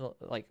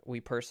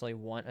personally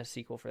want a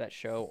sequel for that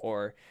show,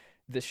 or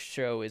the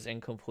show is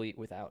incomplete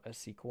without a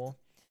sequel.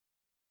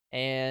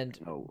 And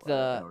I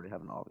already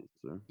have an obvious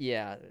answer.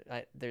 yeah,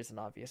 there's an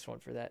obvious one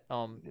for that.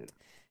 Yeah.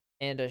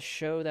 And the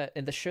show that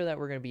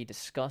we're going to be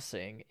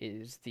discussing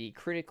is the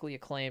critically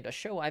acclaimed, a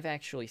show I've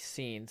actually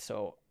seen,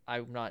 so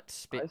I'm not I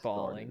started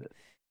spitballing. it.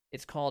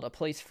 It's called A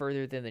Place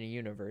Further Than the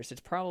Universe. It's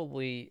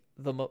probably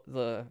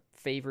the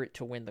favorite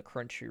to win the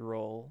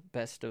Crunchyroll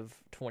Best of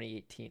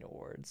 2018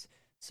 awards.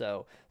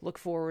 So look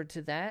forward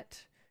to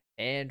that.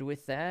 And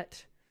with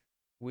that,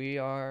 we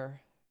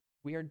are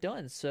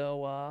done.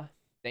 So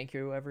thank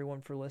you everyone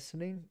for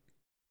listening.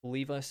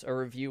 Leave us a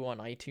review on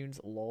iTunes,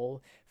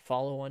 lol.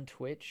 Follow on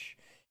Twitch.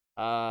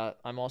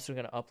 I'm also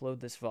going to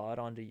upload this VOD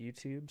onto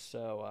YouTube,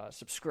 so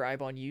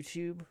subscribe on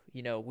YouTube.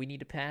 You know, we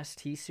need to pass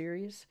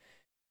T-Series.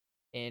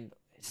 And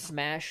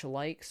smash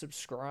like,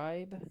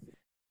 subscribe.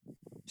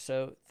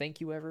 So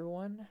thank you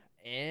everyone,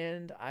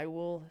 And I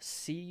will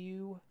see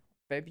you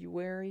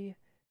February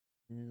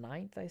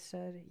 9th, I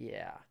said.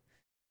 Yeah.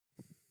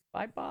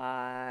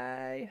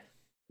 Bye-bye.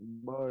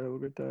 Bye. Have a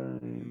good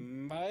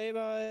time. Bye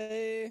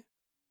bye.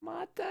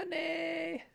 Matane.